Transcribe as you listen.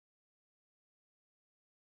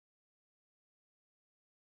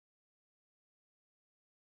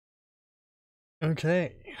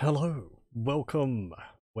Okay, hello, welcome.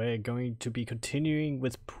 We're going to be continuing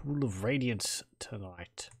with Pool of Radiance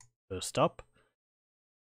tonight. First up,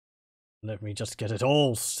 let me just get it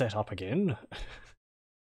all set up again.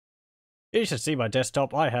 You should see my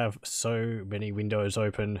desktop. I have so many windows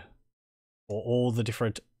open for all the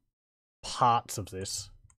different parts of this.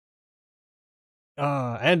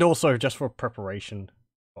 And also just for preparation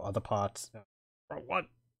for other parts. Wrong one.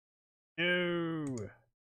 No.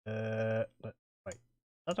 Wait, is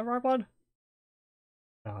that the right one?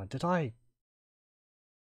 Did I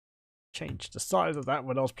change the size of that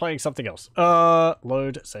when I was playing something else?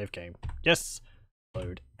 Load save game. Yes.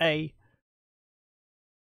 Load A.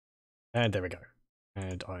 And there we go.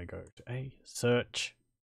 And I go to A, search,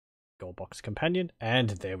 Goldbox companion, and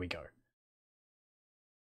there we go.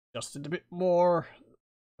 Adjusted a bit more.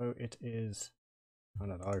 So it is, I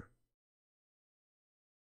don't know,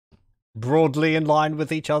 broadly in line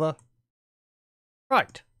with each other.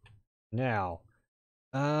 Right. Now,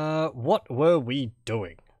 what were we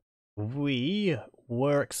doing? We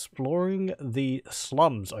were exploring the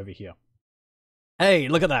slums over here. Hey,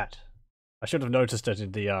 look at that! I should have noticed it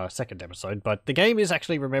in the second episode, but the game is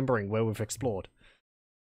actually remembering where we've explored.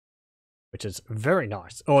 Which is very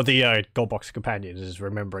nice. Or the Goldbox companion is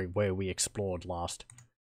remembering where we explored last.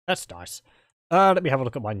 That's nice. Let me have a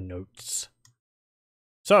look at my notes.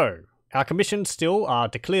 So, our commissions still are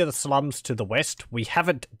to clear the slums to the west. We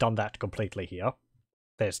haven't done that completely here.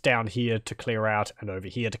 There's down here to clear out and over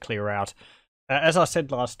here to clear out. As I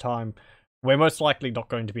said last time, we're most likely not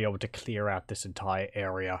going to be able to clear out this entire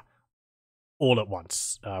area all at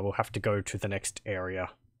once. We'll have to go to the next area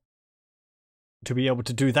to be able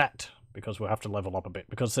to do that, because we'll have to level up a bit.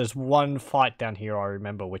 Because there's one fight down here I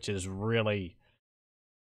remember which is really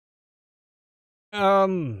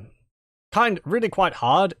really quite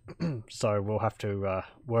hard. So we'll have to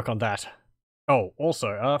work on that. Oh,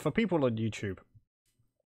 also, for people on YouTube,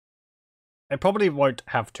 I probably won't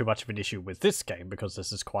have too much of an issue with this game because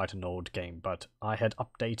this is quite an old game, but I had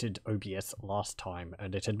updated OBS last time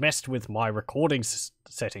and it had messed with my recording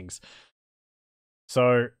settings.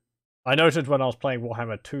 So I noted when I was playing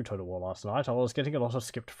Warhammer 2 Total War last night, I was getting a lot of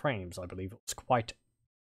skipped frames. I believe it was quite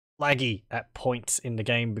laggy at points in the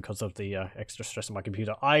game because of the extra stress on my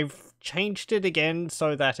computer. I've changed it again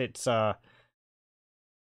so that it's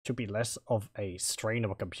should be less of a strain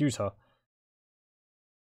of a computer.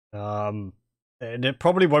 And it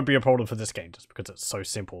probably won't be a problem for this game just because it's so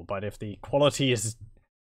simple, but if the quality is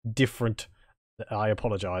different, I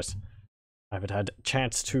apologize. I haven't had a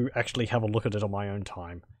chance to actually have a look at it on my own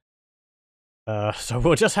time. So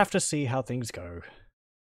we'll just have to see how things go.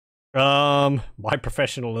 My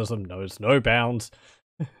professionalism knows no bounds.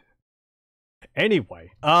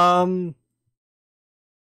 Anyway,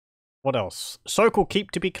 what else? Sokal Keep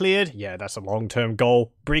to be cleared. Yeah, that's a long-term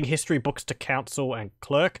goal. Bring history books to council and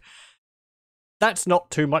clerk. That's not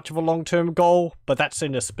too much of a long-term goal, but that's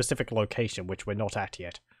in a specific location, which we're not at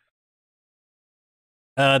yet.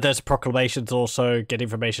 There's proclamations also. Get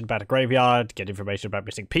information about a graveyard. Get information about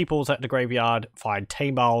missing peoples at the graveyard. Find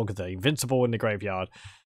Tamalg, the Invincible, in the graveyard.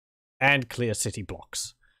 And clear city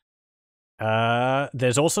blocks.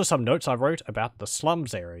 There's also some notes I wrote about the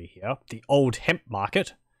slums area here. The old hemp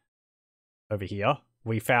market. Over here,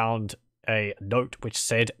 we found a note which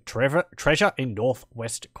said treasure in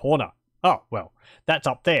northwest corner. Oh, well, that's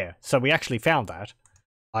up there. So we actually found that.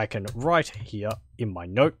 I can write here in my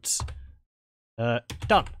notes.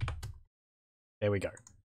 Done. There we go.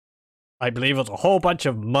 I believe it's a whole bunch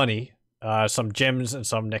of money, some gems and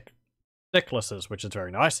some necklaces, which is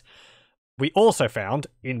very nice. We also found,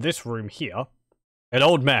 in this room here, an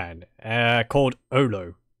old man called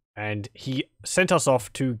Olo. And he sent us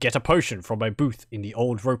off to get a potion from a booth in the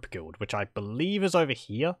old rope guild, which I believe is over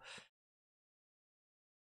here.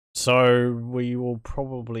 So we will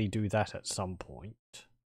probably do that at some point. I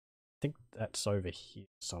think that's over here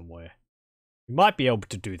somewhere. We might be able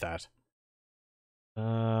to do that.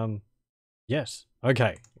 Yes.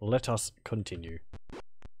 Okay, let us continue.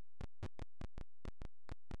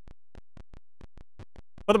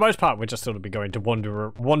 For the most part, we're just sort of going to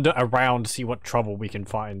wander around, see what trouble we can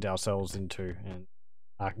find ourselves into, and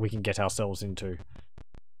we can get ourselves into,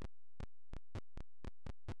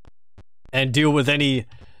 and deal with any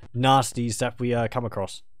nasties that we come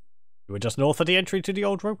across. We're just north of the entry to the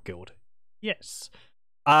old rope guild. Yes.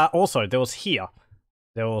 Also, there was a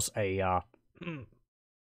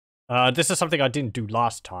this is something I didn't do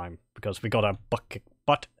last time because we got a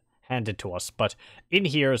butt handed to us, but in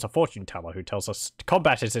here is a fortune teller who tells us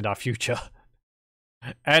combat is in our future.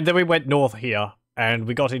 And then we went north here and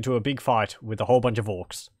we got into a big fight with a whole bunch of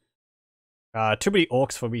orcs. too many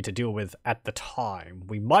orcs for me to deal with at the time.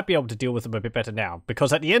 We might be able to deal with them a bit better now,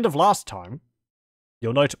 because at the end of last time,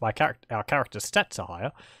 you'll note our character's stats are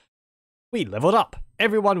higher. We leveled up.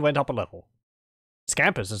 Everyone went up a level.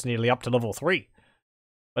 Scampers is nearly up to level 3.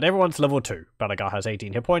 But everyone's level 2. Balagar has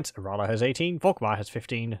 18 hit points, Arala has 18, Volkmar has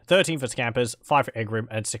 15, 13 for Scampers, 5 for Egrim,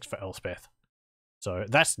 and 6 for Elspeth. So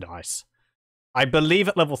that's nice. I believe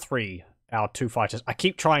at level 3, our 2 fighters, I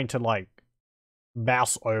keep trying to, like,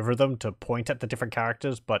 mouse over them to point at the different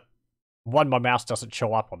characters, but one, my mouse doesn't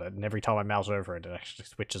show up on it, and every time I mouse over it, it actually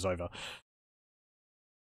switches over.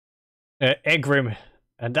 Egrim,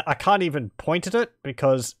 and I can't even point at it,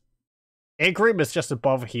 because Egrim is just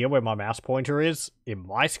above here where my mouse pointer is in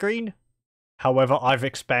my screen. However, I've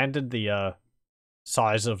expanded the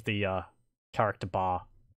size of the character bar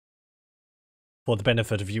for the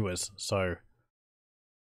benefit of viewers, so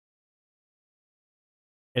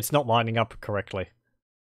it's not lining up correctly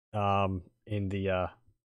in the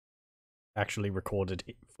actually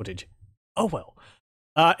recorded footage. Oh well.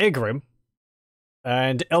 Egrim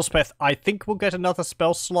and Elspeth, I think we'll get another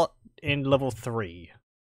spell slot in level 3.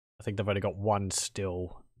 I think they've only got 1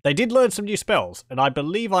 still. They did learn some new spells, and I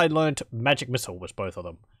believe I learned Magic Missile was both of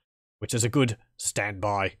them, which is a good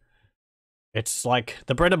standby. It's like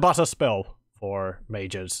the bread and butter spell for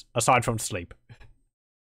mages, aside from sleep.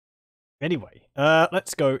 Anyway,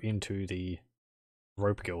 let's go into the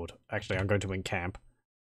Rope Guild. Actually, I'm going to encamp.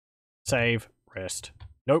 Save, rest.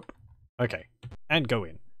 Nope. Okay, and go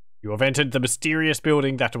in. You have entered the mysterious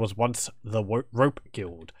building that was once the Rope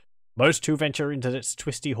Guild. Most who venture into its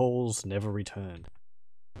twisty halls never return.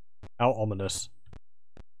 How ominous.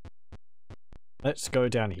 Let's go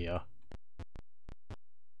down here.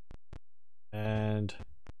 And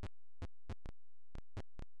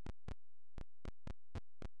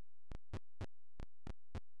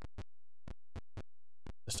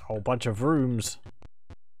just a whole bunch of rooms.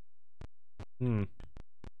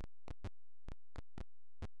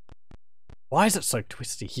 Why is it so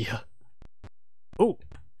twisty here? Ooh.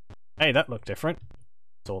 Hey, that looked different.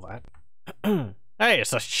 Saw that. Hey,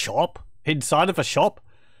 it's a shop? Inside of a shop?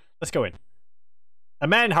 Let's go in. A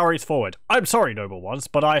man hurries forward. I'm sorry, noble ones,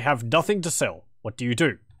 but I have nothing to sell. What do you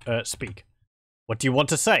do? Speak. What do you want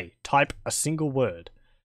to say? Type a single word.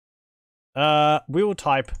 We will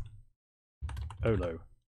type Olo.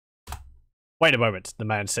 Wait a moment, the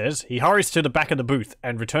man says. He hurries to the back of the booth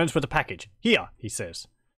and returns with a package. Here, he says.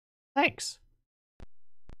 Thanks.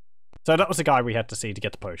 So that was the guy we had to see to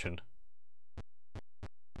get the potion.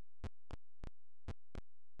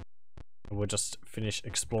 We'll just finish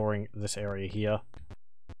exploring this area here.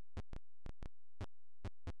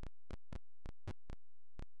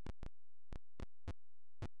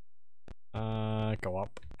 Go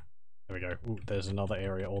up. There we go. Ooh, there's another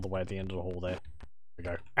area all the way at the end of the hall there. There we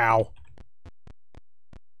go. Ow!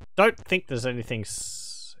 Don't think there's anything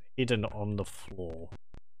hidden on the floor.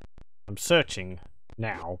 I'm searching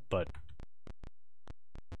now, but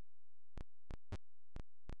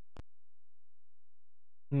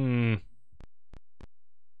we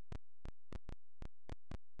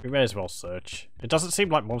may as well search. It doesn't seem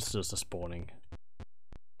like monsters are spawning.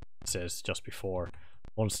 It says just before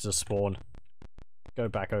monsters spawn. Go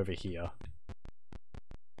back over here.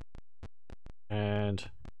 And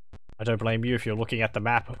I don't blame you if you're looking at the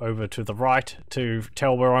map over to the right to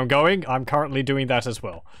tell where I'm going. I'm currently doing that as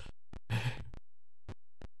well.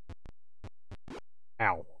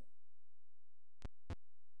 Ow.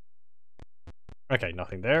 Okay,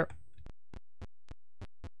 nothing there.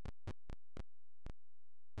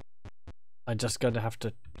 I'm just going to have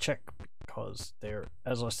to check because there,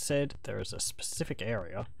 as I said, there is a specific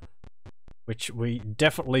area which we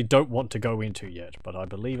definitely don't want to go into yet, but I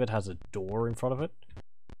believe it has a door in front of it.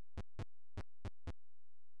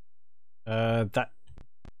 That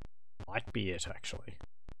might be it, actually.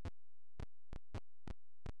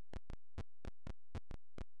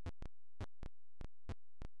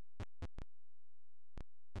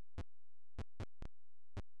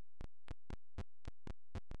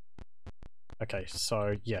 Okay,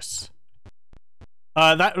 so, yes.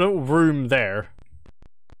 That little room there.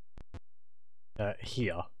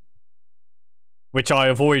 Here. Which I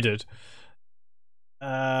avoided.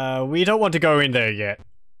 We don't want to go in there yet.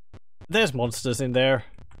 There's monsters in there.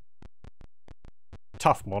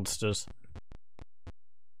 Tough monsters.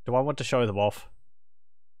 Do I want to show them off?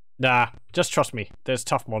 Nah, just trust me. There's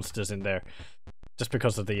tough monsters in there. Just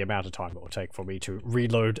because of the amount of time it will take for me to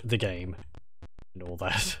reload the game. And all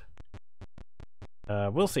that.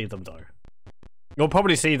 We'll see them though. You'll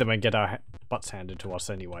probably see them and get our butts handed to us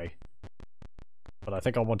anyway. But I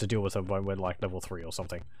think I want to deal with them when we're like level 3 or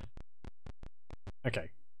something.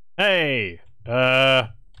 Okay. Hey!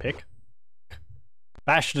 Pick.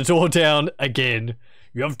 Bash the door down again.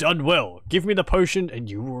 You have done well. Give me the potion and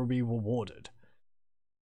you will be rewarded.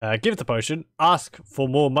 Give the potion, ask for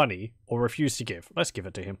more money, or refuse to give. Let's give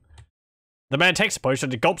it to him. The man takes the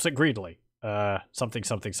potion and gulps it greedily. Something.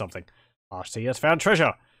 RC has found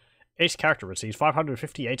treasure. Each character receives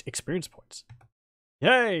 558 experience points.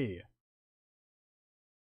 Yay!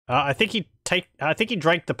 I think he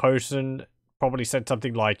drank the potion. Probably said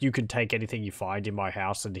something like, "You can take anything you find in my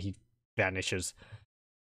house," and he vanishes.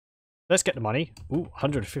 Let's get the money. Ooh,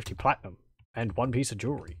 150 platinum and 1 piece of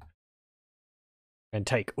jewelry. And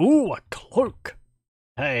take, ooh, a cloak.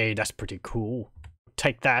 Hey, that's pretty cool.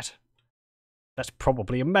 Take that. That's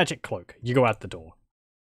probably a magic cloak. You go out the door.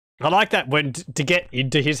 I like that when to get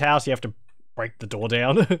into his house, you have to break the door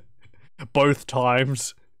down. Both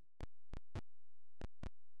times.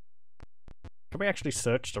 Can we actually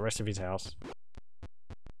search the rest of his house?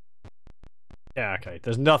 Yeah, okay.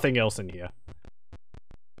 There's nothing else in here.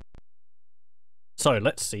 So,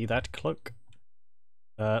 let's see that cloak.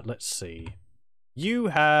 Let's see. You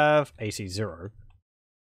have AC 0.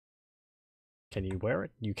 Can you wear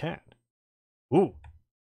it? You can. Ooh.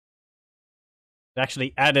 It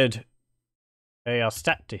actually added a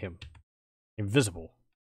stat to him. Invisible.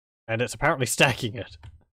 And it's apparently stacking it.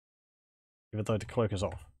 Even though the cloak is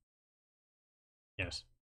off. Yes.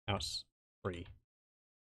 Now it's free.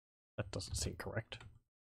 That doesn't seem correct.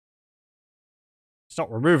 It's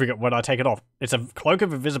not removing it when I take it off. It's a cloak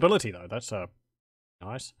of invisibility though. That's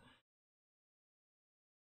nice.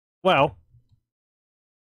 Well.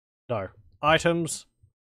 No. Items.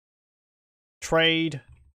 Trade.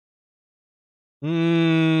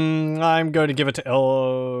 I'm going to give it to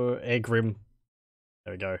Egrim.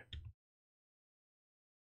 There we go.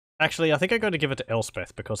 Actually, I think I'm going to give it to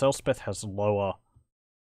Elspeth, because Elspeth has lower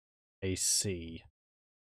AC.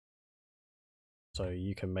 So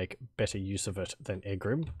you can make better use of it than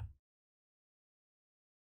Egrim.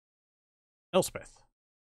 Elspeth.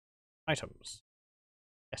 Items.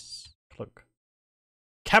 Yes. Cloak.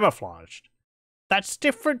 Camouflaged. That's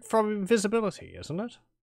different from invisibility, isn't it?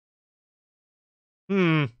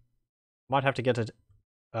 Might have to get it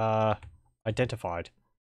identified.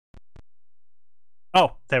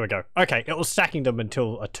 Oh, there we go. Okay, it was stacking them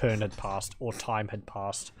until a turn had passed, or time had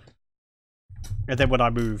passed. And then when I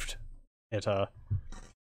moved, it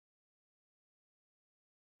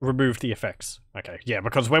removed the effects. Okay, yeah,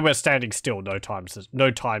 because when we're standing still, no time's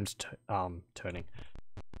turning.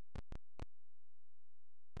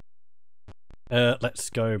 Let's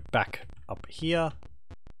go back up here.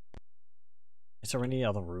 Is there any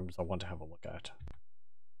other rooms I want to have a look at?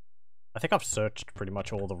 I think I've searched pretty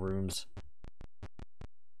much all the rooms.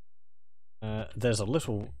 There's a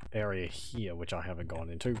little area here which I haven't gone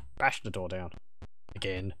into. Bash the door down.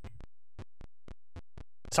 Again.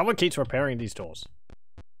 Someone keeps repairing these doors.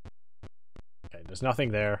 Okay, there's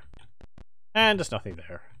nothing there. And there's nothing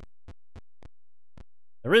there.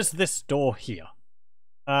 There is this door here.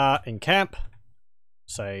 In camp.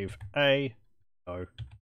 Save A. No.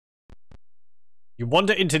 You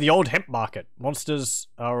wander into the old hemp market. Monsters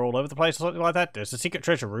are all over the place or something like that. There's a secret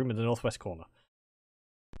treasure room in the northwest corner.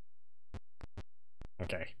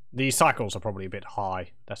 Okay. The cycles are probably a bit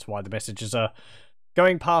high. That's why the messages are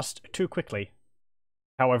going past too quickly.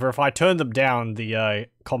 However, if I turn them down, the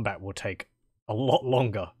combat will take a lot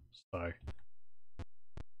longer. So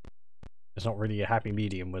there's not really a happy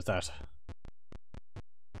medium with that.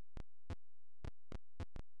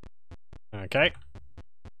 Okay.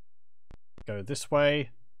 Go this way.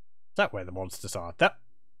 Is that where the monsters are? That.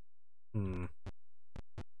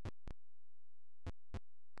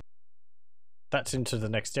 That's into the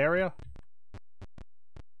next area.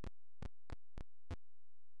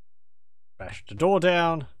 Bash the door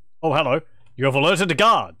down. Oh, hello. You have alerted the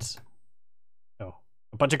guards. Oh,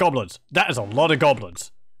 a bunch of goblins. That is a lot of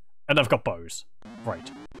goblins. And I've got bows. Right.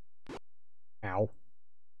 Ow.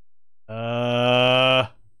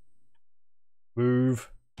 Move.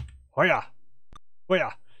 Hoya!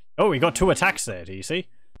 Hoya! Oh, we got 2 attacks there, do you see?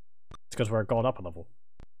 It's because we're going up a level.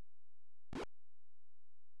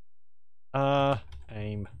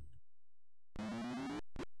 Aim.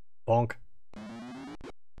 Bonk.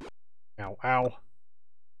 Ow, ow.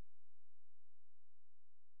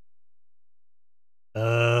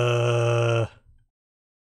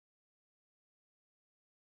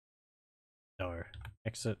 No.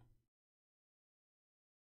 Exit.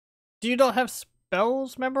 Do you not have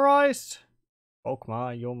spells memorized?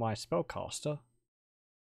 Volkmar, you're my spellcaster.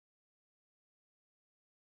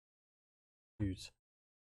 Use.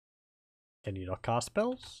 Can you not cast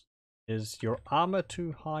spells? Is your armor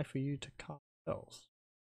too high for you to cast spells?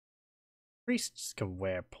 Priests can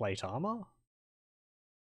wear plate armor.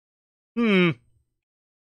 Hmm.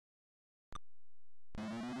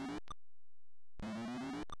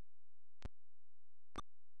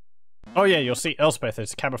 Oh yeah, you'll see Elspeth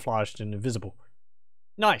is camouflaged and invisible.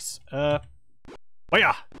 Nice. Hoya!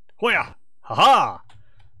 Hoya! Haha!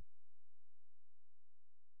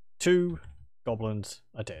 2 goblins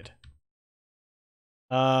are dead.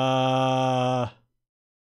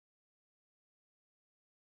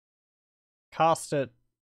 Cast it.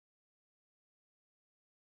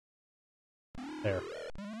 There.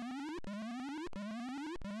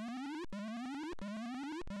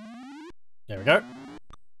 There we go.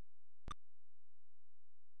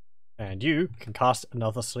 And you can cast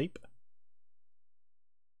another sleep.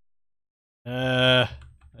 Let's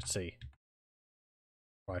see.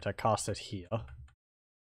 Right, I cast it here.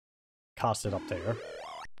 Cast it up there.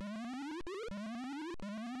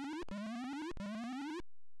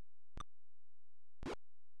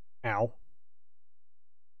 Ow.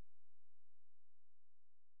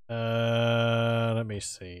 Let me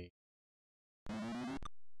see.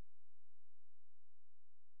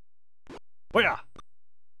 Oh yeah.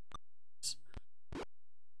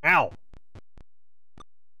 Ow.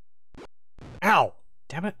 Ow.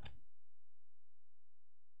 Damn it.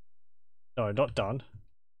 No, not done.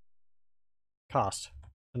 Cast.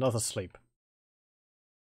 Another sleep.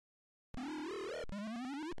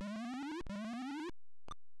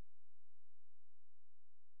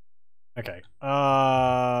 Okay.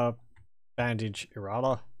 Bandage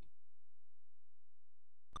errata.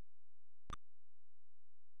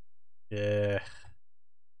 Yeah.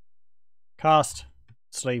 Cast.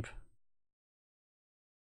 Sleep.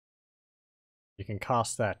 You can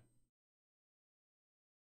cast that.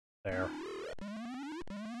 There.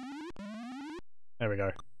 There we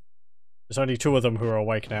go. There's only 2 of them who are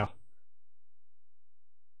awake now.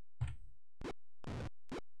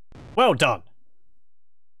 Well done!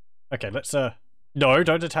 Okay, let's, no,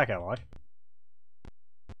 don't attack ally.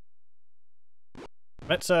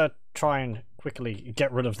 Let's, try and quickly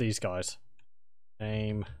get rid of these guys.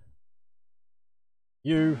 Aim.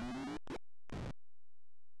 You.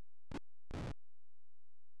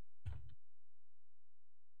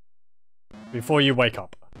 Before you wake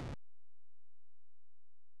up.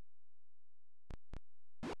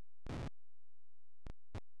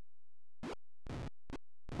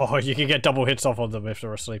 Oh, you can get double hits off on them if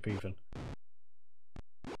they're asleep even.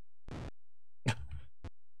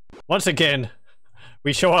 Once again,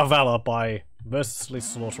 we show our valor by mercilessly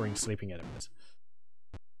slaughtering sleeping enemies.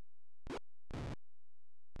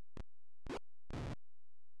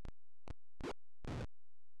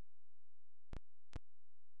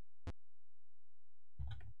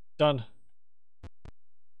 Done.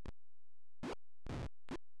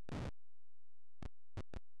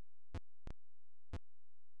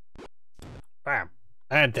 Bam.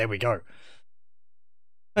 And there we go.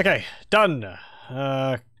 Okay, done.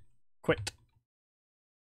 Quit.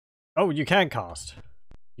 Oh, you can cast.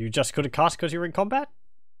 You just couldn't cast because you're in combat?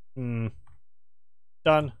 Hmm.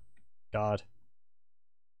 Done. Guard.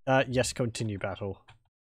 Yes, continue battle.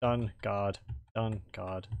 Done. Guard. Done.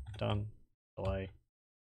 Guard. Done. Delay.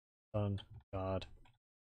 Done. Guard.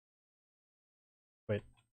 Quit.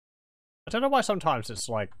 I don't know why sometimes it's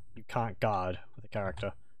like you can't guard with a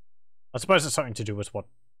character. I suppose it's something to do with what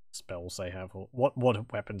spells they have or what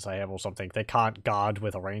weapons they have or something. They can't guard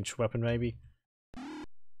with a ranged weapon maybe.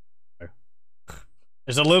 No.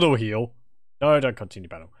 There's a little heal. No, don't continue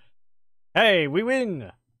battle. Hey, we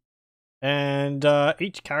win! And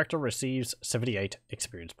each character receives 78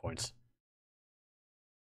 experience points.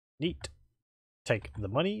 Neat. Take the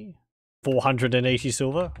money. 480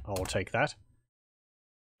 silver. I'll take that.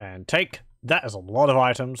 And take. That is a lot of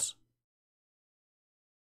items.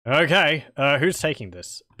 Okay, who's taking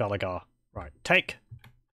this? Belagar. Right, take.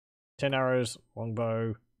 10 arrows,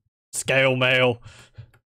 longbow, scale mail.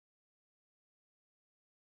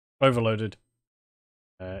 Overloaded.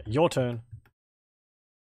 Your turn.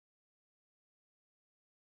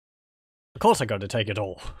 Of course I got to take it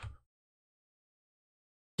all.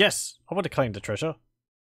 Yes, I want to claim the treasure.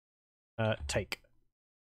 Take.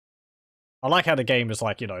 I like how the game is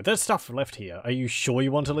like, you know, there's stuff left here. Are you sure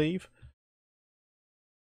you want to leave?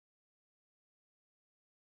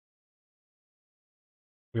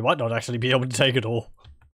 We might not actually be able to take it all.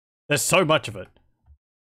 There's so much of it.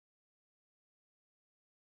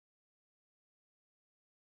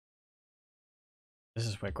 This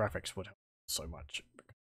is where graphics would help so much.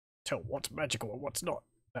 Tell what's magical and what's not.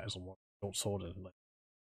 That is a lot of sword, isn't it?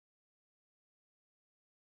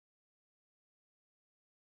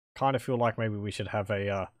 Kind of feel like maybe we should have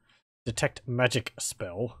a detect magic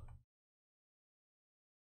spell.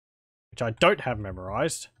 which I don't have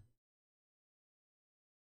memorized.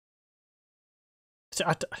 See,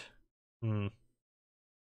 Did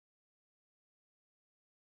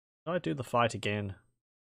I do the fight again?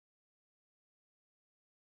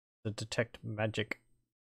 The detect magic.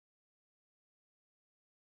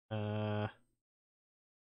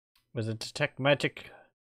 Was it detect magic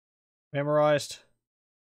memorized?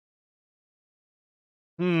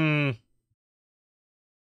 It's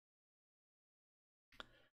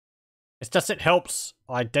just it helps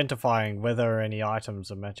identifying whether any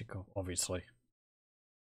items are magical, obviously.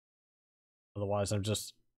 Otherwise, I'm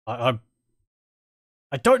just I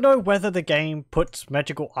don't know whether the game puts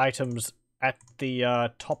magical items at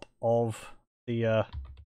the top of the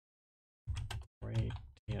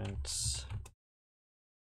Radiance.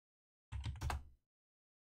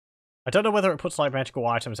 I don't know whether it puts like magical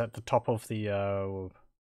items at the top of the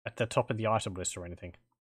item list or anything.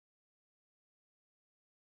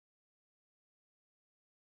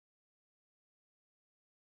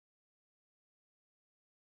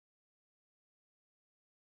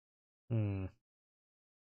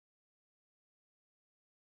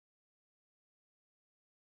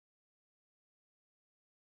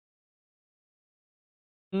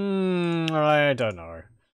 I don't know.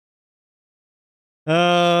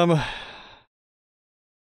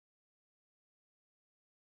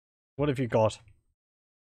 What have you got?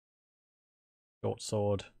 Short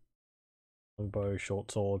sword. Longbow,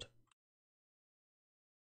 short sword.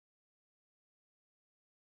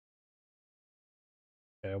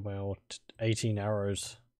 Okay, well, 18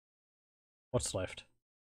 arrows. What's left?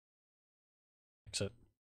 Exit.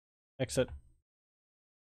 Exit.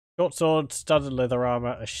 Short sword, studded leather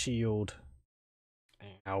armor, a shield.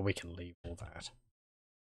 Now we can leave all that.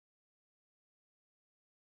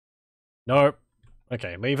 Nope.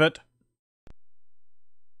 Okay, leave it.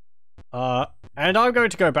 And I'm going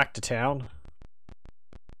to go back to town.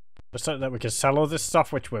 Just so that we can sell all this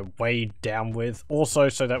stuff, which we're way down with. Also,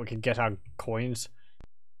 so that we can get our coins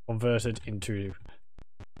converted into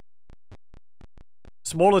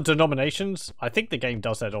smaller denominations. I think the game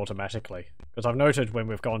does that automatically. Because I've noted when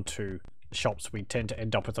we've gone to the shops, we tend to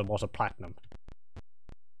end up with a lot of platinum.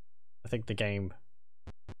 I think the game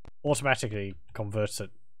automatically converts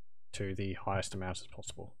it to the highest amount as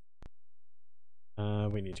possible.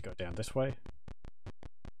 We need to go down this way.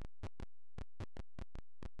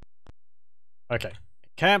 Okay.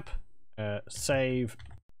 Camp. Save.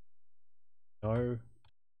 No.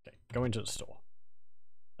 Okay, go into the store.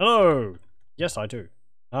 Hello! Yes, I do.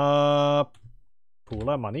 Pool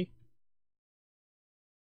our money.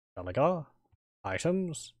 Gallagher.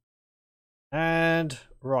 Items. And,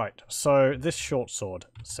 right, so this short sword,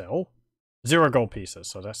 sell. 0 gold pieces,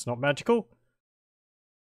 so that's not magical.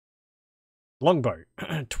 Longbow,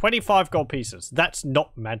 25 gold pieces. That's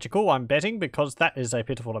not magical, I'm betting, because that is a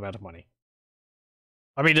pitiful amount of money.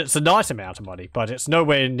 I mean, it's a nice amount of money, but it's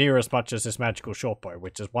nowhere near as much as this magical shortbow,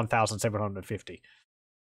 which is 1,750.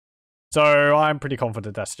 So I'm pretty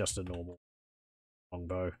confident that's just a normal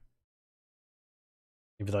longbow.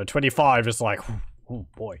 Even though 25 is like, oh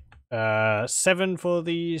boy. 7 for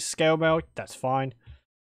the scale mail, that's fine.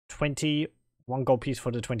 20, 1 gold piece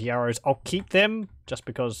for the 20 arrows. I'll keep them, just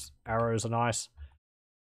because arrows are nice.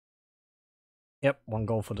 Yep, 1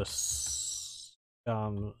 gold for the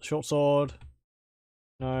short sword.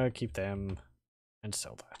 No, keep them, and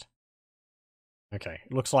sell that. Okay,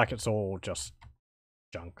 looks like it's all just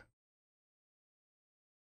junk.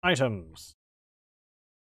 Items.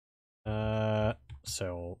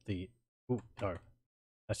 Sell the... Ooh, no.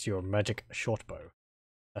 That's your magic short bow.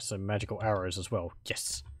 That's some magical arrows as well.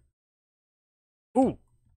 Yes. Ooh!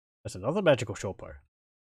 That's another magical short bow.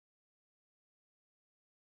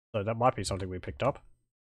 So that might be something we picked up.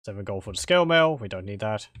 7 gold for the scale mail. We don't need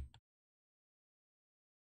that.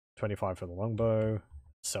 25 for the longbow.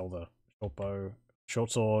 Sell the short bow.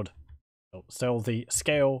 Short sword. Sell the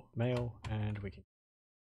scale mail. And we can...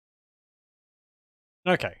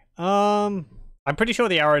 Okay. I'm pretty sure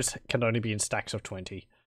the arrows can only be in stacks of 20.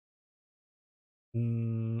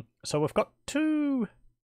 So we've got 2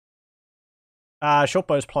 short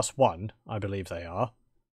bows plus 1, I believe they are.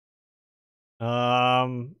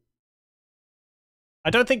 I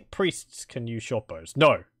don't think priests can use short bows.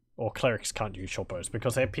 No, or clerics can't use short bows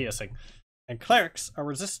because they're piercing, and clerics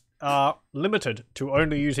are limited to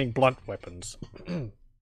only using blunt weapons.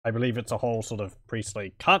 I believe it's a whole sort of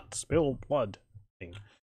priestly can't spill blood thing.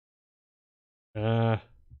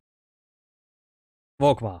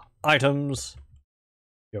 Volkmar items.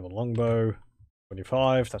 You have a longbow,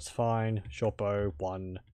 25. That's fine. Short bow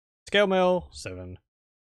 1. Scale mail 7.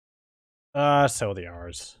 Sell the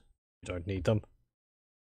arrows. You don't need them.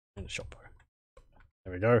 And a shopper.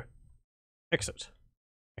 There we go. Exit.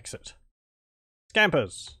 Exit.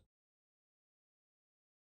 Scampers.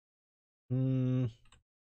 Got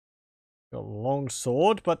a long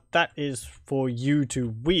sword, but that is for you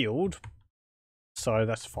to wield. So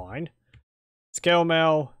that's fine. Scale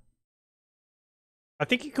mail. I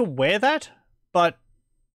think you can wear that, but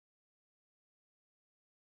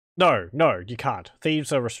no, you can't.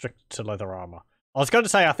 Thieves are restricted to leather armor. I was going to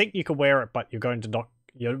say I think you can wear it, but you're going to not.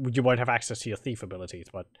 You won't have access to your thief abilities.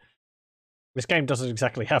 But this game doesn't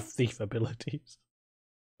exactly have thief abilities.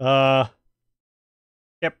 Yep.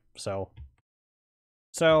 Sell.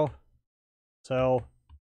 Sell. Sell.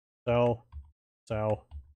 Sell. Sell.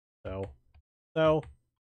 Sell. Sell.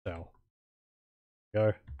 Sell.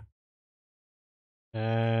 Go.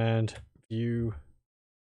 And view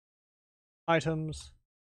items.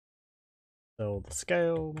 Sell the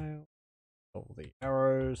scale mail. Sell the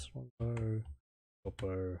arrows. Bow.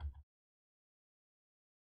 Bow.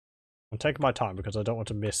 I'm taking my time because I don't want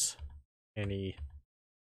to miss any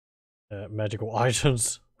magical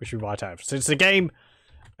items which we might have. Since the game,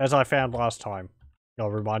 as I found last time, I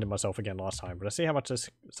reminded myself again last time, but I see how much this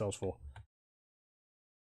sells for.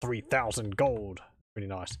 3,000 gold. Pretty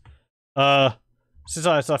nice. Since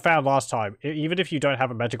I found last time, even if you don't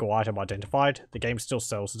have a magical item identified, the game still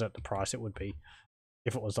sells it at the price it would be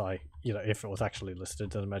if it was if it was actually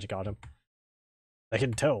listed as a magic item. They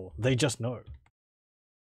can tell. They just know.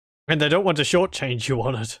 And they don't want to shortchange you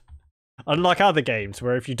on it. Unlike other games,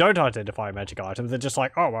 where if you don't identify a magic item, they're just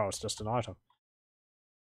like, oh, well, it's just an item.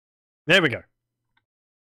 There we go.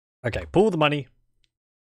 Okay, pull the money.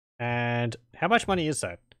 And how much money is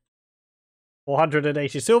that?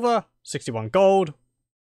 480 silver, 61 gold,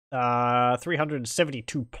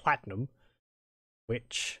 372 platinum,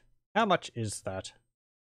 which, how much is that?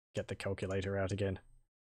 Get the calculator out again.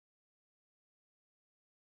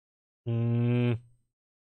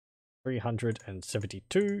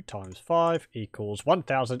 372 times 5 equals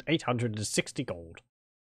 1,860 gold.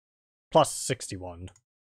 Plus 61.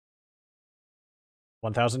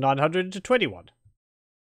 1,921.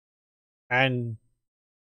 And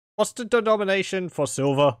what's the denomination for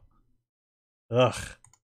silver? Ugh.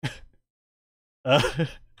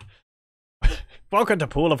 Welcome to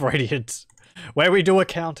Pool of Radiance, where we do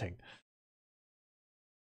accounting.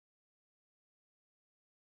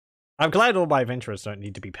 I'm glad all my adventurers don't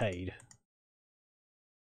need to be paid.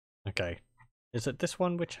 Okay. Is it this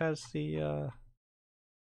one which has the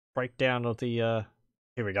breakdown of the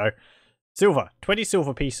here we go. Silver. 20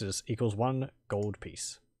 silver pieces equals 1 gold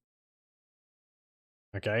piece.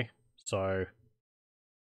 Okay. So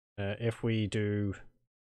if we do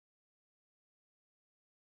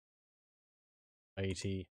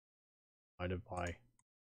 80 divided by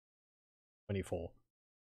 24.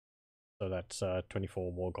 So that's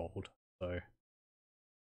 24 more gold. So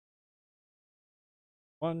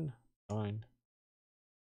 1, 9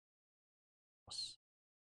 plus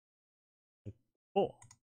 4.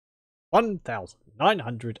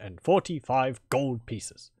 1,945 gold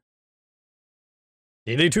pieces.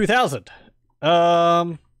 Nearly 2,000.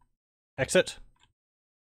 Exit.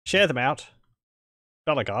 Share them out.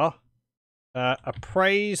 Belagar.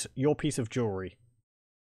 Appraise your piece of jewelry.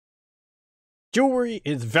 Jewelry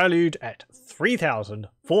is valued at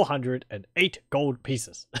 3,408 gold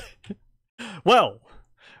pieces. Well,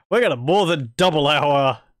 we're gonna more than double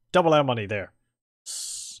our money there.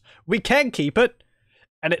 We can keep it,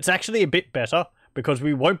 and it's actually a bit better because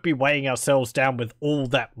we won't be weighing ourselves down with all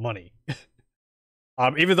that money.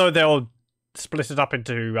 Even though they'll split it up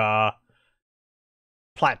into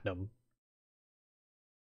platinum.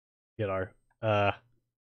 You know,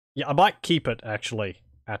 yeah, I might keep it actually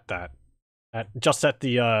at that. Just at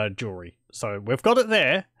the jewelry. So we've got it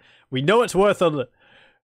there. We know it's worth a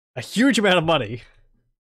huge amount of money.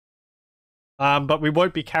 But we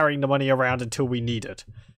won't be carrying the money around until we need it.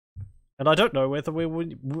 And I don't know whether we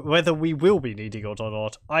will be needing it or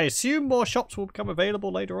not. I assume more shops will become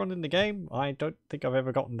available later on in the game. I don't think I've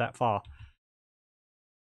ever gotten that far.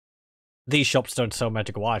 These shops don't sell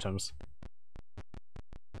magical items.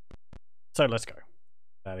 So let's go.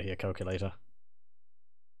 Out of here, calculator.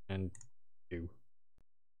 And do.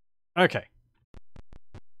 Okay.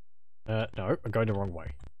 No, I'm going the wrong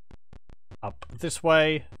way. Up this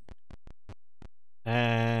way.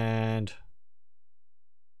 And...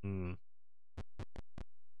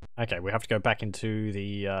 Okay, we have to go back into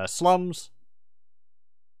the slums.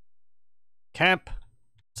 Camp.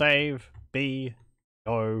 Save. B.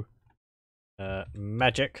 Go.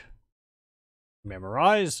 Magic.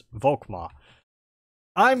 Memorize. Volkmar.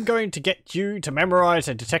 I'm going to get you to memorize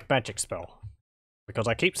a detect magic spell. Because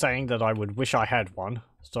I keep saying that I would wish I had one.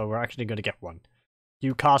 so we're actually going to get one.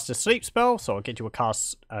 You cast a sleep spell, so I'll get you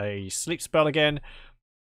a sleep spell again.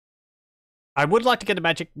 I would like to get a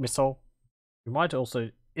magic missile. We might also,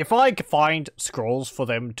 if I find scrolls for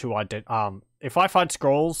them to if I find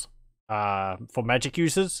scrolls for magic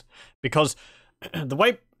users, because the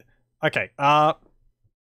way, okay,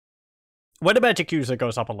 when a magic user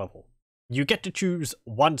goes up a level, you get to choose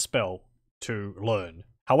one spell to learn.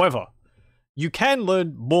 However, you can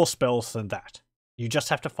learn more spells than that. You just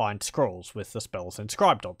have to find scrolls with the spells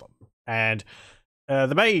inscribed on them. And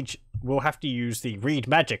the mage will have to use the read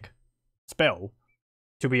magic spell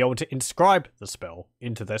to be able to inscribe the spell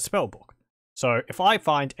into their spellbook. So if I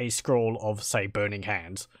find a scroll of, say, Burning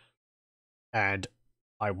Hands, and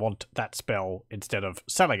I want that spell instead of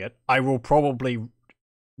selling it, I will probably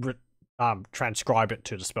transcribe it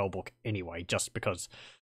to the spellbook anyway, just because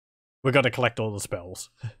we're going to collect all the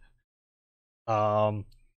spells. Because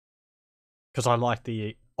I like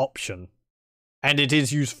the option, and it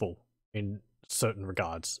is useful in certain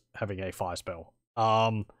regards, having a fire spell.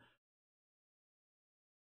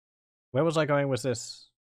 Where was I going with this?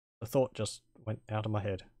 The thought just went out of my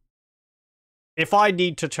head. If I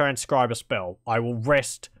need to transcribe a spell, I will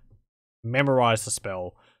rest, memorize the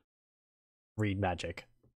spell, read magic,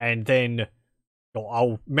 and then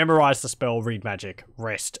I'll memorize the spell, read magic,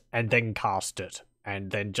 rest, and then cast it.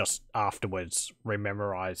 And then just afterwards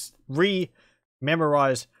rememorize the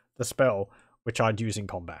spell, which I'd use in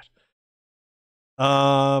combat. Do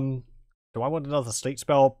I want another sleep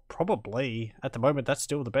spell? Probably. At the moment, that's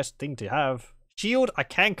still the best thing to have. Shield, I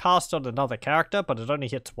can cast on another character, but it only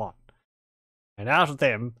hits one. And out of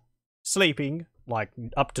them, sleeping, like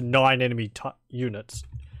up to 9 enemy units,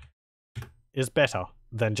 is better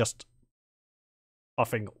than just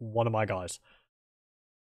buffing one of my guys.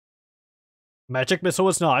 Magic missile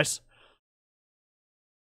is nice.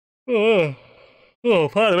 Oh,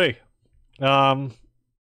 pardon me.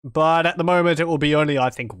 But at the moment it will be only, I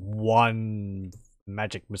think, one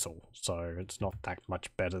magic missile, so it's not that much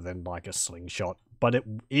better than like a slingshot. But it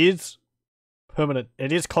is permanent.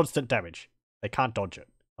 It is constant damage. They can't dodge it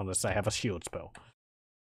unless they have a shield spell.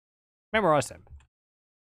 Memorize them.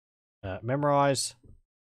 Memorize.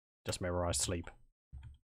 Just memorize sleep.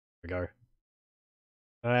 There we go.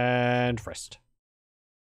 And rest.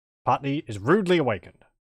 Party is rudely awakened.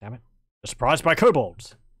 Damn it. They're surprised by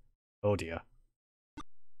kobolds. Oh dear.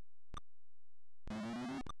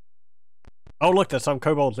 Oh look, there's some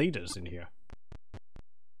kobold leaders in here.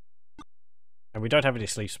 And we don't have any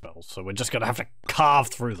sleep spells, so we're just gonna have to carve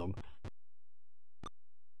through them.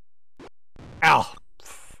 Ow!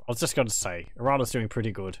 I was just gonna say, Arana's doing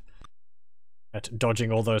pretty good at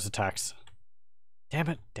dodging all those attacks. Damn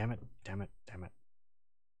it, damn it, damn it, damn it.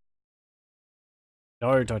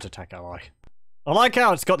 No, don't attack ally. I like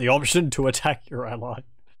how it's got the option to attack your ally.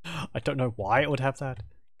 I don't know why it would have that.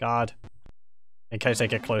 Guard. In case they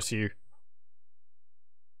get close to you.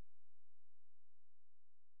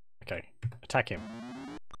 Okay, attack him.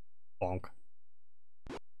 Bonk.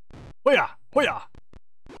 Hoya! Hoya!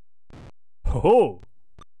 Ho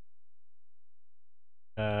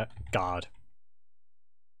ho! Guard.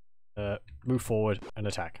 Move forward and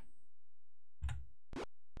attack.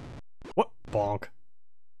 What? Bonk.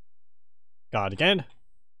 Guard again.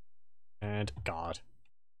 And guard.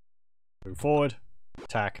 Move forward.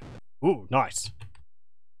 Attack. Ooh, nice.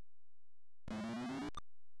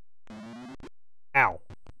 Ow.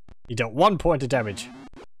 You dealt 1 point of damage.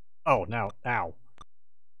 Oh, now, ow.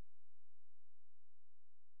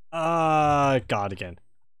 Guard again.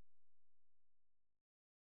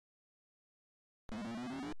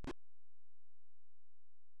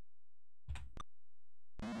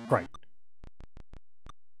 Great.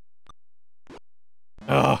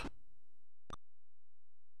 Ugh.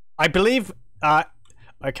 I believe,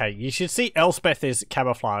 okay, you should see Elspeth is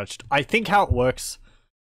camouflaged. I think how it works,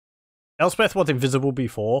 Elspeth was invisible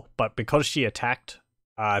before, but because she attacked,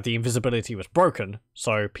 the invisibility was broken,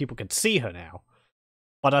 so people can see her now.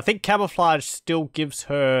 But I think camouflage still gives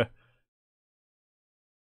her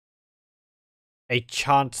a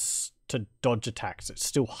chance to dodge attacks. It's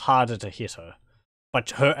still harder to hit her.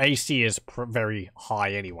 But her AC is very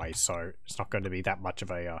high anyway, so it's not going to be that much of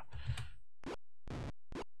a,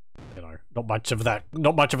 you know, not much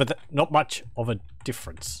of a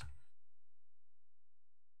difference.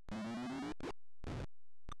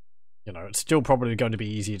 You know, it's still probably going to be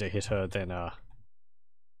easier to hit her than,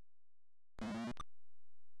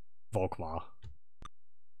 Volkmar.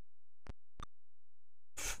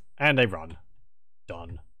 And they run.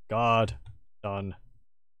 Done. Guard. Done.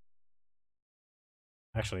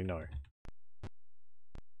 Actually, no.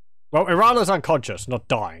 Well, Irana's unconscious, not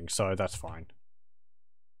dying, so that's fine.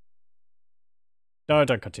 No,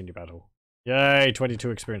 don't continue battle. Yay,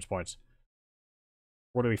 22 experience points.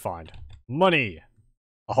 What do we find? Money!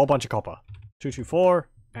 A whole bunch of copper. 224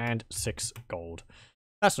 and 6 gold.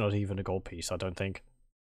 That's not even a gold piece, I don't think.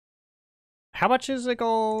 How much is a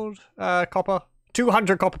gold copper?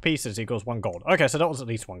 200 copper pieces equals 1 gold. Okay, so that was at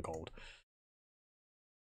least 1 gold.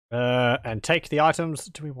 And take the items.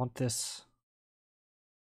 Do we want this?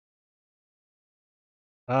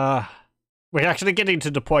 We're actually getting to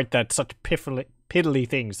the point that such piddly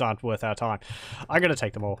things aren't worth our time. I'm gonna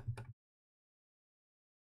take them all.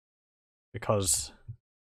 Because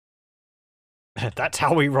that's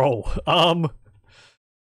how we roll.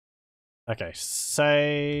 Okay,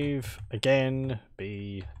 save again.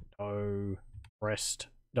 B, no, rest.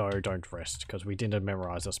 No, don't rest, because we didn't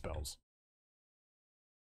memorize our spells.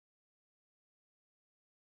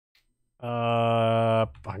 I'm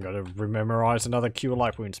gonna rememorize another Cure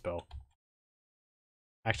Light Wound spell.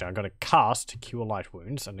 Actually, I'm gonna cast Cure Light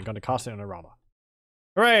Wounds, and I'm gonna cast it on a Rala.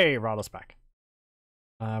 Hooray! Rala's back.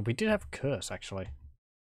 We did have Curse, actually.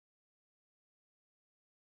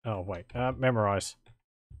 Oh, wait. Memorize.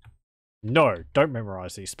 No, don't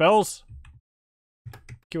memorize these spells.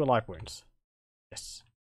 Cure Light Wounds. Yes.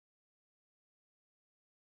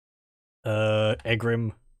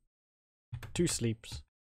 Egrim. 2 sleeps.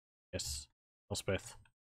 Yes. Elspeth.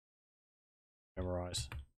 Memorize.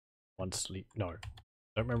 1 sleep. No.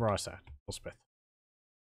 Don't memorize that. Elspeth.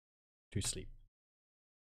 2 sleep.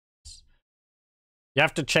 Yes. You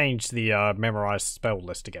have to change the memorized spell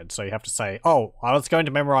list again. So you have to say, oh, I was going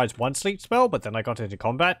to memorize 1 sleep spell, but then I got into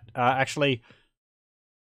combat. Actually,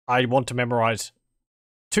 I want to memorize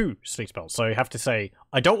 2 sleep spells. So you have to say,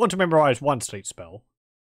 I don't want to memorize 1 sleep spell.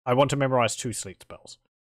 I want to memorize 2 sleep spells.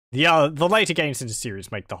 The later games in the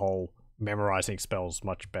series make the whole memorizing spells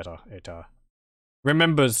much better. It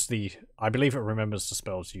remembers I believe it remembers the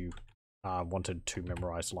spells you wanted to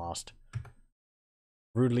memorize last.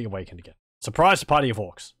 Rudely awakened again. Surprise a party of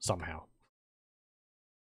orcs, somehow.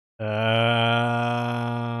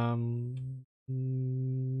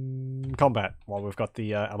 Combat, while we've got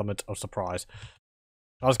the element of surprise.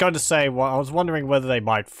 I was going to say, well, I was wondering whether they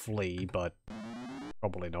might flee, but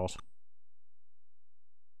probably not.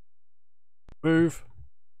 Move.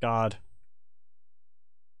 Guard.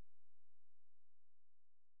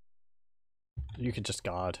 You can just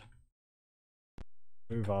guard.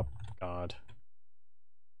 Move up. Guard.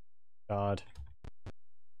 Guard.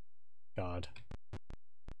 Guard.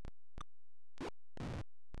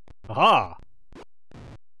 Aha!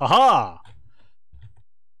 Aha!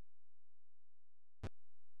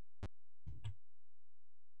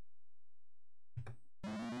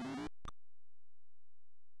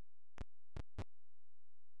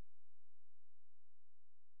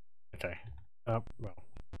 Okay. Well.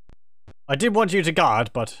 I did want you to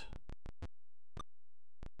guard, but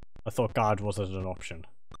I thought guard wasn't an option.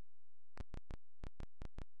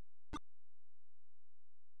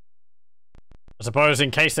 I suppose in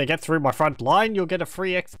case they get through my front line, you'll get a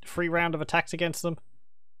free round of attacks against them.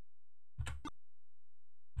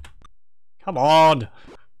 Come on!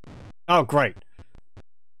 Oh, great.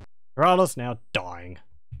 Rala's now dying.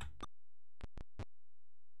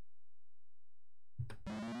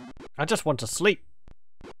 I just want to sleep.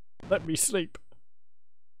 Let me sleep.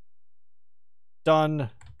 Done.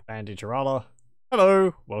 Bandage Rala.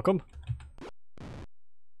 Hello, welcome.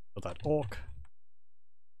 Got that orc.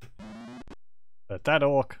 Got that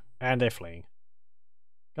orc. And they're fleeing.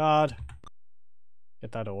 Guard.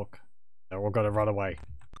 Get that orc. They're all gonna run away.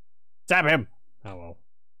 Stab him! Oh well.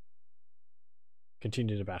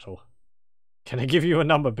 Continue the battle. Can I give you a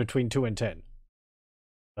number between 2 and 10?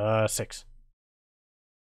 6.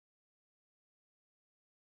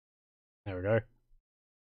 There we go.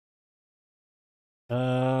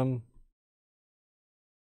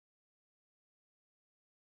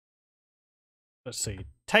 Let's see.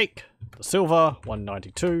 Take the silver,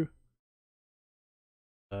 192.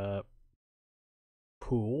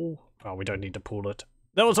 Pool. Oh, we don't need to pool it.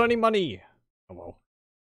 There was only money! Oh well.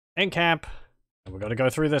 Encamp. And we've got to go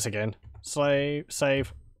through this again.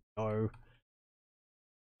 Save. No.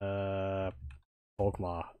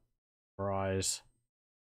 Volkmar. Rise.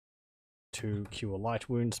 2 Cure Light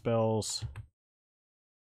Wound spells.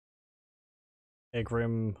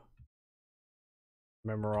 Egrim.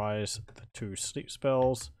 Memorize the 2 sleep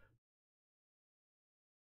spells.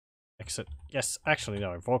 Exit. Yes, actually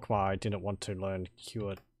no. Volkmar, I didn't want to learn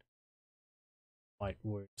Cure Light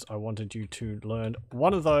Wounds. I wanted you to learn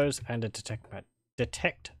one of those and a detect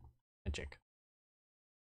magic.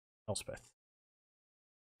 Elspeth.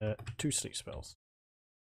 2 sleep spells.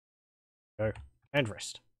 Go. And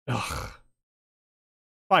rest. Ugh.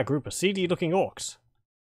 By a group of seedy looking orcs.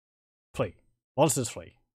 Flee. Monsters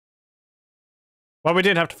flee. Well, we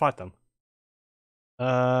did have to fight them.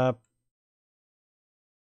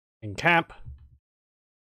 In camp.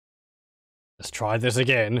 Let's try this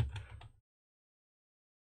again.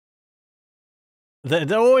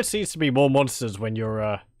 There always seems to be more monsters when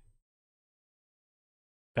you're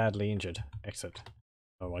badly injured. Exit.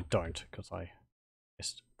 Oh, I don't, because I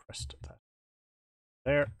just pressed that.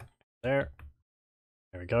 There. There.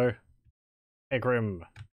 There we go. Egrim.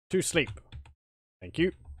 To sleep. Thank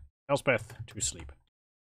you. Elspeth. To sleep.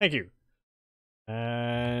 Thank you.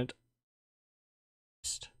 And...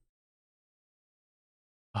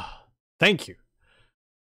 thank you.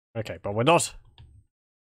 Okay, but we're not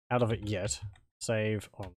out of it yet. Save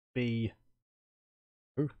on B.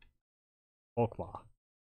 Ooh. Orkmar.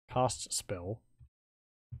 Cast spell.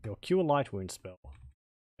 Your cure light wound spell.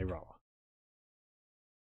 A roll.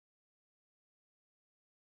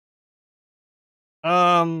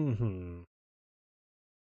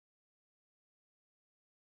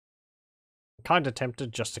 Kind of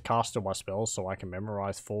tempted just to cast all my spells so I can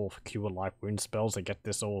memorize 4 cure light wound spells and get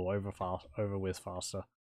this all over with faster.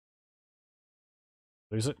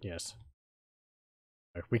 Lose it? Yes.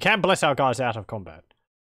 We can bless our guys out of combat.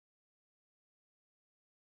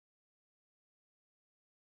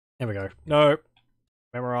 Here we go. No.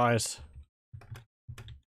 Memorize.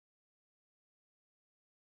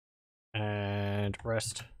 And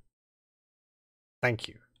rest. Thank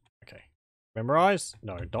you. Okay. Memorize?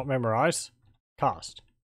 No, not memorize. Cast.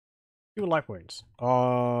 Cure light wounds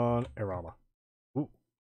on Erama. Ooh.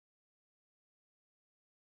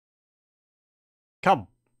 Come.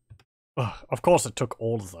 Ugh, of course it took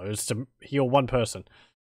all of those to heal one person.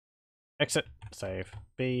 Exit. Save.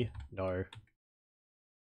 B. No.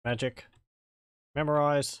 Magic.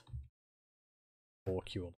 Memorize. 4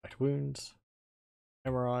 cure light wounds.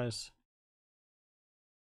 Memorize.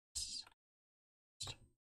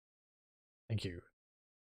 Thank you.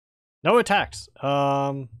 No attacks.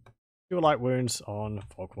 Cure light wounds on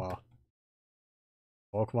Volkmar.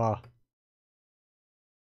 Volkmar.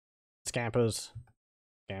 Scampers.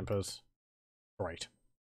 Scampers. Great.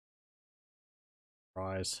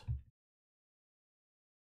 Rise.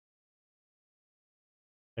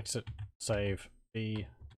 Exit. Save. B.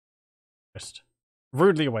 Rest.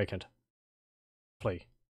 Rudely awakened. Flee.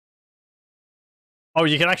 Oh,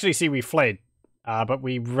 you can actually see we fled. But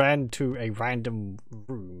we ran to a random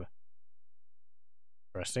room.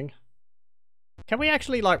 Resting. Can we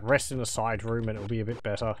actually, like, rest in a side room and it'll be a bit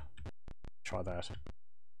better? Try that.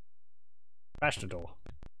 Bash the door.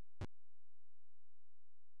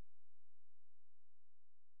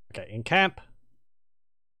 Okay, in camp.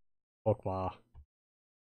 Orkmar.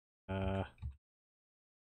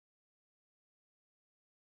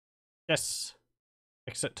 Yes.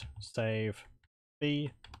 Exit. Save.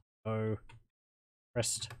 B. O.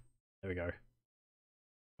 Rest. There we go.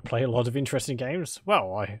 Play a lot of interesting games?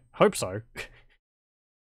 Well, I hope so.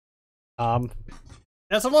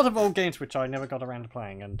 There's a lot of old games which I never got around to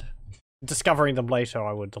playing, and discovering them later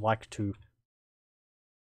I would like to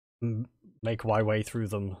make my way through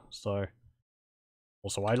them, so...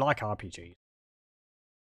 Also, I like RPGs.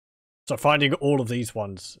 So finding all of these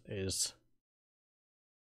ones is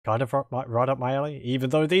kind of right up my alley, even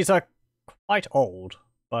though these are quite old,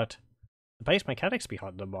 but the base mechanics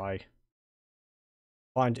behind them I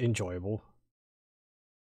find enjoyable.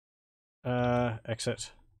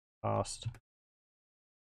 Exit. Past.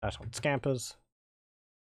 That on Scampers.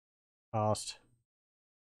 Past.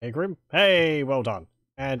 Hey, Grim. Hey, well done.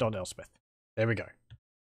 And on Elspeth. There we go.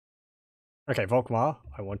 Okay, Volkmar,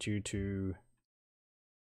 I want you to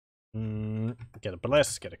get a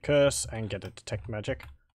Bless, get a Curse, and get a Detect Magic.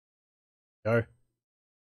 Go.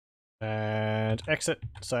 And exit,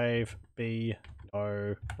 save, B,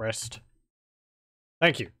 no, rest.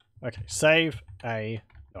 Thank you. Okay, save, A,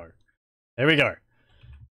 no. There we go.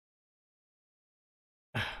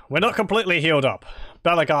 We're not completely healed up.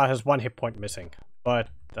 Balagar has 1 hit point missing, but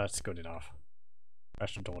that's good enough.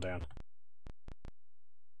 Crash the door down.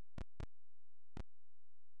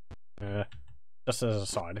 Just as a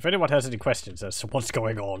side, if anyone has any questions as to what's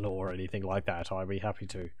going on or anything like that, I'd be happy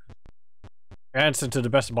to answer to the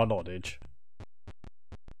best of my knowledge.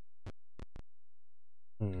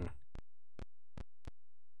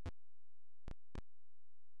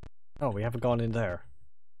 Oh, we haven't gone in there.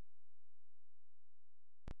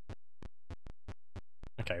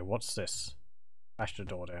 Okay, what's this? Bash the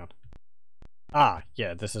door down. Ah,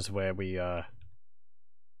 yeah, this is where we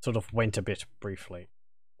sort of went a bit briefly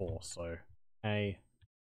before, so A,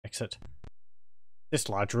 exit. This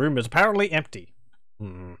large room is apparently empty.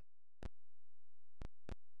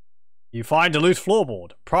 You find a loose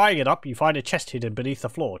floorboard. Prying it up, you find a chest hidden beneath the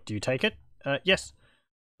floor. Do you take it? Yes.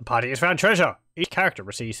 The party has found treasure. Each character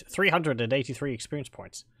receives 383 experience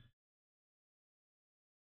points.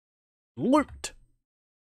 Loot!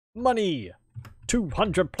 Money!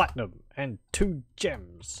 200 platinum and 2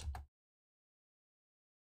 gems.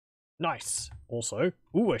 Nice. Also,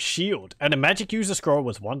 ooh, a shield and a magic user scroll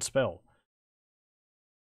with 1 spell.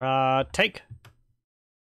 Take.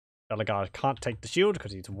 Other guy can't take the shield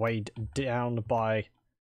because he's weighed down by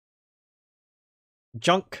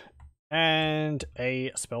junk and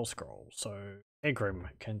a spell scroll. So Egrim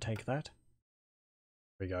can take that.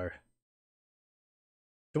 Here we go.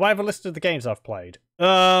 Do I have a list of the games I've played?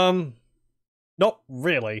 Not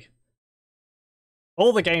really.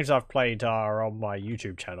 All the games I've played are on my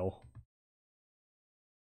YouTube channel.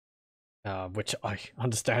 Which I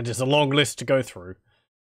understand is a long list to go through.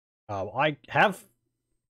 I have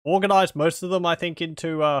organized most of them, I think,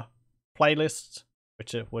 into playlists,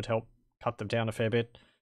 which it would help cut them down a fair bit.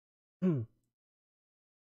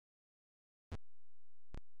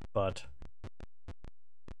 But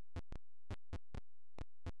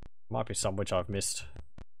might be some which I've missed,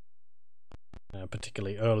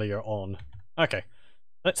 particularly earlier on. Okay,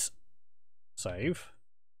 let's save.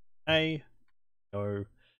 Go.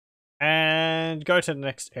 And go to the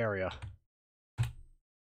next area.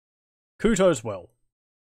 Kuto's Well.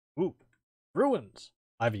 Ooh. Ruins.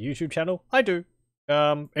 I have a YouTube channel. I do.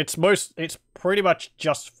 It's pretty much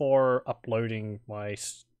just for uploading my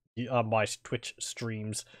my Twitch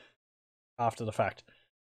streams after the fact.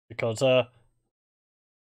 Because I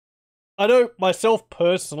know myself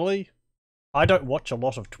personally, I don't watch a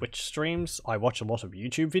lot of Twitch streams. I watch a lot of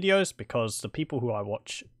YouTube videos because the people who I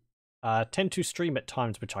watch tend to stream at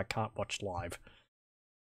times which I can't watch live.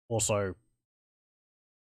 Also,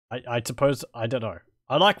 I suppose, I don't know.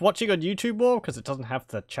 I like watching on YouTube more because it doesn't have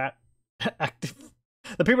the chat active.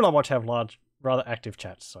 The people I watch have rather active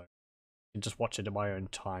chats, so I can just watch it in my own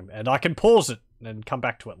time. And I can pause it and come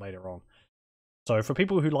back to it later on. So for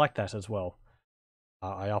people who like that as well,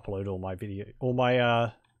 I upload all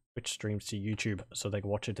my Twitch streams to YouTube so they can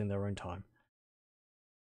watch it in their own time.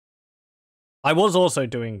 I was also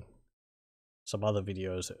doing some other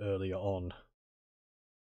videos earlier on,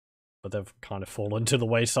 but they've kind of fallen to the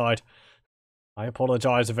wayside. I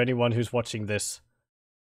apologize if anyone who's watching this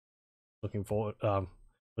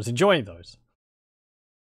was enjoying those.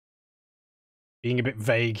 Being a bit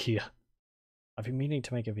vague here. I've been meaning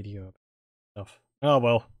to make a video about stuff. Oh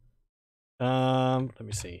well. Let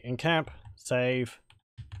me see. Encamp, save,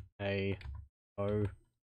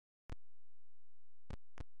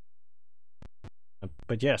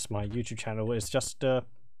 but yes, my YouTube channel is just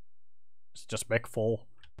Mechfall.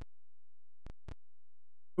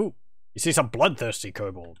 Ooh, you see some bloodthirsty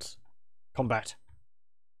kobolds. Combat.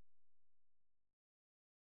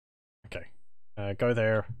 Okay. Go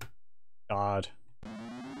there. Guard.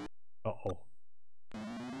 Uh-oh.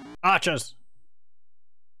 Archers!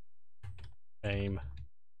 Aim.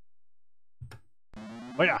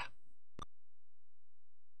 Oh yeah!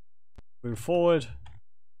 Move forward.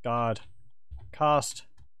 Guard. Cast.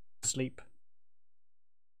 Sleep.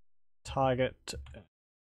 Target.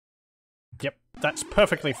 Yep, that's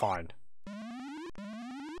perfectly fine.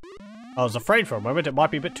 I was afraid for a moment it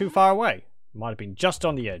might be a bit too far away. It might have been just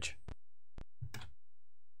on the edge.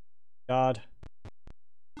 Guard.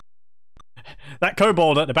 That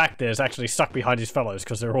kobold at the back there is actually stuck behind his fellows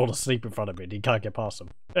because they're all asleep in front of him and he can't get past them.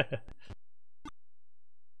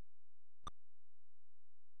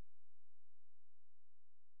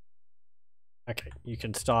 Okay, you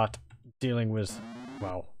can start dealing with...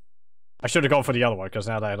 Well, I should have gone for the other one because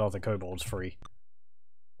now that other kobold's free.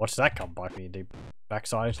 Watch that come bite me in the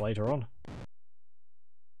backside later on.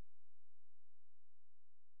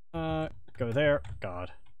 Go there.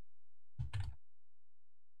 Guard.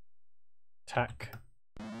 Attack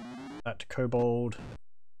that kobold.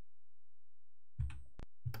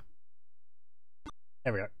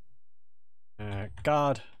 There we go.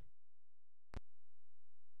 Guard.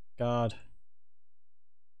 Guard.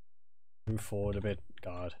 Move forward a bit.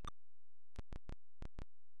 Guard.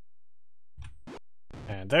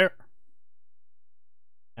 And there.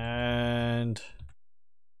 And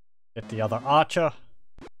get the other archer,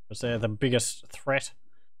 because they're the biggest threat.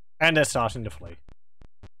 And they're starting to flee.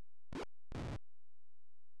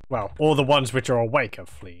 Well, all the ones which are awake are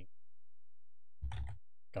fleeing.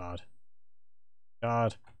 Guard.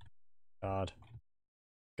 Guard. Guard.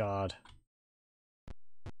 Guard.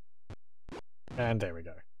 And there we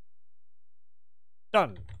go.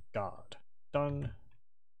 Done. Guard. Done.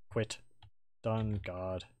 Quit. Done.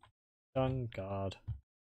 Guard. Done. Guard.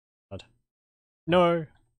 Guard. No.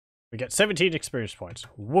 We get 17 experience points.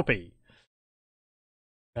 Whoopee.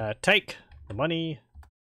 Take the money,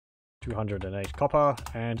 208 copper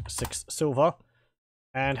and 6 silver,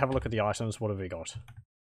 and have a look at the items. What have we got?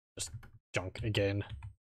 Just junk again.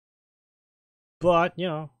 But, you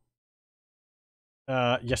know.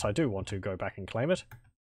 Yes, I do want to go back and claim it.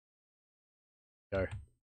 Go.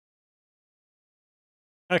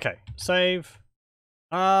 Okay, save.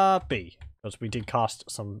 B, because we did cast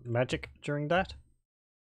some magic during that.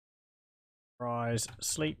 Rise,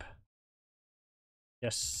 sleep.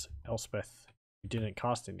 Yes, Elspeth, you didn't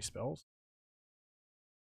cast any spells.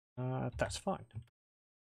 That's fine.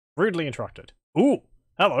 Rudely interrupted. Ooh,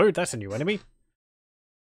 hello, that's a new enemy.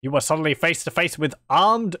 You were suddenly face to face with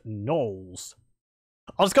armed gnolls.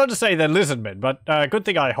 I was going to say they're lizardmen, but good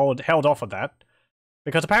thing I held off on that.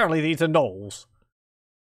 Because apparently these are gnolls.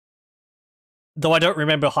 Though I don't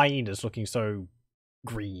remember hyenas looking so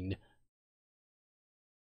green.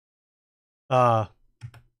 Now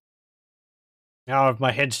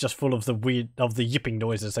my head's just full of the yipping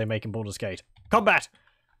noises they make in Baldur's Gate. Combat!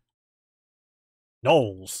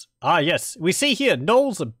 Gnolls. Ah yes, we see here,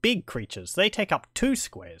 gnolls are big creatures. They take up 2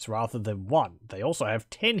 squares rather than 1. They also have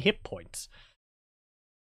 10 hit points.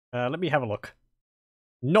 Let me have a look.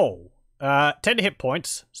 Gnoll. 10 hit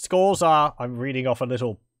points. Scores are, I'm reading off a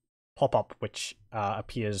little pop-up which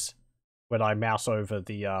appears when I mouse over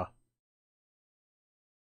the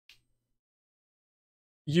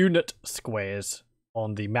unit squares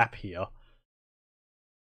on the map here.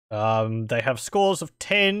 They have scores of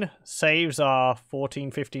 10. Saves are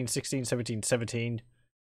 14, 15, 16, 17, 17.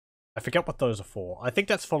 I forget what those are for. I think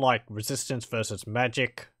that's for like resistance versus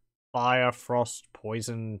magic, fire, frost,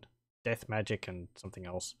 poison, death magic, and something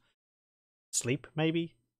else. Sleep,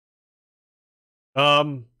 maybe?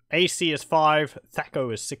 AC is 5,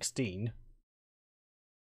 Thaco is 16.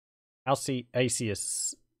 AC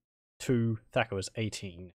is 2, Thaco is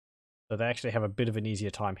 18. So they actually have a bit of an easier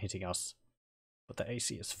time hitting us. But the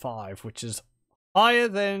AC is 5, which is higher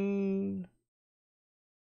than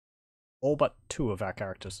all but 2 of our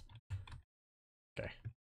characters. Okay.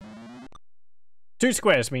 2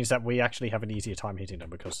 squares means that we actually have an easier time hitting them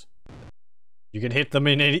because you can hit them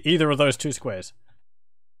in either of those 2 squares.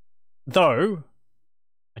 Though,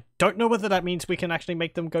 I don't know whether that means we can actually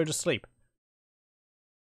make them go to sleep.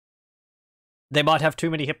 They might have too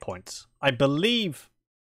many hit points. I believe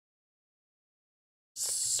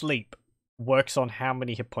sleep works on how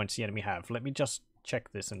many hit points the enemy have. Let me just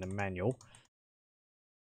check this in the manual.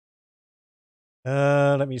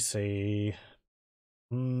 Let me see.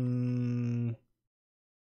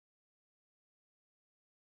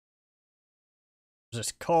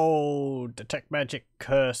 Resist cold, detect magic,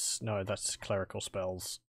 curse. No, that's clerical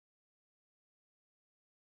spells.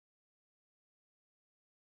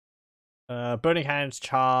 Burning hands,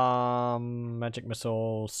 charm, magic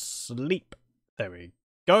missile, sleep. There we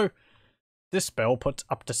go. This spell puts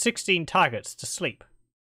up to 16 targets to sleep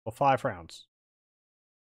for 5 rounds.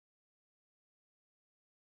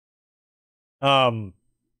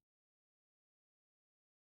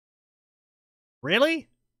 Really?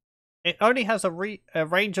 It only has a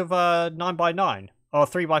range of 9 by 9 or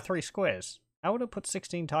 3 by 3 squares. How would it put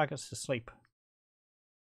 16 targets to sleep?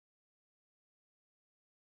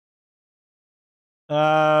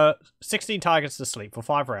 16 targets to sleep for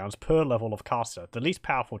 5 rounds per level of caster. The least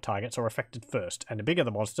powerful targets are affected first, and the bigger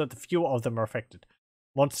the monster, the fewer of them are affected.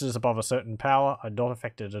 Monsters above a certain power are not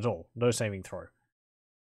affected at all. No saving throw.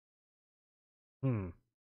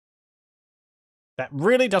 That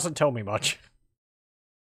really doesn't tell me much.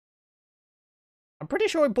 I'm pretty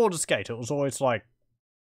sure in Baldur's Gate it was always like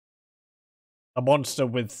a monster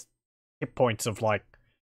with hit points of like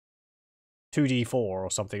 2d4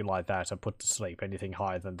 or something like that are put to sleep. Anything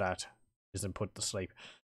higher than that isn't put to sleep.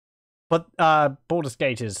 But Baldur's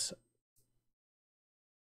Gate is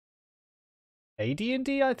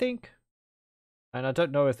AD&D, I think? And I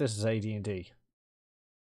don't know if this is AD&D.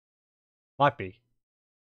 Might be.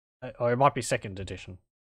 Or it might be 2nd edition.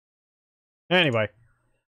 Anyway.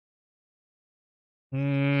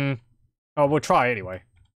 Oh, we'll try anyway.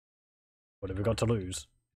 What have we got to lose?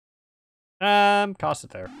 Cast it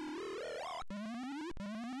there.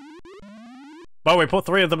 Well, we put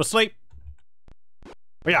 3 of them asleep.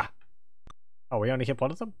 Oh, yeah. Oh, we only hit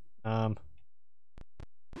 1 of them?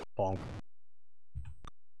 Bonk.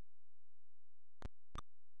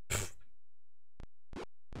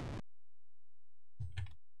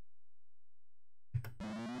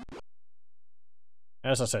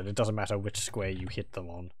 As I said, it doesn't matter which square you hit them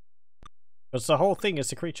on. Because the whole thing is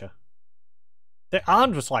the creature. They're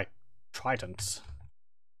armed with, like, tridents.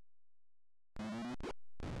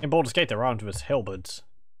 In Baldur's Gate, they're armed with halberds.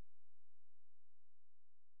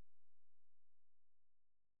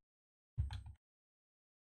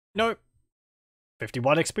 Nope.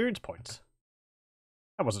 51 experience points.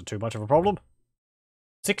 That wasn't too much of a problem.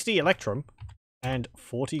 60 electrum and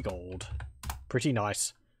 40 gold. Pretty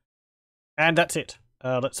nice. And that's it.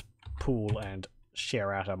 Let's pool and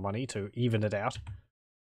share out our money to even it out.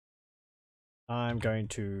 I'm going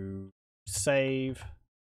to save.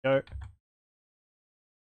 Go.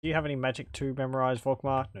 Do you have any magic to memorize,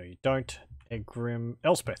 Volkmar? No, you don't. Egrim.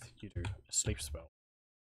 Elspeth, you do. A sleep spell.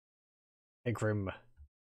 Egrim.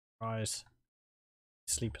 Rise.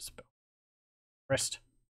 Sleep spell. Rest.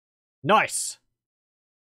 Nice!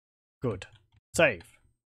 Good. Save.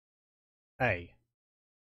 A.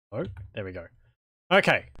 Oh, there we go.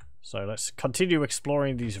 Okay, so let's continue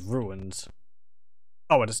exploring these ruins.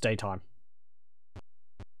 Oh, and it's daytime.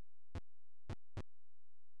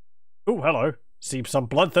 Oh, hello. See some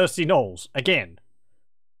bloodthirsty gnolls. Again.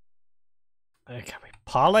 Can we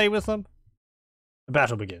parley with them? The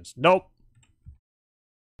battle begins. Nope.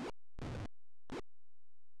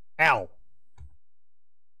 Ow.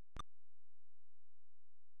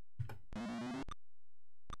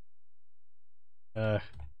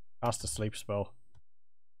 Cast a sleep spell.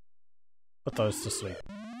 Put those to sleep.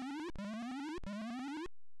 There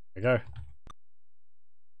we go.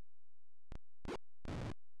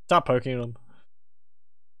 Start poking them.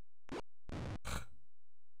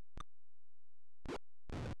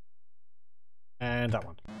 And that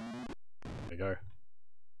one. There we go.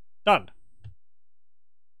 Done.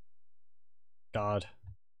 Guard.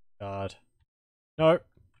 Guard. No.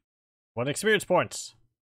 1 experience points.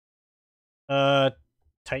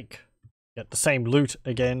 Take. Get the same loot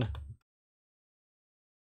again.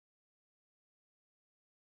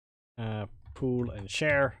 Pool and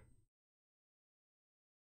share.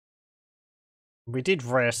 We did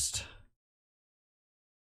rest.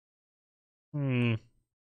 Gotta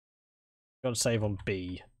save on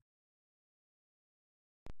B.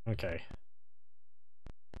 Okay.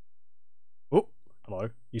 Oh, hello.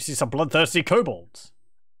 You see some bloodthirsty kobolds.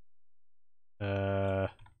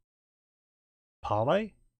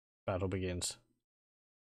 Parley? Battle begins.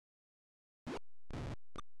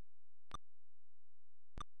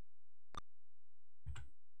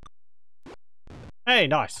 Hey,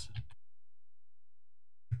 nice.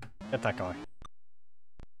 Get that guy.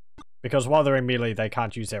 Because while they're in melee, they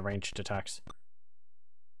can't use their ranged attacks.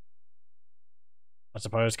 I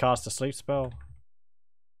suppose cast a sleep spell.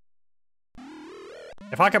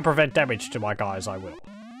 If I can prevent damage to my guys, I will.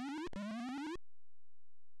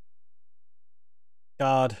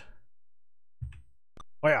 Guard.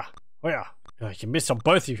 Oh yeah. Oh yeah. You missed on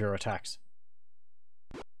both of your attacks.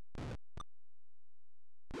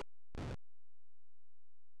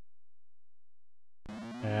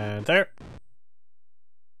 And there.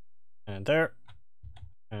 And there.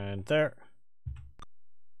 And there.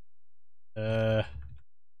 Get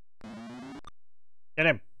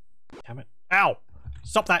him. Damn it. Ow!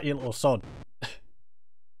 Stop that, you little sod.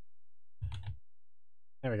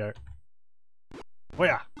 There we go. Oh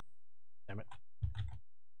yeah. Damn it.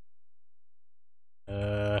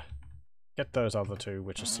 Get those other two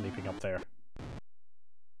which are sleeping up there.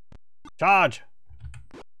 Charge!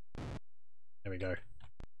 There we go.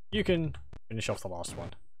 You can finish off the last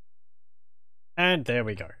one. And there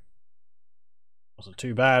we go. Wasn't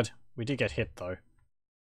too bad. We did get hit though.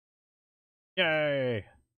 Yay!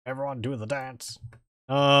 Everyone do the dance.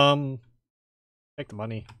 Take the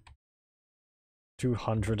money.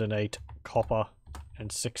 208 copper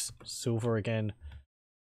and 6 silver again.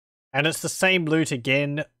 And it's the same loot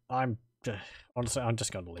again. Honestly, I'm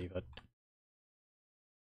just going to leave it.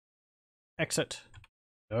 Exit.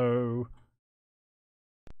 No.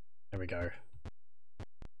 There we go.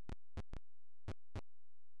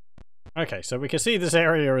 Okay, so we can see this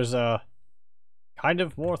area is kind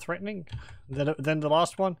of more threatening than the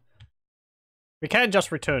last one. We can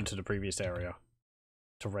just return to the previous area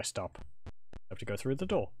to rest up. Have to go through the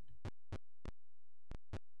door.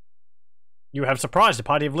 You have surprised a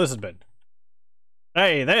party of lizardmen.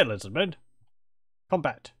 Hey there, lizardmen.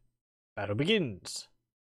 Combat. Battle begins.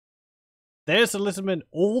 There's the lizardman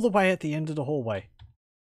all the way at the end of the hallway.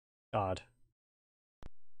 Guard.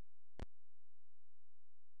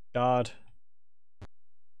 Guard.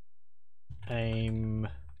 Aim.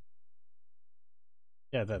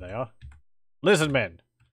 Yeah, there they are. Lizardmen.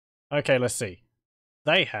 Okay, let's see.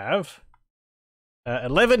 They have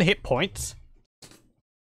 11 hit points.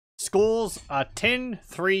 Scores are 10,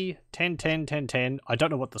 3, 10, 10, 10, 10. I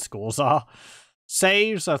don't know what the scores are.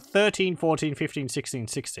 Saves are 13, 14, 15, 16,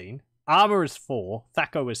 16. Armor is 4.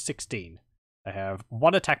 Thaco is 16. They have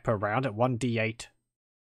 1 attack per round at 1d8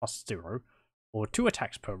 plus 0. Or 2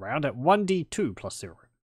 attacks per round at 1d2 plus 0.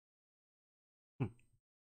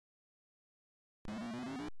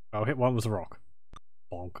 I'll hit one with a rock.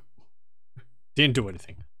 Bonk. Didn't do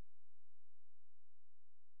anything.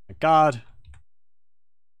 Guard.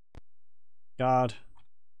 Guard.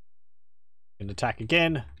 Can attack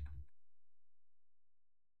again.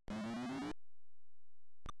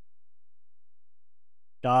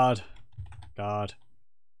 Guard. Guard.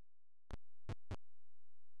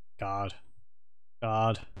 Guard.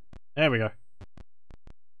 Guard. There we go.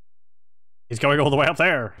 He's going all the way up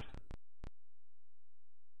there. Are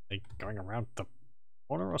they going around the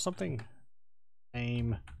corner or something?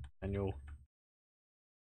 Aim. Manual.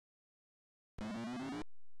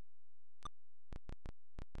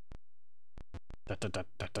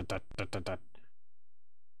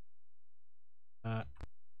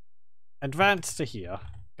 Advance to here.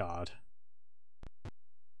 Guard.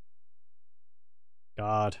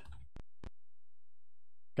 Guard.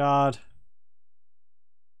 Guard.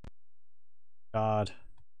 Guard.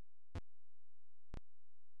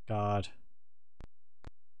 Guard.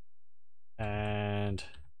 And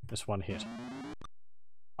this one hit.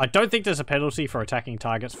 I don't think there's a penalty for attacking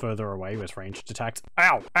targets further away with ranged attacks.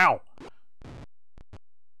 Ow! Ow!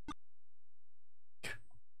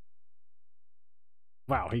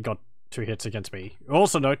 Wow, he got 2 hits against me.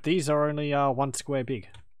 Also note, these are only 1 square big.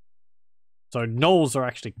 So gnolls are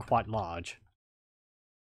actually quite large.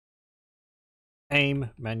 Aim,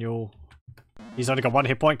 manual. He's only got 1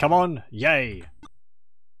 hit point, come on! Yay!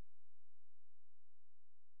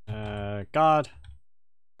 Guard.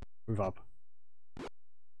 Move up.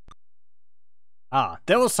 Ah,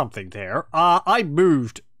 there was something there. I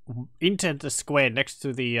moved into the square next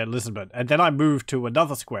to the lizardman, and then I moved to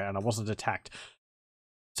another square and I wasn't attacked.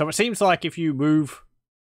 So it seems like if you move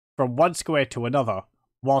from one square to another,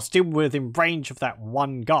 while still within range of that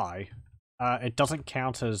one guy, it doesn't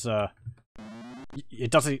count as,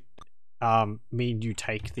 it doesn't mean you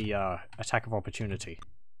take the attack of opportunity.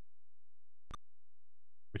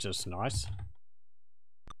 Which is nice.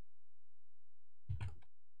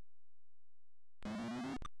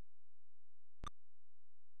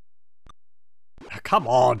 Come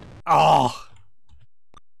on! Oh!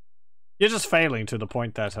 You're just failing to the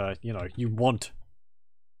point that, you know, you want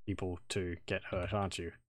people to get hurt, aren't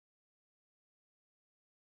you?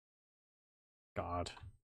 Guard.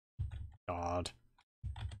 Guard.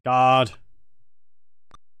 Guard!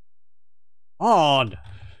 On!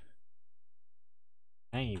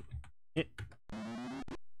 Aim. Hit.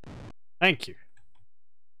 Thank you.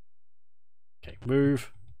 Okay,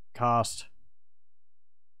 move. Cast.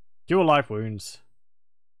 Cure life wounds.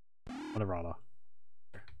 What a rather.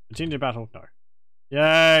 Continue battle? No.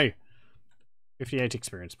 Yay! 58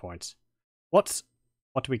 experience points. What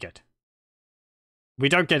do we get? We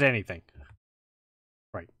don't get anything.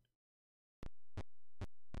 Right.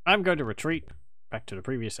 I'm going to retreat back to the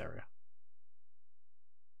previous area.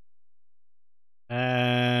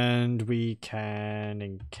 And we can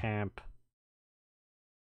encamp.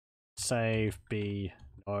 Save B.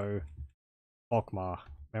 No. Ogmar.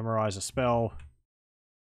 Memorize a spell.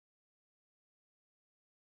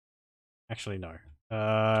 Actually, no.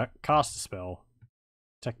 Cast a spell.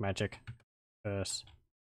 Detect magic. Curse.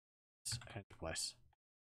 And bless.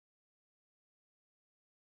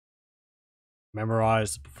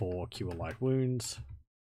 Memorize for cure life wounds.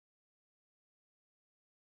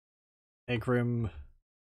 Egrim.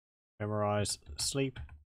 Memorize sleep.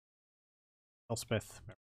 Elspeth.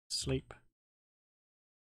 Memorize sleep.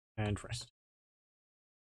 And rest.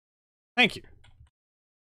 Thank you.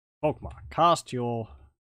 Ogmar. Cast your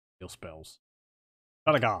spells.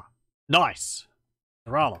 Kalagar. Nice.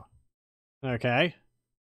 Rala. Okay.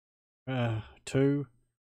 2.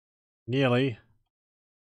 Nearly.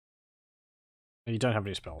 You don't have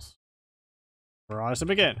any spells. Memorize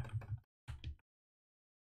them again.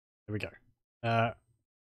 There we go.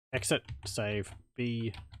 Exit. Save.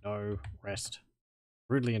 B. No. Rest.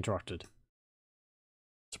 Rudely interrupted.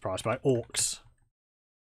 Surprised by orcs.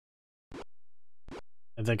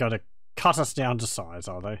 And they're going to cut us down to size,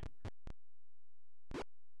 are they?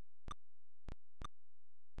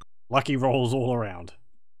 Lucky rolls all around.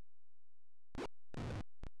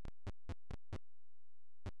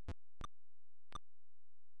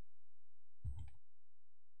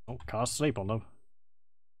 Oh, cast sleep on them.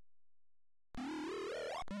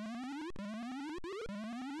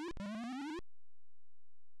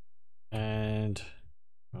 And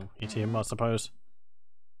well, hit him, I suppose.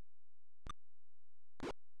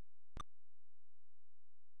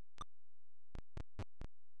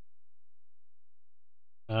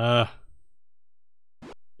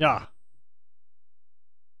 Yeah.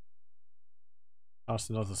 Cast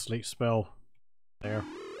another sleep spell. There.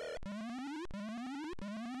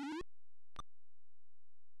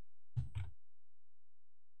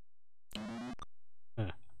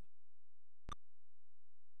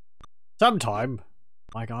 sometime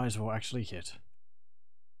my guys will actually hit.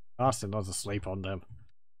 Cast another sleep on them.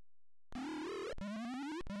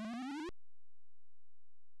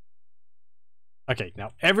 Okay,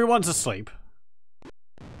 now everyone's asleep.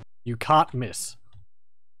 You can't miss.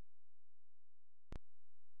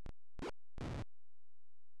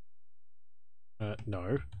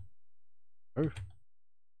 No. No.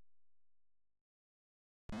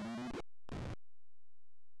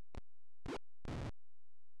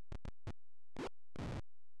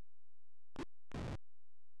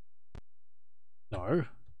 No.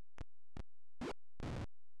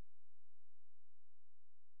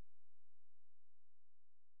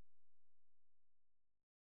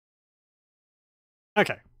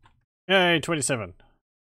 Okay. Yay, 27.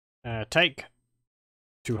 Take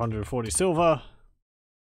 240 silver.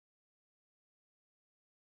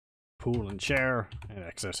 Pool and share and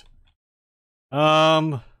exit.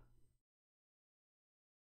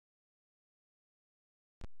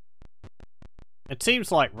 It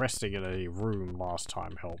seems like resting in a room last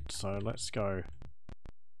time helped, so let's go.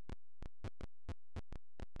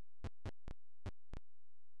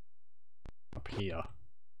 Up here.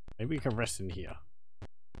 Maybe we can rest in here.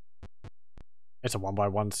 It's a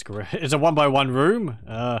 1x1 square. It's a 1x1 room.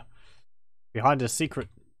 Behind a secret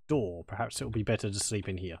door. Perhaps it will be better to sleep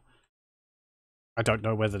in here. I don't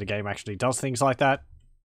know whether the game actually does things like that.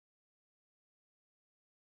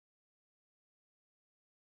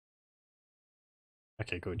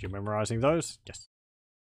 Okay, good. You're memorizing those? Yes.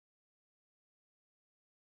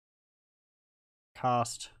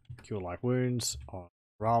 Cast Cure Light Wounds on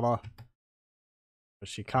Rala. But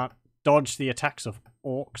she can't dodge the attacks of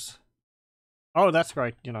orcs. Oh, that's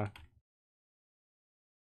great, you know.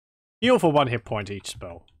 Heal for 1 hit point each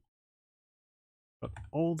spell. But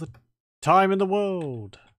all the time in the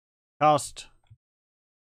world. Cast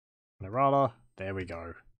Rala. There we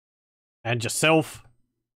go. And yourself.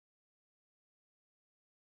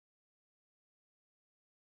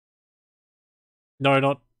 No,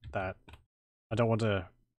 not that. I don't want a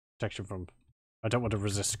protection from... I don't want to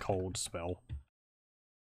resist cold spell.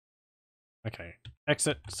 Okay.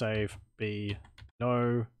 Exit, save, B,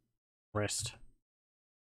 no, rest.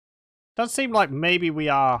 Does seem like maybe we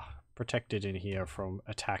are protected in here from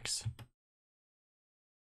attacks.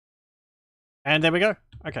 And there we go.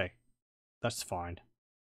 Okay. That's fine.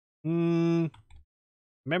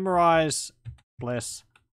 Memorize, bless.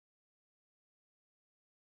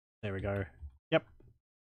 There we go. Yep.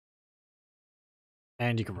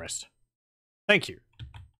 And you can rest. Thank you.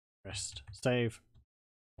 Rest, save,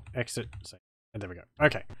 exit, save. And there we go.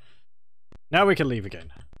 Okay. Now we can leave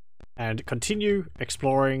again. And continue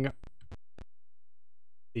exploring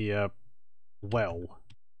the, well.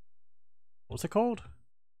 What's it called?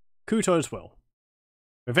 Kuto's Well.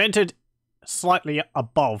 We've entered slightly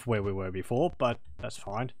above where we were before, but that's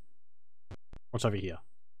fine. What's over here?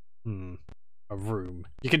 A room.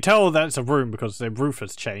 You can tell that it's a room because the roof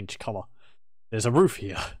has changed colour. There's a roof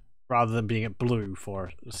here, rather than being blue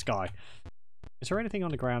for the sky. Is there anything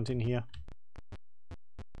on the ground in here?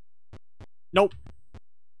 Nope.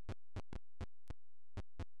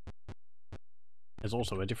 There's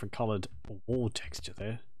also a different coloured wall texture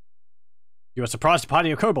there. You are surprised a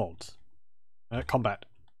party of kobolds. Combat.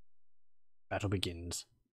 Battle begins.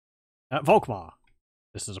 Volkmar.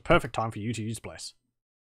 This is a perfect time for you to use Bless.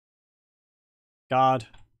 Guard.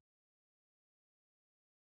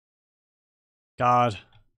 Guard.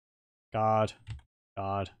 Guard.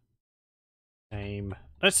 Guard. Aim.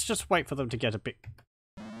 Let's just wait for them to get a bit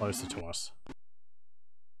closer to us.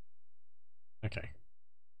 Okay.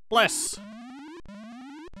 Bless!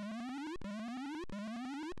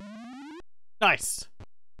 Nice!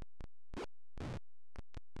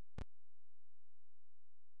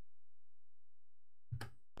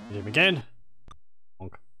 Hit him again.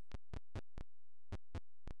 Bonk.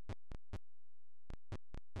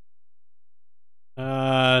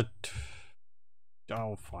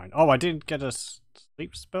 Oh, fine. Oh, I didn't get a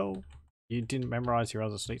sleep spell? You didn't memorize your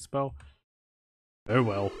other sleep spell? Oh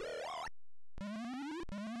well.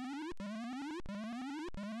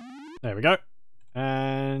 There we go.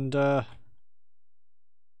 And, guard,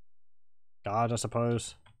 I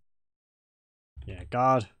suppose. Yeah,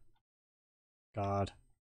 guard. Guard.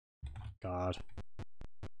 Guard.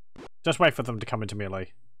 Just wait for them to come into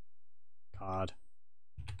melee. Guard.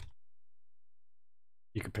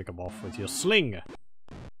 You can pick them off with your sling.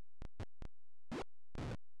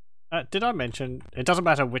 Did I mention, it doesn't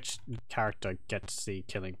matter which character gets the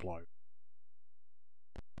killing blow.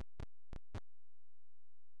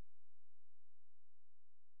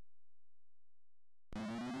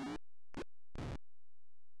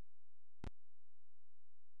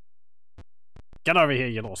 Get over here,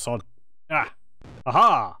 you little sod. Ah!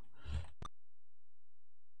 Aha!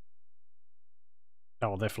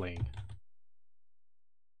 Oh, they're fleeing.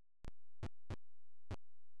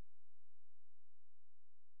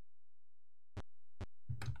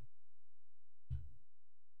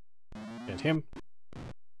 Get him.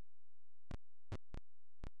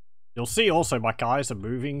 You'll see also my guys are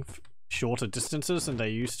moving shorter distances than they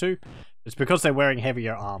used to. It's because they're wearing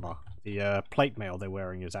heavier armor. The plate mail they're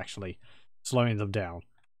wearing is actually slowing them down.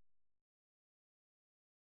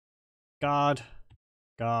 Guard.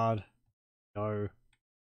 Guard. No.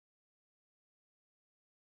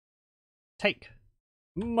 Take.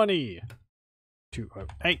 Money.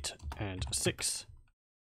 208 and 6.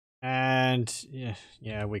 And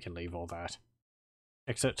yeah, we can leave all that.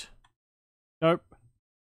 Exit. Nope.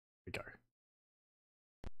 We go.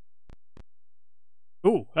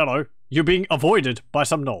 Ooh, hello. You're being avoided by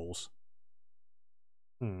some gnolls.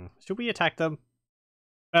 Should we attack them?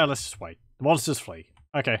 Let's just wait. The monsters flee.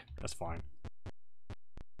 Okay, that's fine.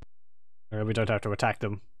 We don't have to attack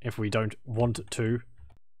them if we don't want to.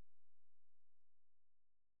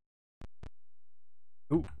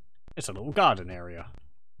 Ooh, it's a little garden area.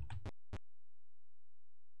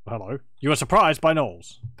 Hello. You were surprised by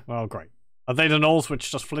gnolls. Well, great. Are they the gnolls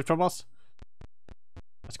which just flipped from us?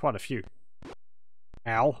 That's quite a few.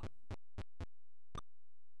 Ow.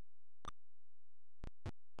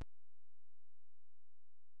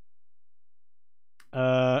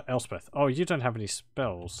 Elspeth. Oh, you don't have any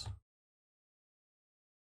spells.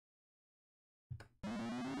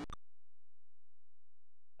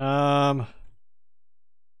 Go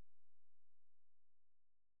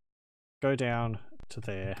down to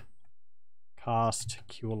there. Cast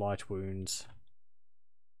Cure Light Wounds.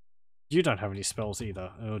 You don't have any spells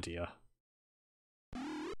either. Oh dear.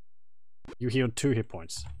 You healed 2 hit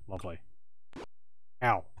points. Lovely.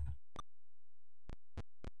 Ow.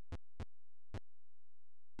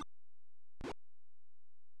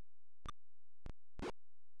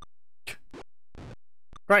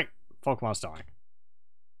 Great! Volkmar's dying.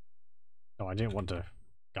 No, I didn't want to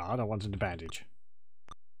guard, I wanted to bandage.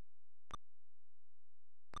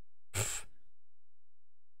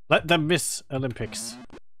 Let them miss Olympics.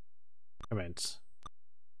 Commence.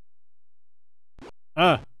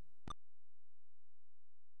 Well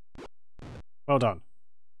done.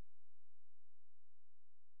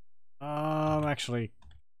 Actually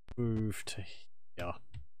move to here.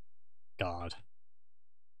 Guard.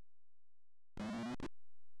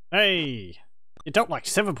 Hey! You dealt like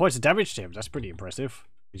 7 points of damage to him. That's pretty impressive.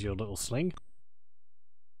 Is your little sling?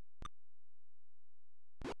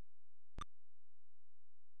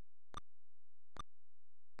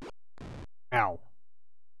 Ow.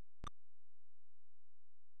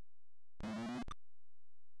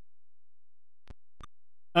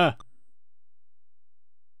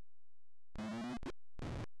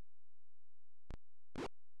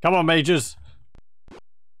 Come on, mages.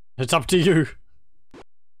 It's up to you.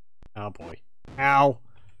 Oh boy. Ow.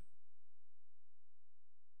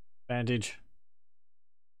 Bandage.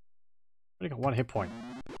 Only got 1 hit point.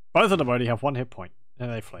 Both of them only have 1 hit point.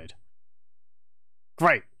 And they fled.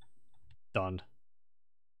 Great. Done.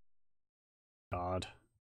 God.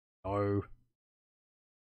 No.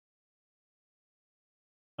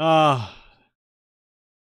 I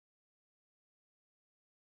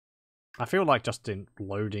feel like just in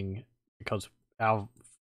loading because our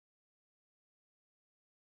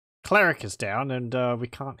cleric is down and we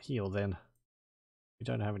can't heal then. We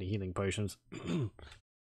don't have any healing potions.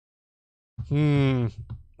 And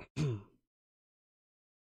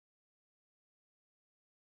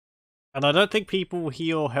I don't think people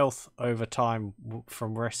heal health over time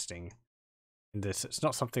from resting in this. It's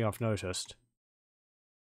not something I've noticed.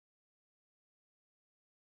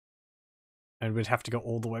 And we'd have to go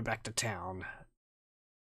all the way back to town.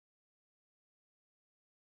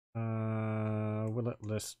 Will it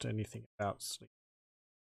list anything about sleep?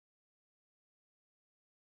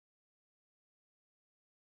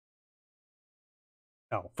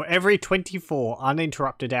 Oh, for every 24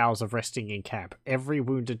 uninterrupted hours of resting in camp, every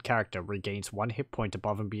wounded character regains 1 hit point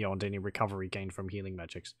above and beyond any recovery gained from healing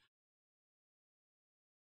magics.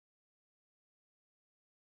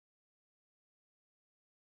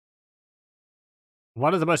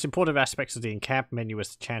 One of the most important aspects of the in-camp menu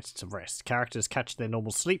is the chance to rest. Characters catch their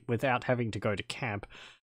normal sleep without having to go to camp.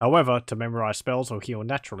 However, to memorize spells or heal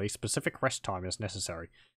naturally, specific rest time is necessary.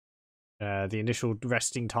 The initial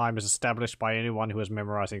resting time is established by anyone who is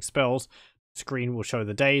memorizing spells. The screen will show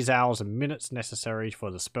the days, hours, and minutes necessary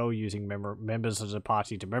for the spell using members of the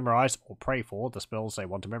party to memorize or pray for the spells they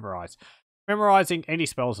want to memorize. Memorizing any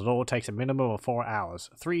spells at all takes a minimum of 4 hours.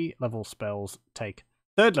 Third level spells take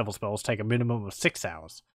a minimum of 6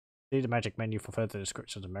 hours. See the magic menu for further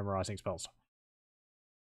descriptions of memorizing spells.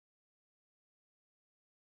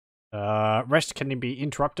 Rest can be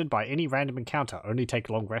interrupted by any random encounter. Only take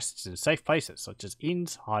long rests in safe places, such as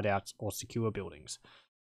inns, hideouts, or secure buildings.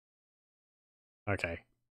 Okay.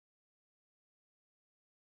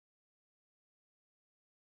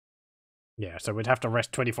 Yeah, so we'd have to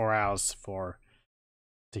rest 24 hours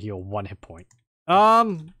to heal 1 hit point.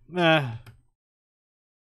 I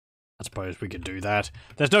suppose we could do that.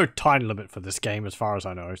 There's no time limit for this game as far as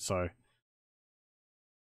I know, so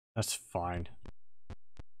that's fine.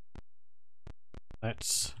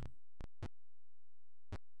 Let's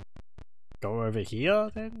go over here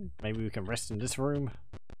then. Maybe we can rest in this room.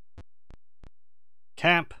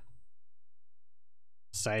 Camp.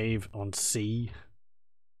 Save on C.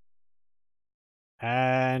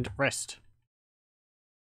 And rest.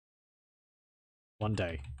 1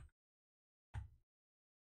 day.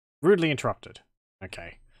 Rudely interrupted.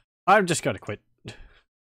 Okay. I'm just going to quit.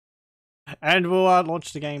 And we'll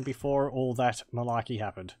launch the game before all that malarkey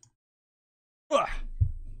happened. Ugh.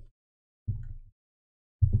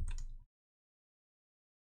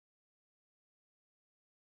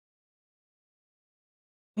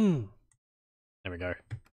 There we go.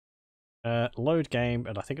 Load game,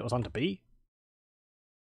 and I think it was under B.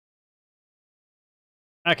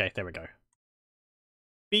 Okay, there we go.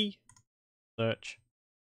 B. Search.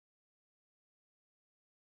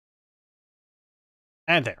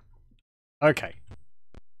 And there. Okay.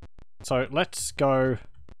 So let's go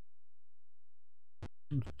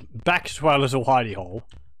back to our little hidey hole.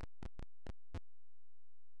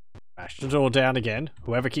 Bash the door down again.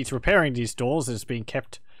 Whoever keeps repairing these doors is being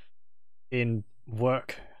kept in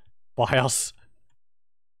work by us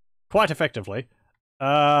quite effectively.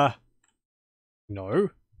 No.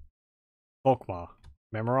 Volkmar.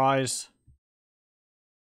 Memorize.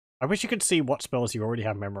 I wish you could see what spells you already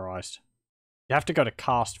have memorized. You have to go to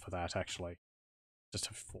cast for that, actually. Just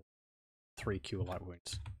have 3 cure light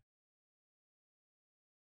wounds.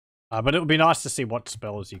 But it would be nice to see what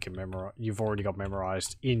spells you can memorize. You've already got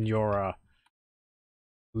memorized in your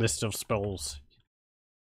list of spells.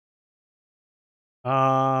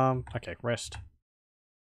 Okay, rest.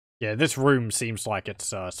 Yeah, this room seems like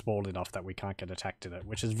it's small enough that we can't get attacked in it,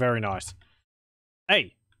 which is very nice.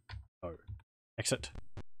 Hey! Oh. Exit.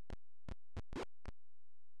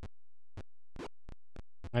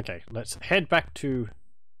 Okay, let's head back to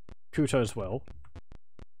Kuto's well.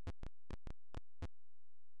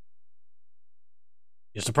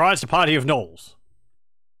 You surprised a party of gnolls.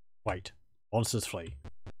 Wait. Monsters flee.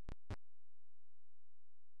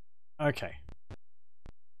 Okay.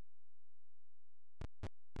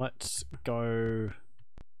 Let's go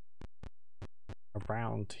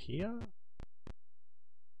around here.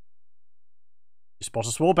 You spot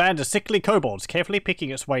a small band of sickly kobolds carefully picking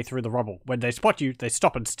its way through the rubble. When they spot you, they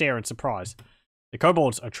stop and stare in surprise. The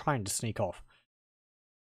kobolds are trying to sneak off.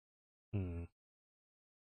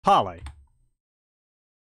 Parley.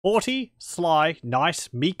 Haughty, sly, nice,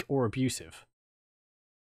 meek, or abusive?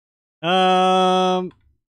 I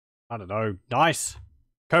don't know. Nice.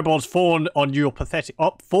 Kobolds fawn on you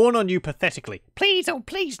pathetically. Please, oh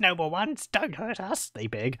please, noble ones, don't hurt us, they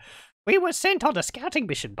beg. We were sent on a scouting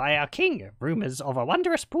mission by our king. Rumors of a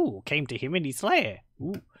wondrous pool came to him in his lair.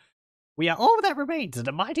 Ooh. We are all that remains in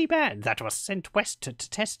a mighty band that was sent west to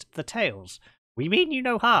test the tales. We mean you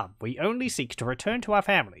no harm. We only seek to return to our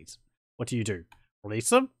families. What do you do? Release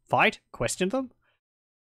them? Fight? Question them?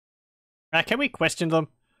 Can we question them?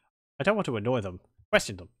 I don't want to annoy them.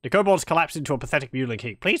 Question them. The kobolds collapse into a pathetic mewling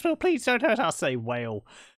heap. Please, Will, please don't hurt us, they wail.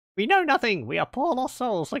 We know nothing. We are poor lost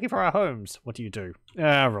souls looking for our homes. What do you do?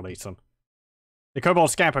 Release them. The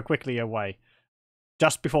kobolds scamper quickly away.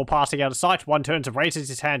 Just before passing out of sight, one turns and raises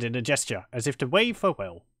his hand in a gesture, as if to wave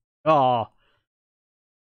farewell. Ah.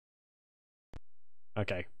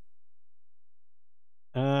 Okay.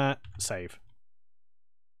 Save.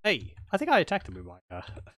 Hey, I think I attacked them with my,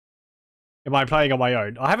 Am I playing on my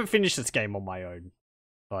own? I haven't finished this game on my own,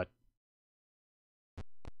 but...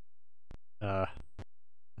 I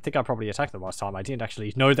think I probably attacked them last time. I didn't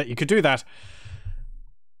actually know that you could do that.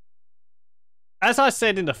 As I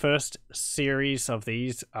said in the first series of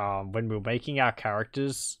these, when we were making our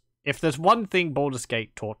characters, if there's one thing Baldur's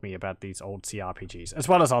Gate taught me about these old CRPGs, as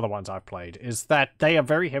well as other ones I've played, is that they are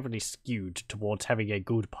very heavily skewed towards having a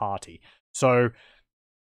good party. So,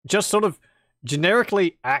 just sort of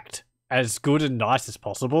generically act as good and nice as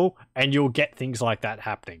possible, and you'll get things like that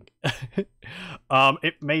happening.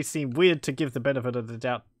 It may seem weird to give the benefit of the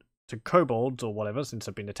doubt to kobolds or whatever, since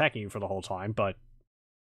I've been attacking you for the whole time, but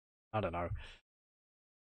I don't know.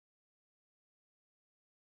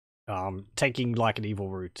 Taking like an evil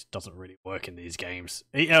route doesn't really work in these games.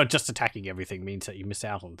 You know, just attacking everything means that you miss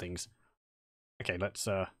out on things. Okay, let's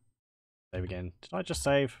save again. Did I just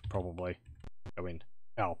save? Probably. Go in.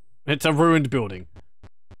 Oh, it's a ruined building.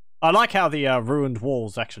 I like how the ruined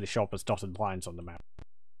walls actually show up as dotted lines on the map.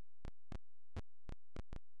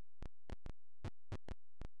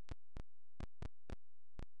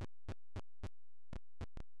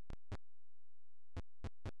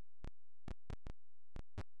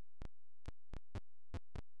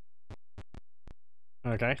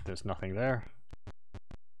 Okay, there's nothing there.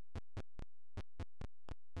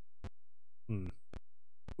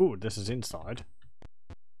 Ooh, this is inside.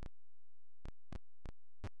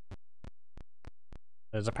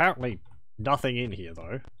 There's apparently nothing in here,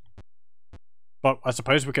 though. But I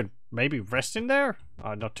suppose we could maybe rest in there?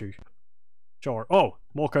 Not too sure. Oh,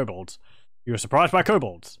 more kobolds. You were surprised by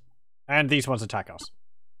kobolds. And these ones attack us.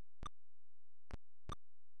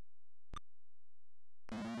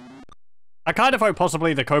 I kind of hope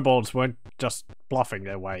possibly the kobolds weren't just bluffing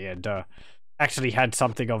their way and actually had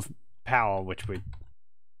something of power which we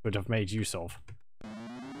would have made use of.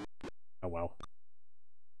 Oh well.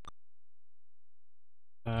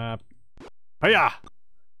 Hiya!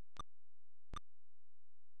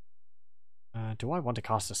 Do I want to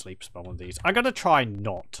cast a sleep spell on these? I'm gonna try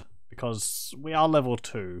not, because we are level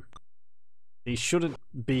 2. These shouldn't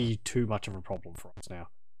be too much of a problem for us now.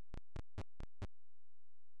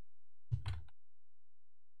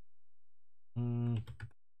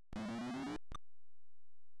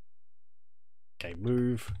 Okay,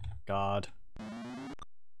 move, guard.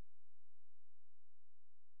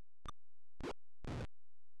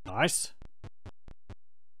 Nice.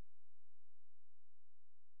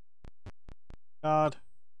 Guard.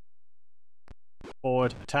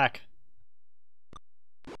 Forward, attack.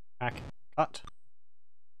 Attack, cut.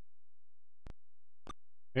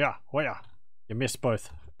 Yeah, oh yeah. You missed both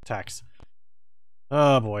attacks.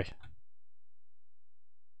 Oh boy.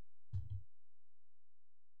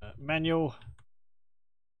 Manual.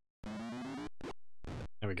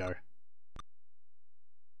 There we go.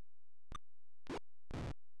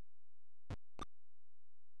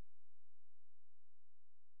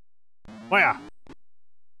 Where?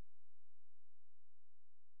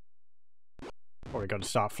 Or we got to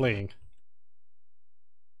start fleeing.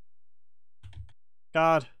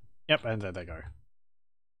 Guard. Yep, and there they go.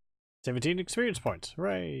 17 experience points.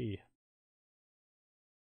 Hooray.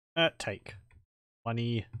 Take.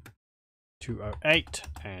 Money. 208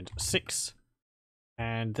 and 6.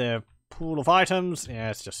 And the pool of items. Yeah,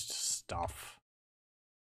 it's just stuff.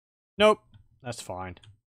 Nope. That's fine.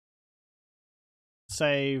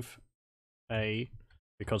 Save.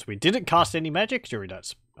 Because we didn't cast any magic during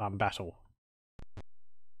that battle.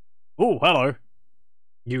 Oh, hello.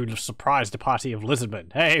 You surprised a party of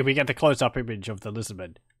lizardmen. Hey, we get the close-up image of the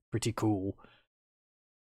lizardmen. Pretty cool.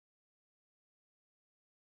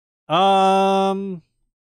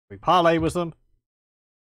 We parlay with them.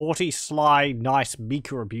 40 sly, nice,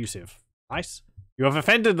 meek or abusive. Nice. You have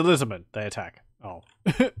offended the lizardmen. They attack. Oh.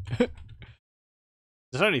 There's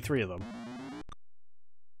only 3 of them.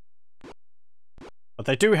 But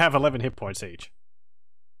they do have 11 hit points each.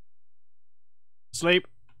 Sleep.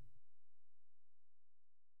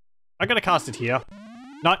 I'm gonna cast it here.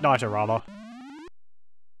 Night-nighter, rather.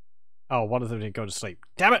 Oh, one of them didn't go to sleep.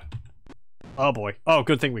 Damn it! Oh boy. Oh,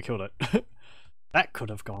 good thing we killed it. That could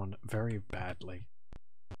have gone very badly.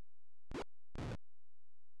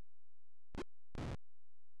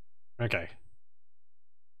 Okay.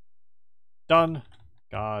 Done.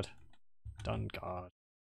 Guard. Done, guard.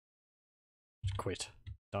 Quit.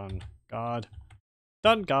 Done. Guard.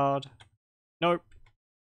 Done, guard. Nope.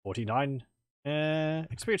 49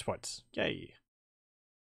 experience points. Yay.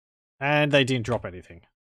 And they didn't drop anything.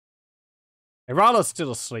 Irala's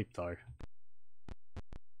still asleep, though.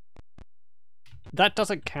 That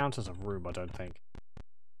doesn't count as a room, I don't think.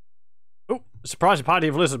 Oh, surprise party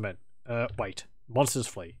of lizardmen. Wait. Monsters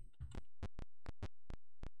flee.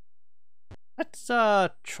 Let's,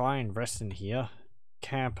 try and rest in here.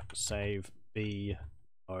 Camp, save, B,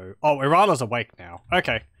 O. Oh, Irala's awake now.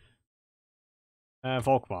 Okay.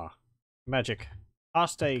 Volkmar. Magic.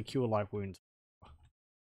 Cast a cure life wounds.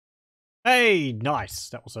 Hey, nice.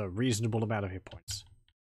 That was a reasonable amount of hit points.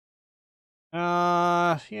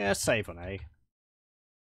 Yeah, save on A.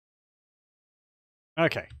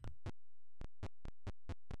 Okay.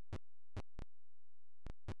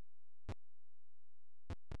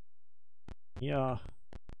 Yeah.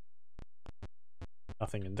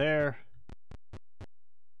 Nothing in there.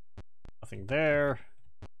 Nothing there.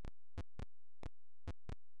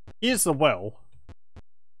 Here's the well.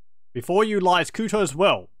 Before you lies Kuto's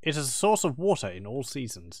well. It is a source of water in all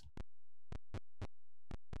seasons.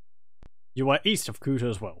 You are east of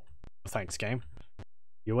Kuto's well. Thanks, game.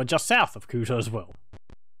 You are just south of Kuto's well.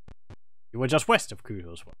 You are just west of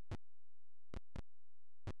Kuto's well.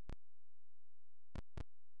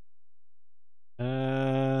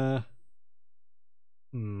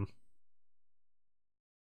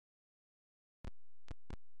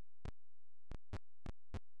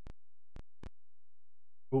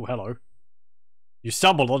 Oh, hello. You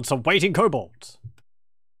stumbled on some waiting kobolds.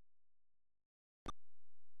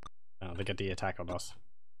 Oh, they get the attack on us.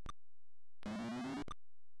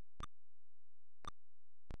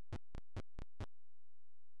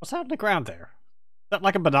 What's that on the ground there? Is that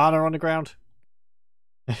like a banana on the ground?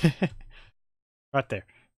 Right there.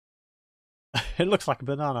 It looks like a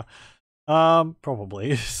banana.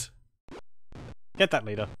 Probably is. Get that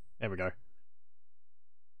leader. There we go.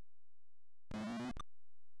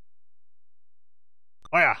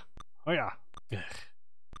 Oh yeah. Oh yeah.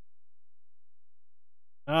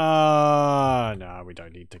 No, we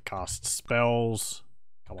don't need to cast spells.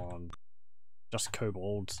 Come on. Just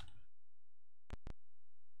kobolds.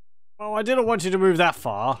 Oh, I didn't want you to move that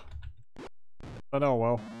far. But oh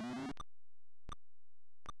well.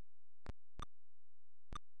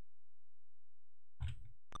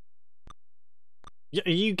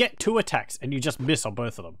 You get 2 attacks and you just miss on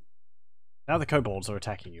both of them. Now the kobolds are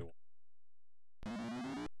attacking you.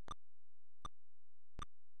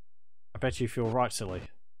 I bet you feel right silly.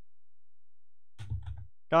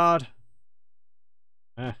 Guard.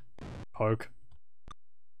 Poke.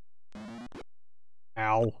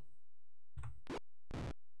 Ow.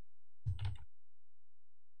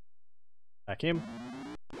 Back him.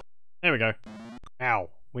 There we go. Ow.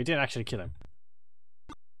 We didn't actually kill him.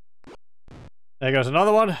 There goes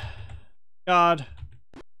another one. Guard.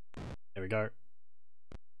 There we go.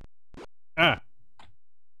 No.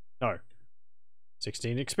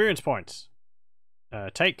 16 experience points.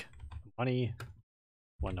 Take. Money.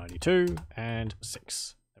 192 and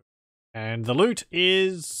 6. And the loot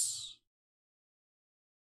is...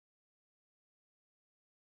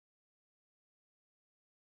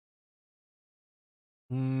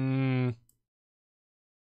 No,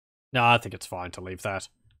 I think it's fine to leave that.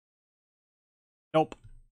 Nope.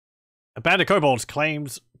 A band of kobolds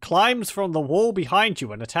climbs from the wall behind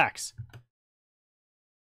you and attacks.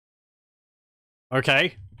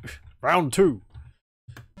 Okay. Round 2.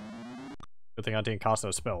 Good thing I didn't cast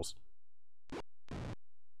those spells.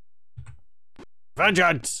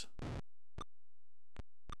 Vengeance!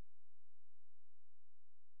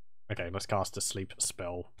 Okay, let's cast a sleep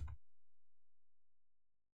spell.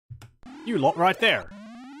 You lot right there.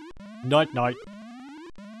 Night night.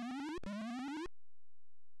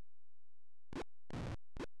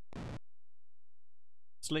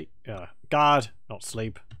 Sleep. Guard, not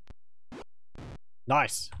sleep.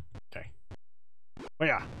 Nice. Okay. Oh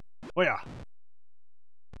yeah. Oh yeah.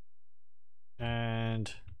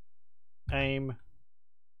 And aim.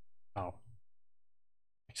 Oh.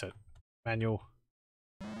 Exit. Manual.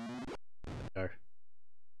 Go.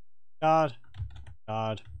 Guard.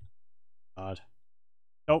 Guard. Guard.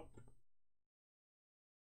 Nope.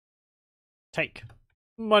 Take.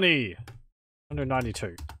 Money.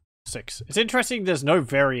 192. 6. It's interesting there's no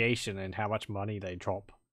variation in how much money they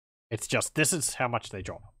drop. It's just, this is how much they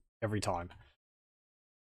drop. Every time.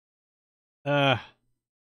 We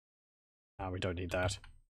don't need that.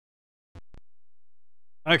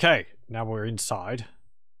 Okay, now we're inside.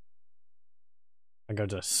 I'm going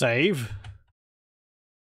to save.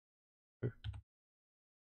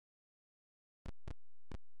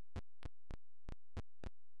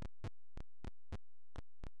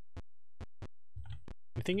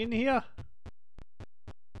 Anything in here?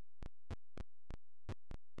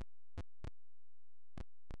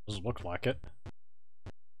 Doesn't look like it.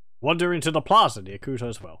 Wander into the plaza near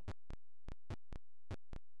Kuto's well.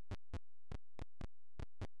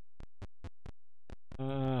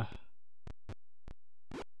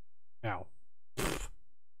 Ow.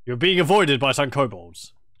 You're being avoided by some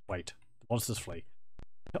kobolds. Wait, the monsters flee.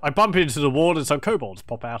 I bump into the wall and some kobolds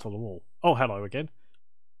pop out of the wall. Oh, hello again.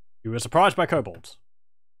 You were surprised by kobolds.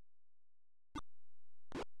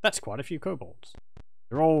 That's quite a few kobolds.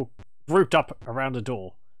 They're all grouped up around the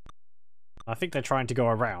door. I think they're trying to go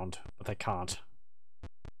around, but they can't.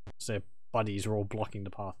 So their buddies are all blocking the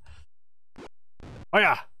path. Oh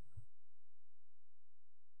yeah!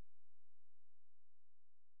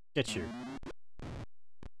 Get you.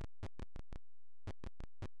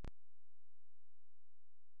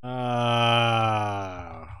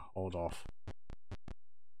 Hold healed off. I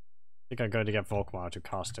think I'm going to get Volkmar to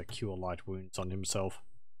cast a Cure Light Wounds on himself.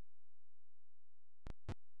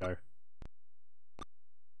 Go.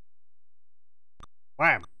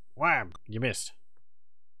 Wham! Wham! You missed.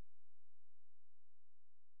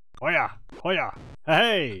 Hoya! Hoya!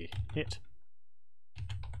 Hey! Hit.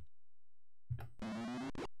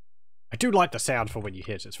 I do like the sound for when you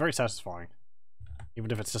hit. It's very satisfying.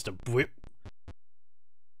 Even if it's just a whip.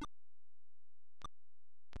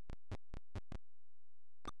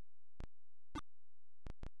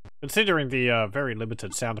 Considering the very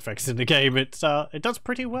limited sound effects in the game, it does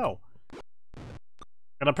pretty well.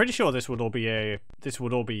 And I'm pretty sure this would all be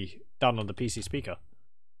done on the PC speaker.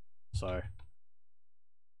 So,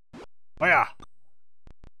 oh yeah.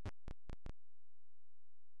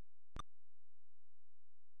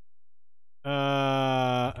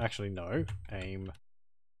 Actually no. Aim.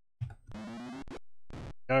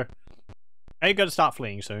 Go. Are you going to start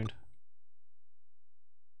fleeing soon?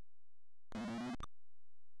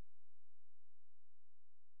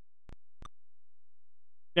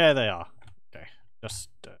 Yeah, they are. Okay, just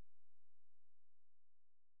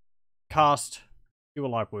cast Cure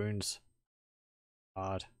Light Wounds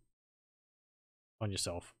hard on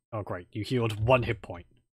yourself. Oh great, you healed 1 hit point.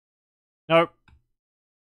 Nope.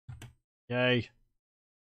 Yay.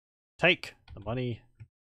 Take the money.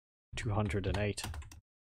 208.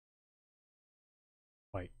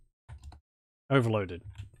 Wait. Overloaded.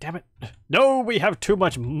 Damn it. No, we have too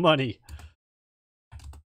much money.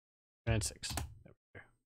 And 6. There we go.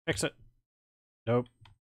 Exit. Nope.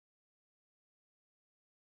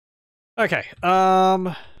 Okay,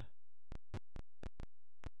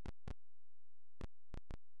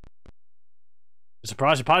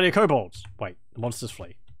 surprise a party of kobolds. Wait, the monsters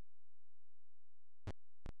flee.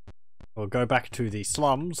 We'll go back to the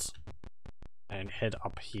slums and head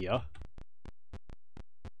up here.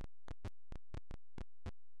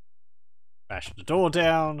 Bash the door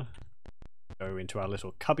down. Go into our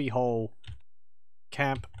little cubby hole.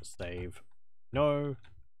 Camp. Save. No.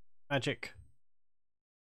 Magic.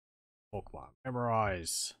 Volkmar.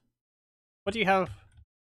 Memorize. What do you have?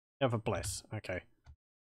 You have a bless. Okay.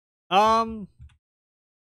 2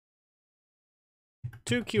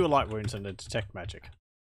 Cure Light Wounds and a Detect Magic.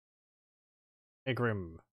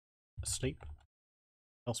 Egrim. Asleep.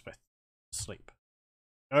 Elspeth. Asleep.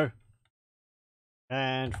 Go.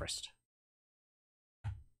 And rest.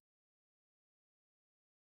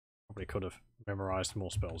 Probably could have memorized more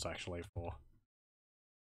spells actually for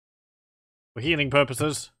healing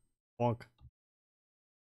purposes. Bonk.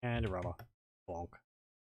 And a rubber. Bonk.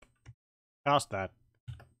 Cast that.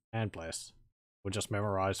 And bless. We'll just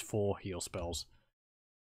memorize 4 heal spells.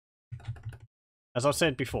 As I've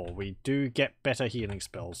said before, we do get better healing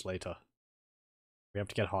spells later. We have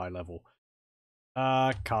to get high level.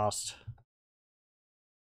 Cast.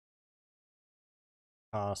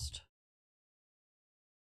 Cast.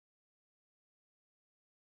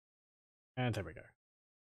 And there we go.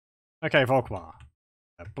 Okay, Volkmar.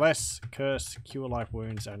 Bless, Curse, Cure Light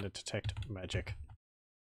Wounds, and a Detect Magic.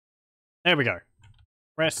 There we go.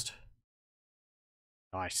 Rest.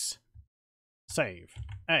 Nice. Save.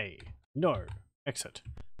 A. No. Exit.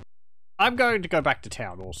 I'm going to go back to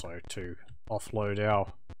town also to offload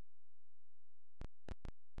our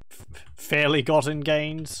fairly gotten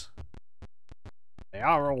gains. They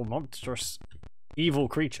are all monstrous, evil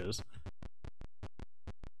creatures.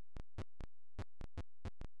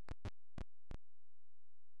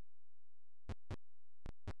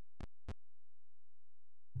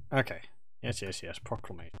 Okay. Yes, yes, yes.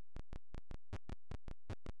 Proclamation.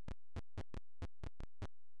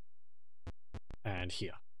 And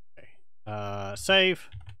here. Okay. Save.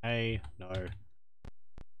 A. No.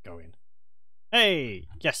 Go in. Hey!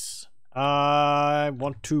 Yes! I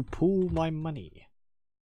want to pool my money.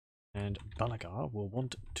 And Balagar will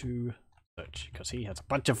want to search, because he has a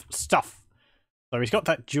bunch of stuff. So he's got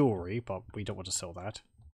that jewelry, but we don't want to sell that.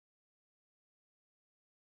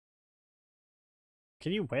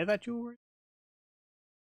 Can you wear that jewelry?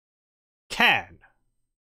 Can.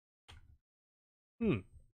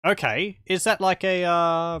 Okay. Is that like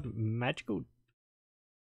a magical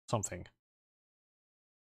something?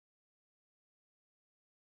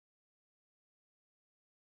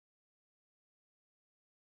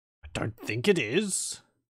 I don't think it is.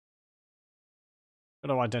 How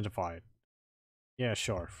do I identify it? Yeah,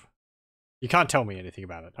 sure. You can't tell me anything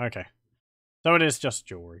about it. Okay. So it is just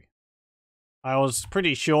jewelry. I was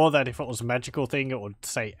pretty sure that if it was a magical thing, it would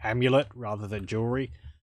say amulet rather than jewelry.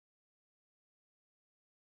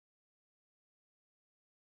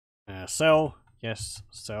 Sell. Yes,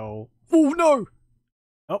 sell. Oh, no!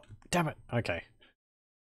 Oh, damn it. Okay.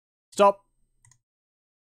 Stop.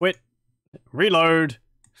 Quit. Reload.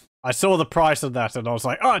 I saw the price of that and I was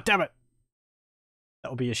like, oh, damn it.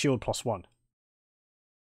 That'll be a shield +1.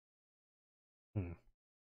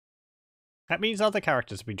 That means other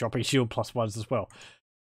characters will be dropping shield +1s as well.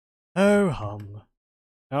 Oh, hum.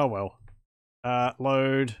 Oh, well.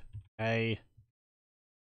 Load a...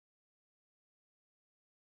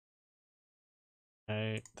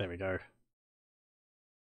 There we go.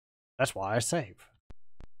 That's why I save.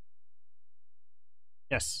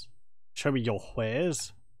 Yes. Show me your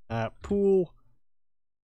wares. Pool.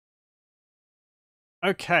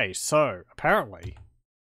 Okay, so apparently,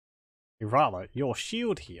 rather, your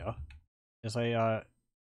shield here is a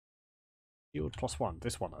shield +1.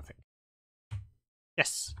 This one, I think.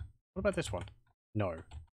 Yes. What about this one? No.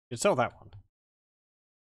 You sell that one.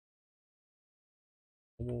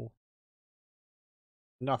 Ooh.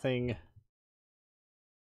 Nothing.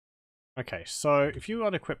 Okay, so if you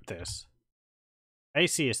unequip this,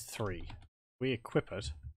 AC is 3. We equip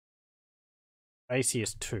it. AC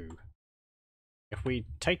is 2. If we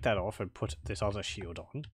take that off and put this other shield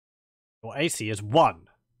on, your AC is 1.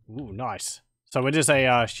 Ooh, nice. So it is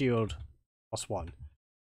a shield +1.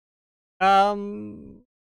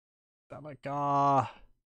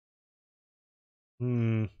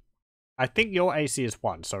 I think your AC is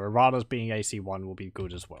 1, so Errata's being AC 1 will be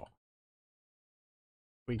good as well.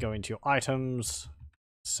 We go into your items,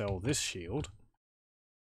 sell this shield.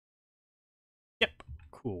 Yep,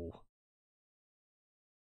 cool.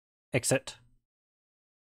 Exit.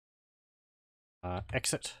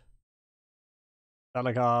 Exit.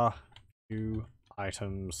 Dalagar, new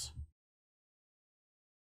items.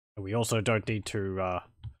 And we also don't need to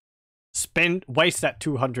waste that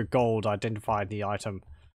 200 gold identifying the item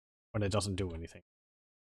when it doesn't do anything.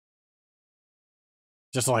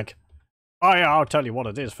 Just like, oh yeah, I'll tell you what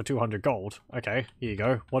it is for 200 gold. Okay, here you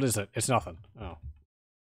go. What is it? It's nothing. Oh.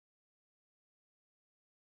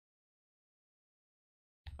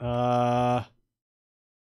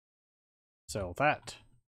 Sell that.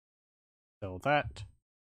 Sell that.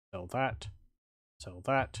 Sell that. Sell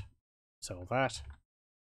that. Sell that.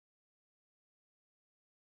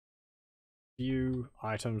 View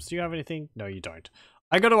items. Do you have anything? No, you don't.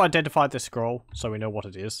 I got to identify this scroll so we know what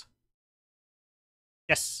it is.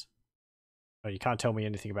 Yes. Oh, you can't tell me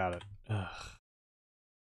anything about it. Ugh.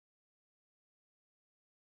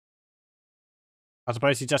 I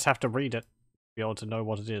suppose you just have to read it to be able to know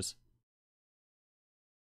what it is.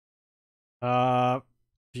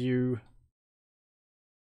 View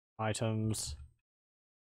items.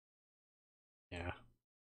 Yeah.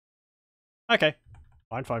 Okay.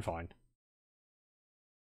 Fine, fine, fine.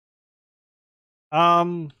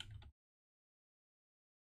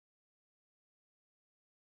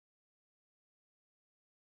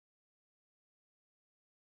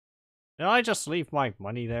 Did I just leave my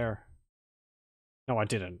money there? No, I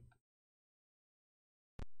didn't.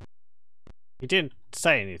 He didn't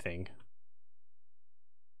say anything.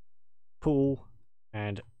 Pool.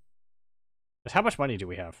 And... But how much money do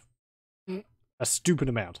we have? A stupid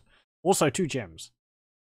amount. Also 2 gems.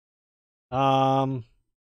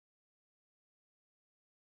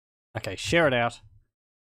 Okay, share it out.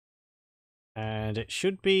 And it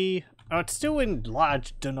should be... Oh, it's still in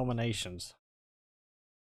large denominations.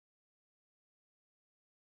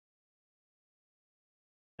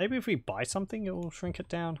 Maybe if we buy something, it will shrink it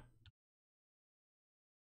down.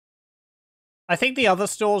 I think the other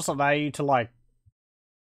stores allow you to, like,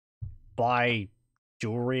 buy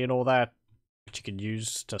jewelry and all that, which you can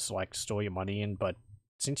use to, like, store your money in, but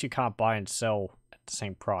since you can't buy and sell at the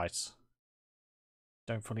same price,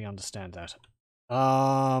 don't fully understand that.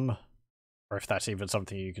 Or if that's even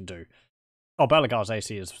something you can do. Oh, Belagar's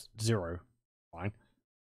AC is 0. Fine.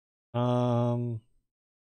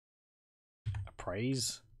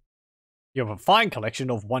 Appraise. You have a fine collection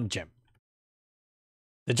of 1 gem.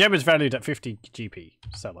 The gem is valued at 50 GP.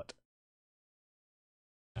 Sell it.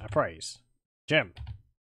 Appraise. Gem.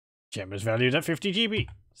 Gem is valued at 50 GP.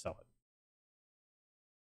 Sell it.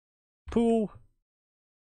 Pool.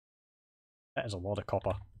 That is a lot of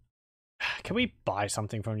copper. Can we buy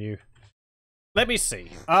something from you? Let me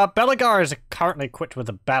see. Belagar is currently equipped with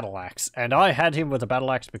a battle axe, and I had him with a battle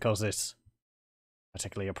axe because it's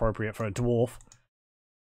particularly appropriate for a dwarf.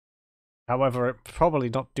 However, it's probably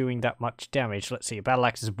not doing that much damage. Let's see. A battle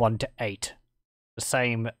axe is 1 to 8. The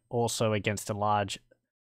same also against a large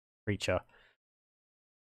creature.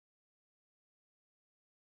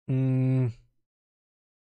 We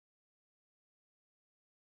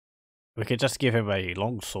could just give him a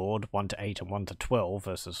longsword, 1 to 8 and 1 to 12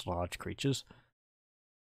 versus large creatures.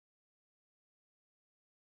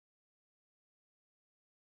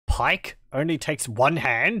 pike only takes 1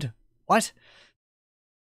 hand? What?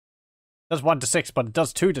 It does 1 to 6, but it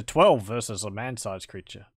does 2 to 12 versus a man-sized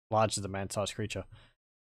creature. Larger than man-sized creature.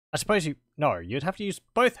 I suppose you... No, you'd have to use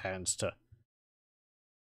both hands to...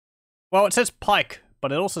 Well, it says pike,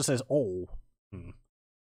 but it also says all.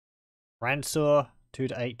 Ransur, 2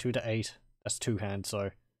 to 8, 2 to 8. That's 2 hands,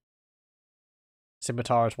 so...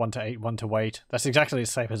 Scimitar is 1 to 8, 1 to 8. That's exactly the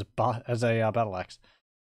same as a battle axe.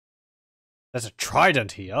 There's a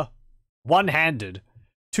trident here. 1-handed.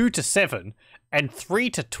 2 to 7. And 3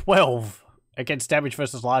 to 12 against damage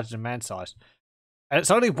versus larger than man size. And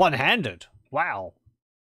it's only 1-handed. Wow.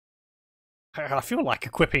 I feel like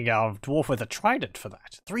equipping our dwarf with a trident for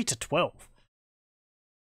that. 3 to 12.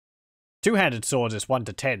 2-handed sword is 1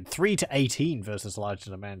 to 10. 3 to 18 versus larger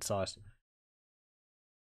than man size.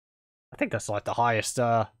 I think that's like the highest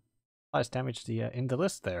damage in the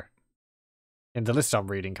list there. In the list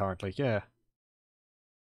I'm reading currently, yeah.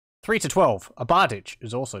 3 to 12. A Bardage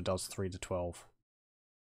also does 3 to 12.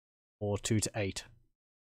 Or 2 to 8.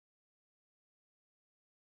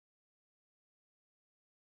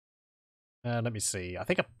 Let me see. I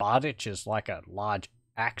think a Bardage is like a large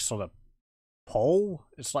axe on a pole.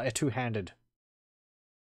 It's like a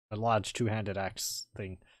large two-handed axe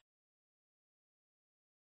thing.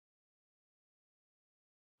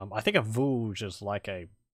 I think a Vouge is like a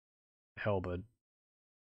halberd.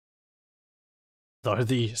 Though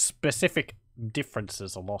the specific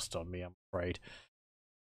differences are lost on me, I'm afraid.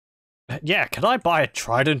 Yeah, can I buy a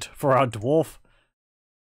trident for our dwarf?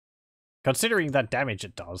 Considering that damage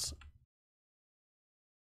it does.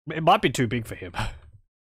 It might be too big for him.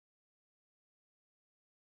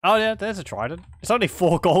 Oh yeah, there's a trident. It's only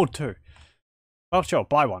 4 gold too. Oh sure,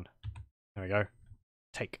 buy one. There we go.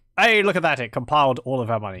 Take. Hey, look at that, it compiled all of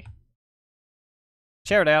our money.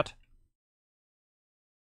 Share it out.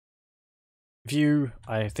 View,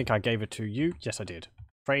 I think I gave it to you. Yes, I did.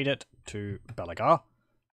 Trade it to Belagar.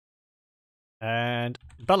 And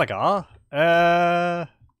Belagar,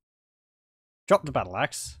 drop the battle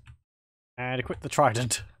axe. And equip the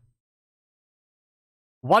trident.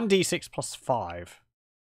 1d6 plus 5.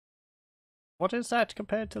 What is that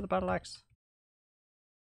compared to the battle axe?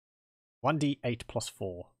 1d8 plus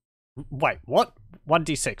 4. Wait, what?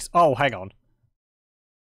 1d6. Oh, hang on.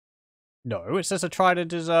 No, it says a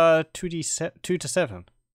trident is 2 to 7.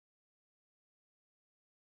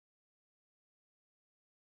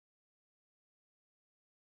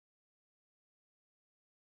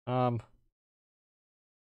 It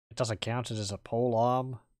doesn't count it as a pole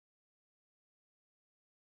arm.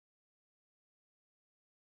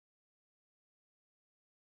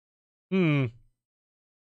 I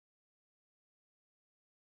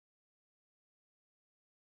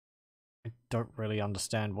don't really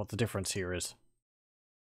understand what the difference here is.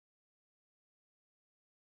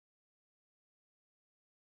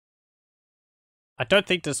 I don't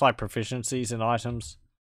think there's like proficiencies in items.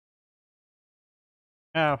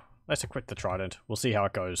 Oh, let's equip the trident. We'll see how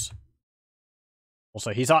it goes.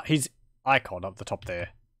 Also, his icon up the top there,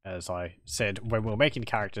 as I said, when we're making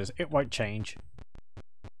characters, it won't change.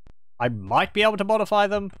 I might be able to modify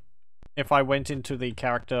them if I went into the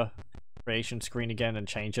character creation screen again and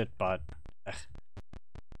change it, but...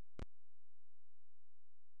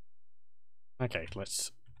 Okay,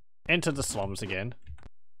 let's enter the slums again.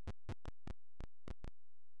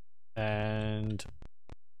 And...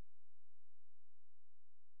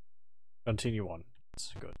 continue on.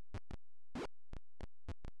 That's good.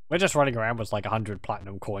 We're just running around with like 100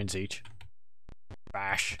 platinum coins each.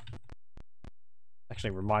 Bash.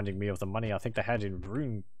 Actually reminding me of the money I think they had in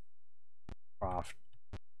RuneCraft.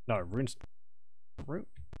 No,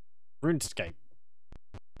 RuneScape.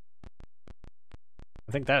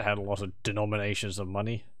 I think that had a lot of denominations of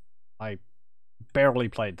money. I barely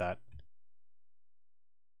played that.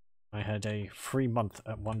 I had a free month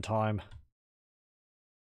at one time.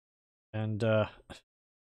 And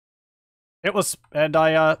it was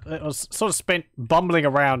sort of spent bumbling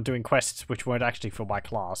around doing quests which weren't actually for my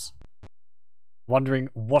class. Wondering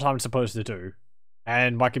what I'm supposed to do.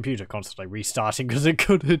 And my computer constantly restarting because it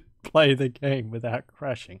couldn't play the game without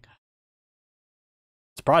crashing.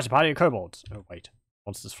 Surprise, a party of kobolds. Oh wait,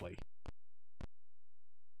 monsters flee.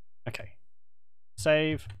 Okay.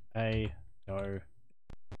 Save. No.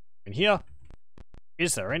 In here.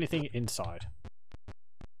 Is there anything inside?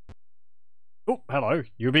 Oh, hello.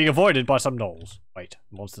 You're being avoided by some gnolls. Wait,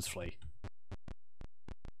 monsters flee.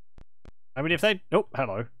 I mean, if they... Oh,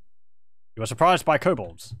 hello. You are surprised by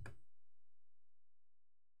kobolds.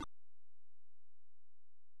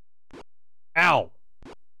 Ow!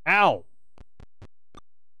 Ow!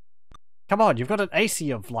 Come on, you've got an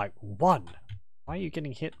AC of, like, 1. Why are you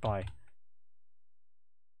getting hit by...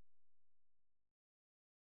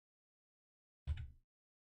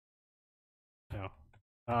 No.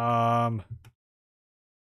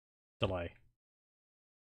 Delay.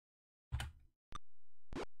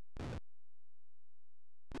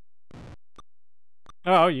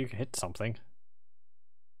 Oh, you hit something.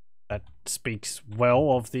 That speaks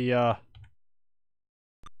well of the,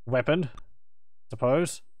 weapon,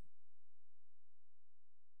 suppose.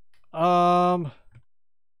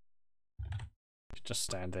 Just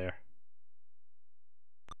stand there.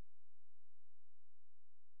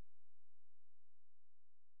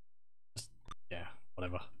 Yeah,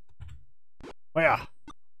 whatever. Oh yeah.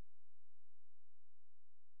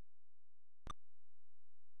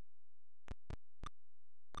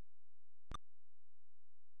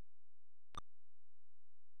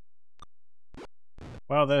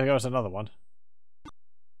 Well, there goes another one.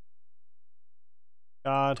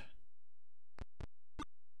 God.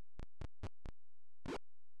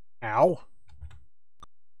 Ow.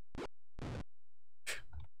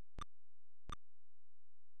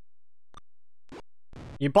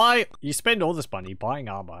 You spend all this money buying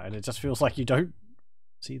armor, and it just feels like you don't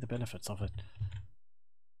see the benefits of it.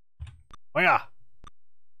 Oh yeah.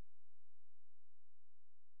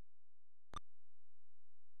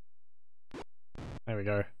 There we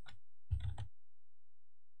go.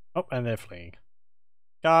 Oh, and they're fleeing.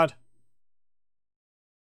 Guard.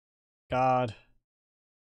 Guard.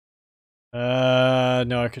 No,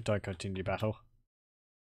 don't continue battle.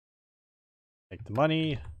 Take the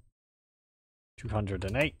money.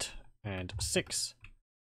 208 and 6.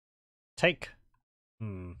 Take.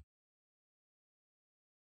 So,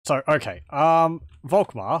 okay.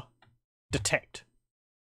 Volkmar. Detect.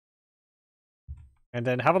 And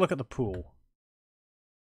then have a look at the pool.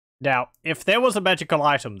 Now, if there was a magical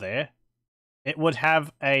item there, it would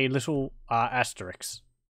have a little asterisk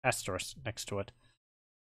next to it.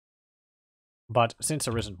 But since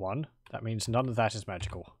there isn't one, that means none of that is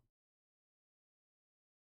magical.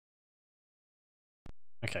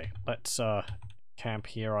 Okay, let's camp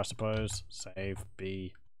here, I suppose. Save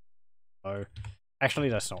B O. Actually,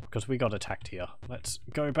 that's not, because we got attacked here. Let's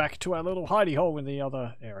go back to our little hidey hole in the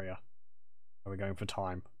other area. Are we going for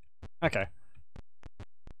time? Okay.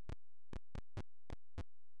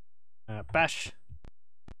 Bash.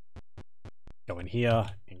 Go in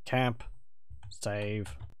here, in camp.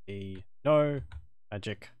 Save B. No.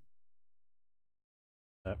 Magic.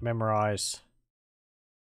 Memorize.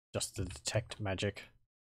 Just to detect magic.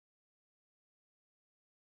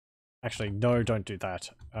 Actually, no, don't do that.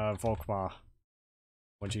 Volkmar, I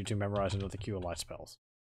want you to memorize another cure light spells.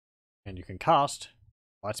 And you can cast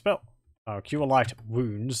light spell. Cure light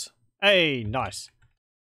wounds. Hey, nice.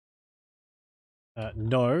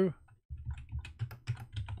 No.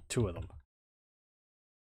 2 of them.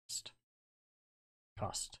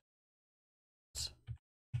 Cast.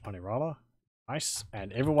 Onirala. Nice.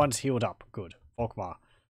 And everyone's healed up. Good. Volkmar.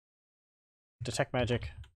 Detect magic.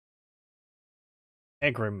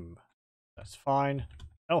 Egrim. That's fine.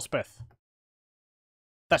 Elspeth.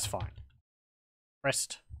 That's fine.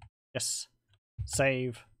 Rest. Yes.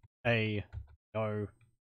 Save. A. No.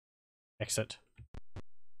 Exit.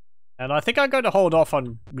 And I think I'm going to hold off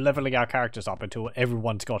on leveling our characters up until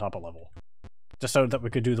everyone's got up a level. Just so that we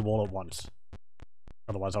could do them all at once.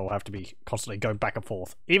 Otherwise I'll have to be constantly going back and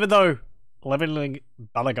forth. Even though leveling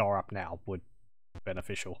Balagar up now would be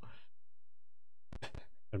beneficial.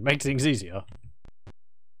 It makes things easier.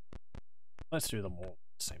 Let's do them all at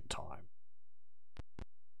the same time.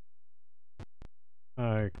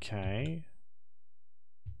 Okay.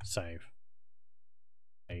 Save.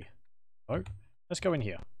 Okay. Oh, let's go in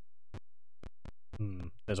here.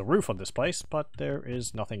 There's a roof on this place, but there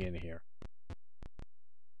is nothing in here.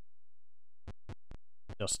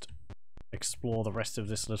 Just explore the rest of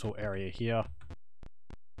this little area here.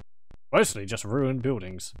 Mostly just ruined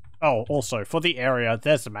buildings. Oh, also, for the area,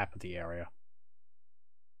 there's a map of the area.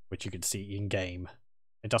 Which you can see in-game.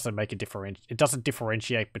 It doesn't make a it doesn't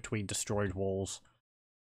differentiate between destroyed walls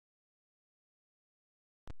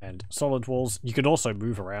and solid walls. You can also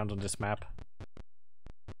move around on this map.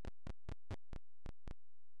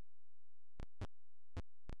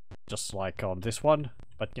 Just like on this one,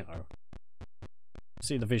 but you know,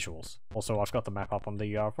 see the visuals. Also, I've got the map up on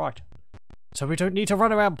the right. So we don't need to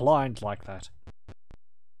run around blind like that.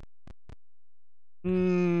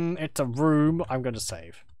 It's a room. I'm going to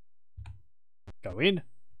save. Go in.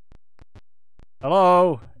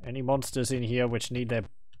 Hello? Any monsters in here which need their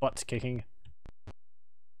butts kicking?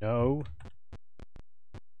 No.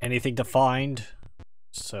 Anything to find?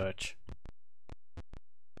 Search.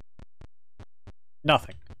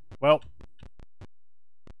 Nothing. Well,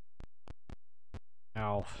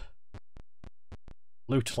 Ow.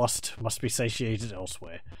 Loot lust must be satiated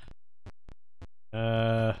elsewhere.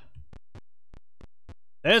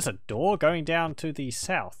 There's a door going down to the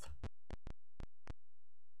south.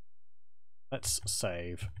 Let's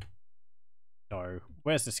save. No.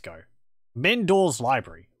 Where's this go? Mendor's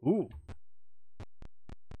Library. Ooh.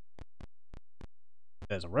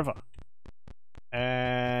 There's a river.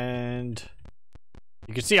 And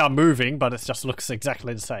you can see I'm moving, but it just looks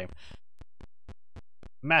exactly the same.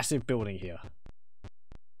 Massive building here.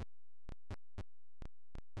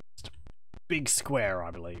 It's a big square,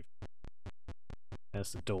 I believe.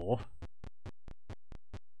 There's the door.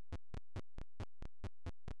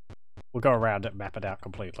 We'll go around it, map it out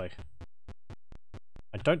completely.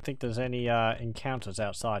 I don't think there's any encounters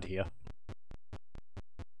outside here.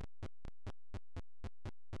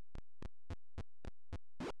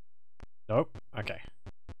 Nope. Okay.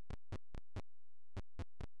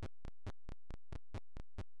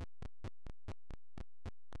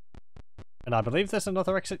 And I believe there's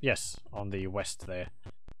another exit. Yes, on the west there.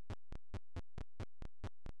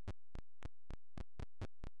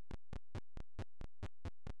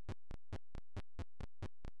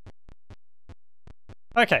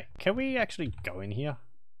 Okay, can we actually go in here?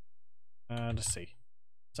 Let's see.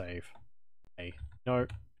 Save. Hey, no.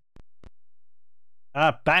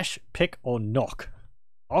 Bash, pick, or knock?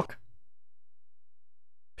 Knock?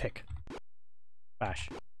 Pick. Bash.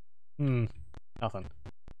 Nothing.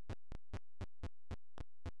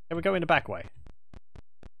 Can we go in the back way?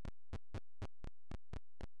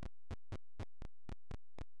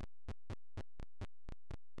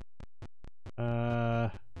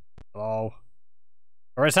 Hello?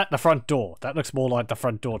 Or is that the front door? That looks more like the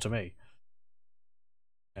front door to me.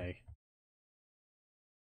 Okay.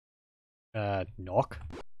 Knock?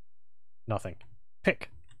 Nothing.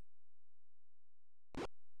 Pick.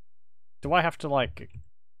 Do I have to, like...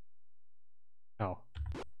 Oh.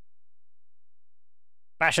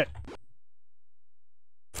 Bash it!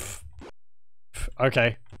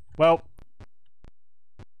 Okay. Well.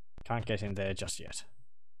 Can't get in there just yet.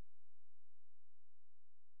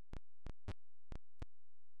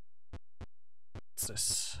 What's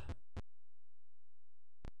this?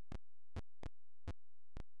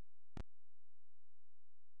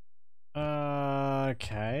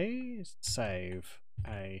 Okay. Save.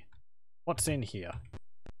 What's in here?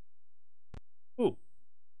 Ooh.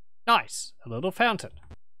 Nice. A little fountain.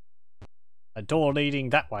 A door leading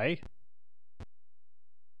that way.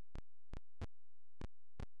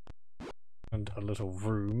 And a little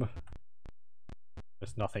room.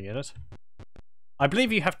 There's nothing in it. I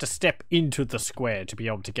believe you have to step into the square to be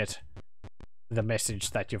able to get the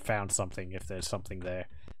message that you found something, if there's something there.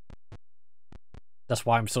 That's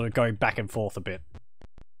why I'm sort of going back and forth a bit.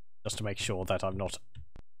 Just to make sure that I'm not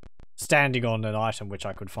standing on an item which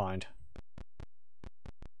I could find.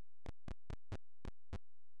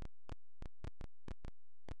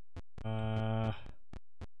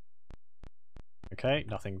 Okay,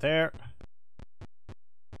 nothing there.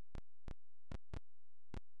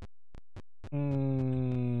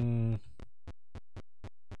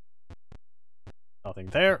 Nothing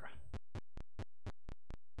there.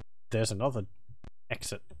 There's another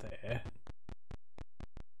exit there.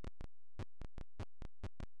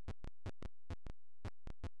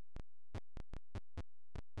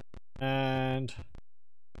 And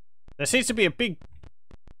there seems to be a big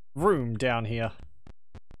room down here.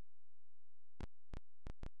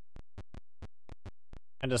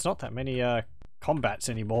 And there's not that many combats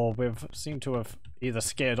anymore. We've seemed to have either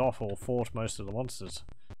scared off or fought most of the monsters.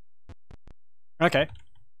 Okay.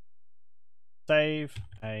 Save.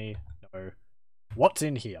 No. What's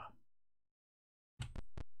in here?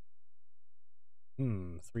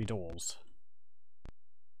 3 doors.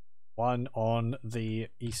 One on the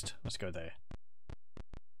east. Let's go there.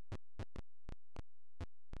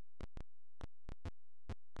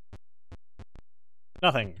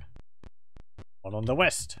 Nothing. One on the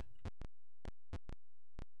west.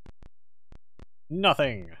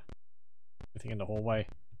 Nothing. Anything in the hallway?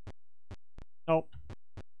 Nope.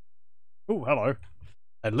 Ooh, hello.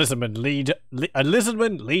 A lizardman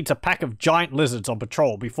leads a pack of giant lizards on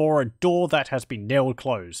patrol before a door that has been nailed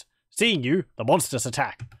closed. Seeing you, the monsters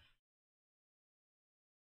attack.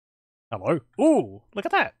 Hello. Ooh, look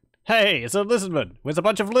at that. Hey, it's a lizardman with a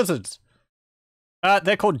bunch of lizards.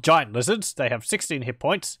 They're called giant lizards. They have 16 hit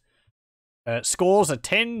points. Scores are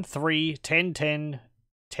 10, 3, 10, 10,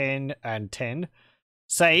 10, and 10.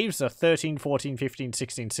 Saves are 13, 14, 15,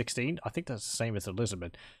 16, 16. I think that's the same as the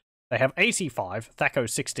lizardman. They have AC 5, Thaco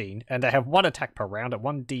 16, and they have 1 attack per round at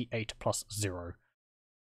 1d8 plus 0.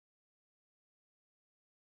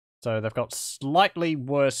 So they've got slightly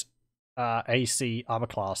worse AC armor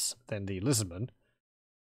class than the lizardmen.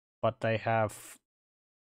 But they have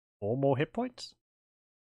 4 more hit points?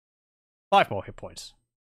 5 more hit points.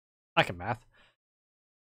 I can math.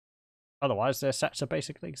 Otherwise, their stats are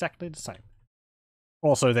basically exactly the same.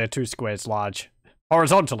 Also, they're 2 squares large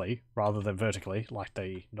horizontally rather than vertically, like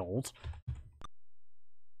the gnolls.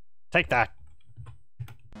 Take that.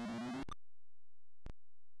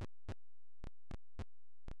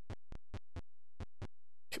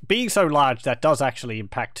 Being so large, that does actually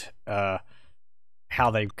impact how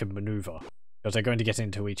they can maneuver. Because they're going to get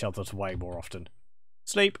into each other's way more often.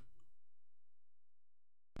 Sleep.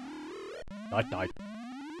 Night night.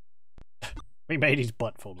 We made his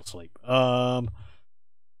butt fall asleep. Cast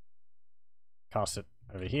it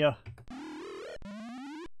over here.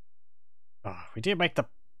 Oh, we did make the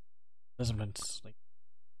lizardmen sleep.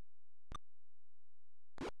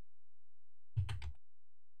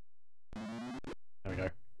 There we go.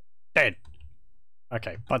 Dead.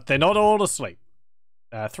 Okay, but they're not all asleep.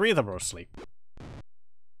 3 of them are asleep.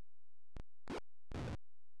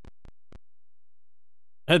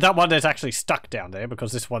 And that one is actually stuck down there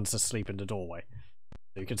because this one's asleep in the doorway.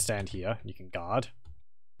 So you can stand here, you can guard.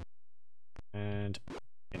 And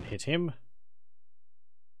hit him.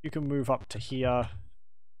 You can move up to here.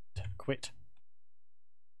 Quit.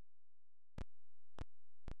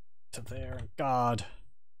 To there and guard.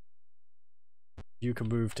 You can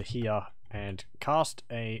move to here and cast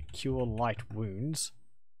a Cure Light Wounds.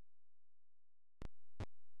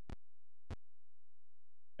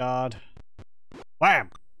 Guard.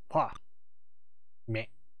 Wham! Pah! Meh.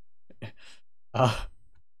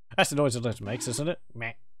 That's the noise it makes, isn't it?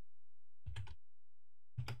 Meh.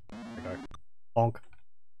 There we go. Bonk.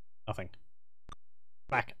 Nothing.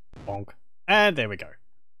 Back. Bonk. And there we go.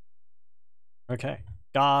 Okay.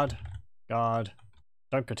 Guard. Guard.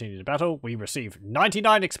 Don't continue the battle. We receive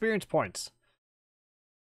 99 experience points.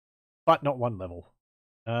 But not 1 level.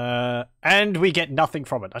 And we get nothing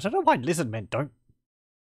from it. I don't know why lizardmen don't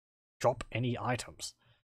drop any items.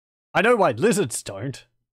 I know why lizards don't.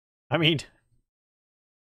 I mean,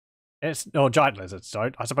 it's no giant lizards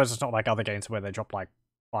don't. I suppose it's not like other games where they drop like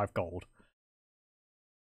 5 gold.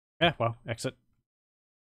 Yeah, well, exit.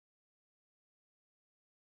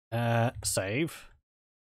 Save.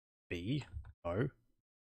 B. O.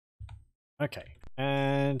 Okay,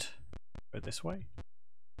 and go this way.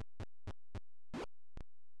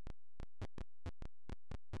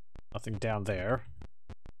 Nothing down there.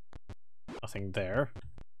 Nothing there.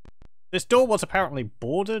 This door was apparently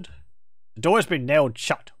boarded. The door has been nailed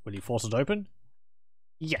shut. Will you force it open?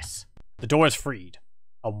 Yes. The door is freed.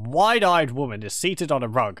 A wide-eyed woman is seated on a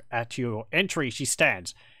rug. At your entry she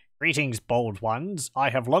stands. Greetings, bold ones. I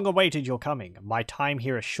have long awaited your coming. My time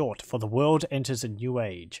here is short, for the world enters a new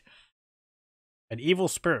age. An evil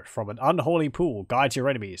spirit from an unholy pool guides your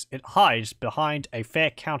enemies. It hides behind a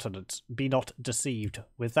fair countenance. Be not deceived.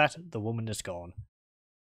 With that, the woman is gone.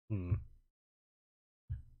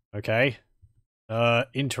 Okay.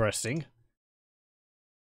 Interesting.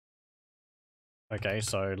 Okay,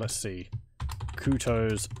 so let's see.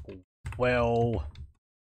 Kuto's well.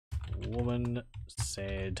 Woman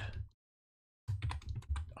said,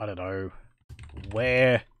 I don't know,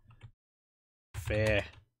 where fair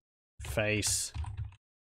face.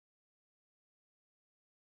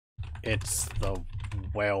 It's the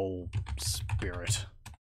well spirit.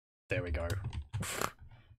 There we go.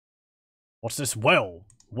 What's this well?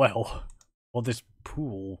 Well, or this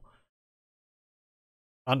pool?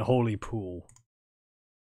 Unholy pool.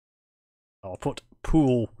 I'll put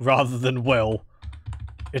pool rather than well.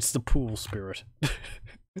 It's the pool spirit.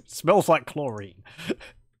 It smells like chlorine.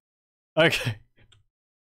 Okay.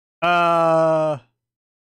 Fine.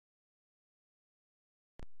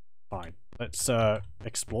 Let's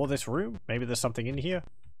explore this room. Maybe there's something in here.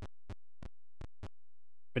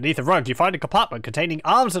 Beneath a rug, you find a compartment containing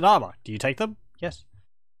arms and armor. Do you take them? Yes.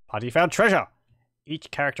 Party found treasure. Each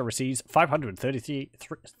character receives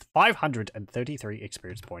 533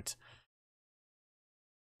 experience points.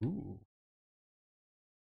 Ooh.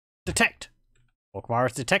 Detect. Orkmar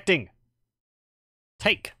is detecting.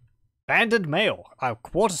 Take. Banded mail, a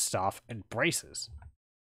quarterstaff, and braces.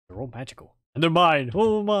 They're all magical. And they're mine.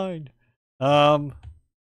 All mine. Go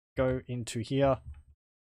into here.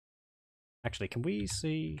 Actually, can we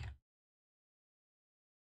see?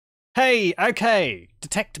 Hey, okay.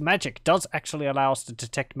 Detect magic does actually allow us to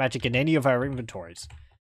detect magic in any of our inventories.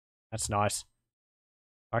 That's nice.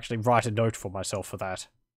 I'll actually write a note for myself for that.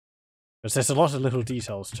 Because there's a lot of little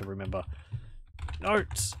details to remember.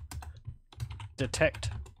 Notes.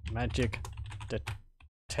 Detect magic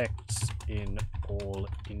protects in all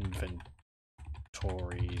inventories.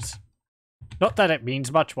 Not that it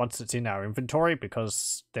means much once it's in our inventory,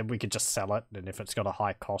 because then we could just sell it, and if it's got a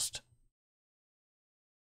high cost,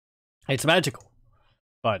 it's magical.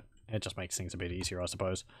 But it just makes things a bit easier, I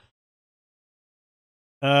suppose.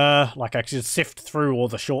 Like I could sift through all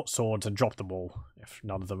the short swords and drop them all, if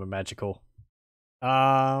none of them are magical.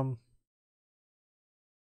 Okay,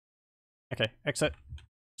 exit.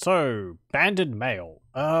 So, banded mail.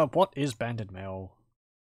 What is banded mail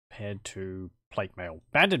compared to plate mail?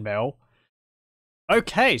 Banded mail.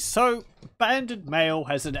 Okay, so banded mail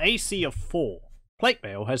has an AC of 4. Plate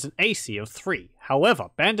mail has an AC of 3. However,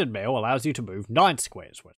 banded mail allows you to move 9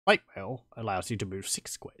 squares, whereas plate mail allows you to move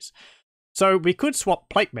 6 squares. So we could swap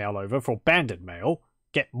plate mail over for banded mail,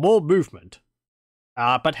 get more movement,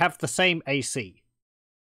 but have the same AC.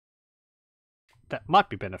 That might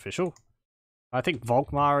be beneficial. I think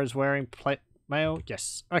Volkmar is wearing plate mail.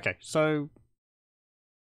 Yes. Okay, so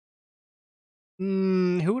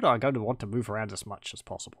who would I go to want to move around as much as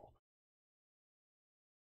possible?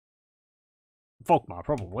 Volkmar,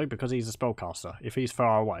 probably, because he's a spellcaster. If he's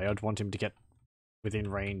far away, I'd want him to get within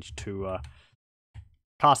range to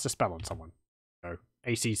cast a spell on someone. So,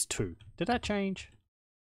 AC's 2. Did that change?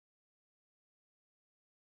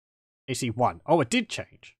 AC 1. Oh, it did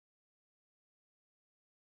change.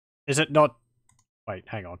 Is it not... Wait,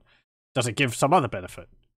 hang on. Does it give some other benefit?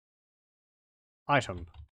 Item.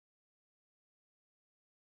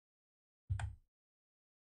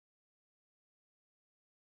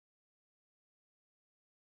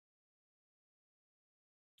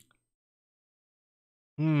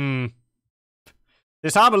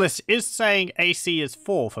 This armor list is saying AC is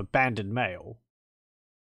 4 for banded mail.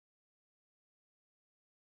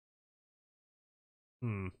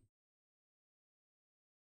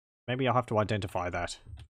 Maybe I'll have to identify that.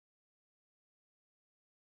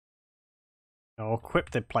 I'll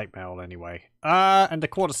equip the plate mail anyway. And the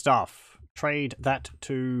quarterstaff. Trade that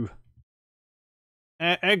to...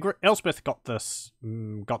 Elspeth got this.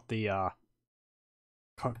 Got the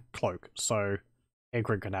cloak, so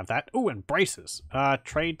Egrig can have that. Oh, and braces.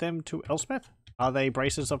 Trade them to Elspeth. Are they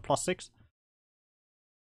braces of +6? Let's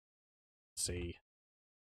see.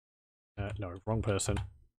 No, wrong person.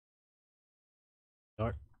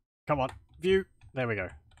 No. Come on, view. There we go.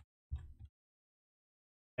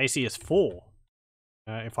 AC is 4.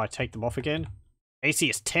 If I take them off again. AC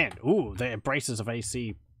is 10. Ooh, they're braces of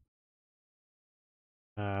AC.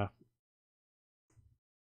 Oh,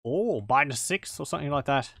 -6 or something like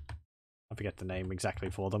that. I forget the name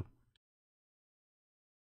exactly for them.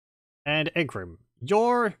 And Egrim,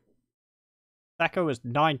 your Thaco is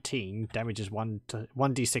 19, damage is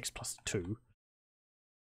 1d6 plus 2.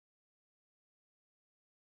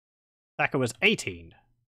 Thaco is 18,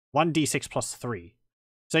 1d6 plus 3.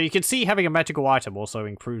 So you can see having a magical item also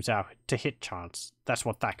improves our to-hit chance. That's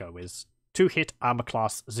what Thaco is. 2-hit, armor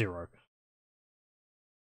class 0.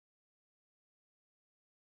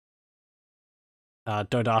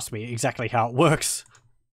 Don't ask me exactly how it works.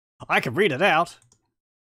 I can read it out,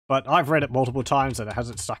 but I've read it multiple times and it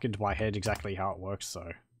hasn't stuck into my head exactly how it works,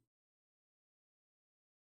 so...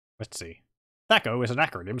 Let's see. Thaco is an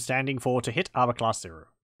acronym standing for to hit armor class 0.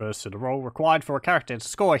 Refers to the roll required for a character to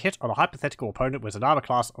score a hit on a hypothetical opponent with an armor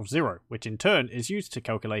class of 0, which in turn is used to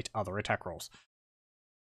calculate other attack rolls.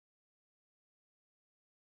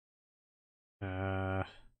 So,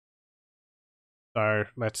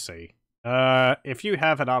 let's see. If you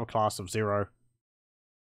have an armor class of 0...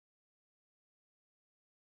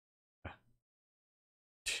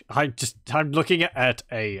 I'm looking at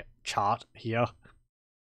a chart here.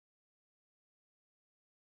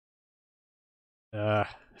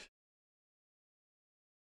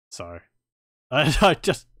 So... I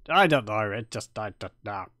don't know, I don't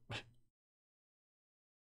know.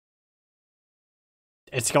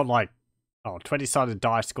 It's got like, 20-sided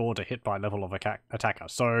die score to hit by level of attacker.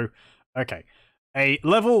 So, okay. A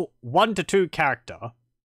level 1 to 2 character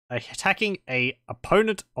attacking a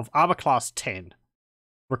opponent of armor class 10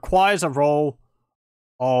 requires a roll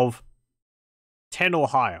of 10 or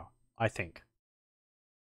higher, I think.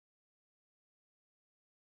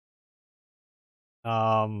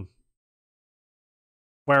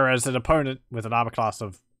 Whereas an opponent with an armor class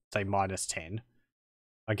of, say, -10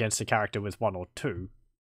 against a character with 1 or 2,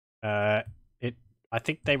 I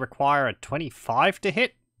think they require a 25 to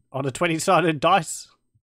hit on a 20-sided dice.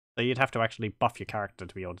 So you'd have to actually buff your character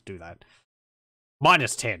to be able to do that.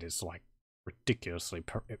 -10 is, like, ridiculously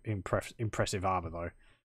impressive armor, though.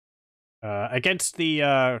 Against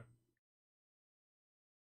the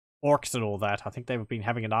orcs and all that, I think they've been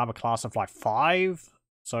having an armor class of, like, 5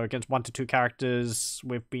 So against 1 to 2 characters,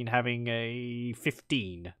 we've been having a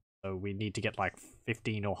 15. So we need to get like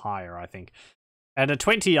 15 or higher, I think. And a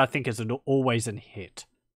 20, I think, is always a hit.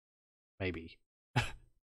 Maybe. I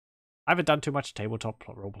haven't done too much tabletop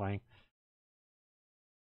role-playing.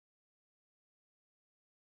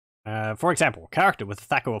 For example, a character with a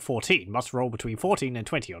THAC0 of 14 must roll between 14 and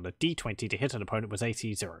 20 on a d20 to hit an opponent with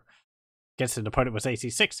AC 0. Against an opponent with AC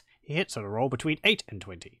 6, he hits on a roll between 8 and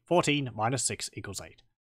 20. 14 minus 6 equals 8.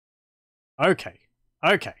 Okay.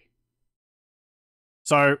 Okay.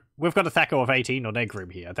 So, we've got a THAC0 of 18 on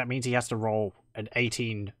Egrim here. That means he has to roll an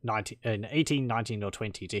 18, 19, or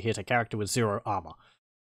 20 to hit a character with 0 armor.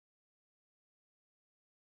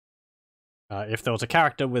 If there was a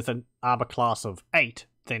character with an armor class of 8,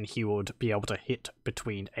 then he would be able to hit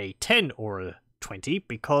between a 10 or a 20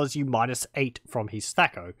 because you minus 8 from his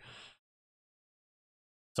THAC0.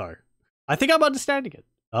 So, I think I'm understanding it.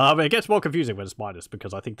 It gets more confusing when it's minus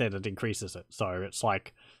because I think then it increases it. So it's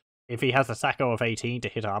like, if he has a THAC0 of 18 to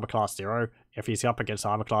hit armor class 0, if he's up against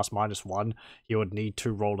armor class minus 1, he would need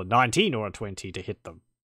to roll a 19 or a 20 to hit them.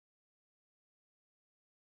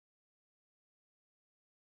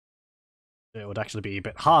 It would actually be a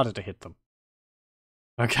bit harder to hit them.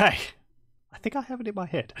 Okay. I think I have it in my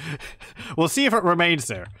head. We'll see if it remains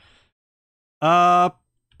there.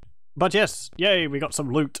 But yes, yay, we got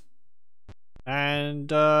some loot. And,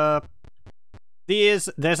 there's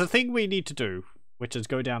a thing we need to do, which is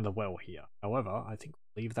go down the well here. However, I think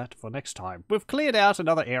we'll leave that for next time. We've cleared out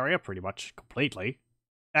another area pretty much completely.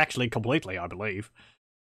 Actually, completely, I believe.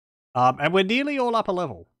 And we're nearly all up a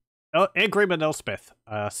level. Egrim and Elspeth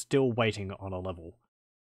are still waiting on a level.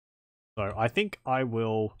 So I think I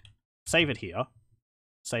will save it here.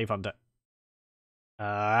 Save under...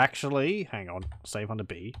 actually, hang on. Save under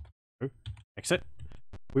B. Exit.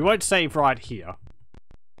 We won't save right here.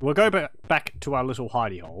 We'll go back to our little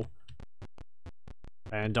hidey hole.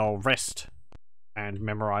 And I'll rest and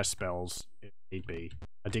memorize spells if need be.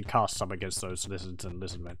 I did cast some against those lizards and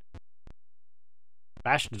lizardmen.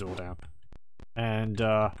 Bashed it all down. And,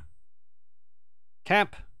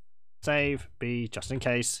 camp. Save. B, just in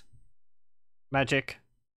case. Magic.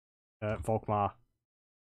 Volkmar.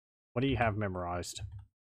 What do you have memorized?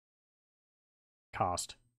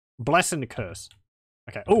 Cast. Bless and Curse.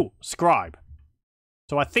 Okay. Oh, Scribe.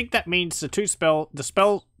 So I think that means the two spells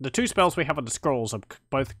we have on the scrolls are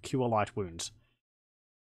both Cure Light Wounds.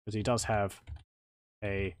 Because he does have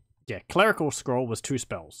a Clerical Scroll was 2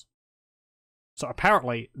 spells. So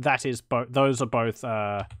apparently that is those are both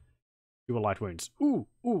Cure Light Wounds. Ooh.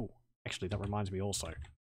 Actually, that reminds me also.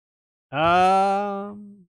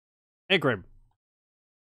 Egrim.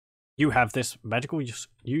 You have this magic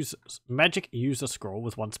user scroll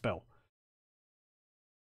with 1 spell.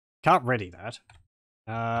 Can't ready that.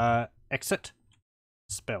 Exit.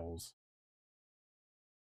 Spells.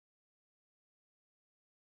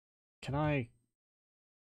 Can I...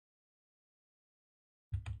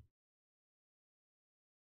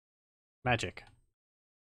 Magic.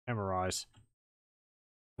 Memorize.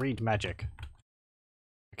 Read magic.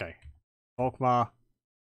 Okay. Volkmar.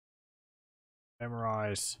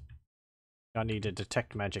 Memorize. I need a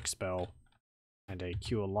detect magic spell. And a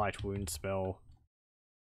cure light wound spell.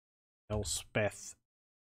 Elspeth.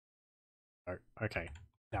 Oh, okay.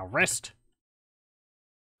 Now rest.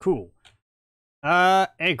 Cool.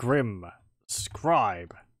 Egrim.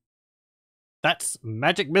 Scribe. That's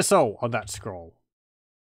magic missile on that scroll.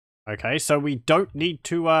 Okay, so we don't need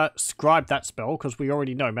to scribe that spell because we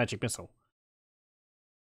already know magic missile.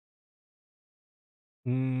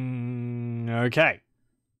 Okay.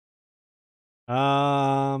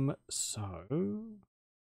 So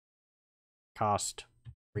cast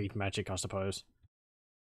read magic, I suppose.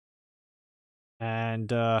 And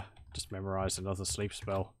just memorize another sleep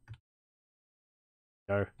spell.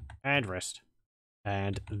 Go and rest.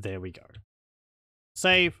 And there we go.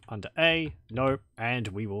 Save under A, no, and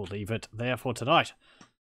we will leave it there for tonight.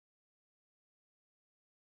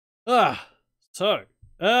 So,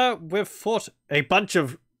 we've fought a bunch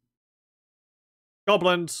of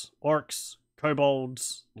goblins, orcs,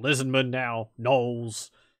 kobolds, lizardmen now, gnolls,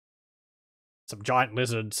 some giant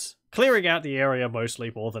lizards, clearing out the area mostly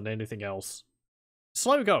more than anything else.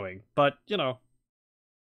 Slow going, but, you know,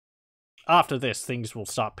 after this, things will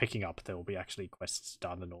start picking up. There will be actually quests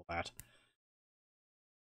done and all that.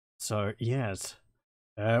 So, yes.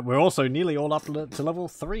 We're also nearly all up to level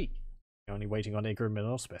 3. Only waiting on Egrim and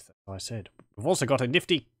Elspeth, as I said. We've also got a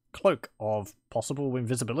nifty cloak of possible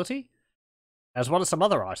invisibility, as well as some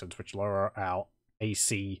other items which lower our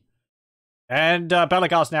AC. And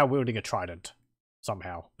Belagar's now wielding a trident,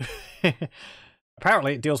 somehow.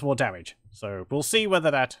 apparently it deals more damage. So we'll see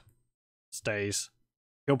whether that stays.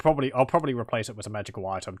 I'll probably replace it with a magical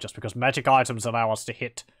item, just because magic items allow us to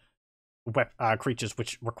hit creatures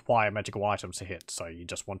which require magical items to hit. So you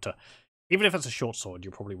just want to, even if it's a short sword,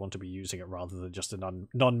 you probably want to be using it rather than just a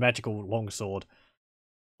non-magical longsword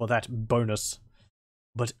for that bonus.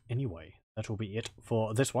 But anyway, that will be it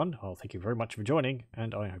for this one. Well, thank you very much for joining,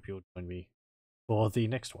 and I hope you'll join me for the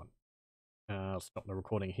next one. I'll stop the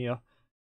recording here.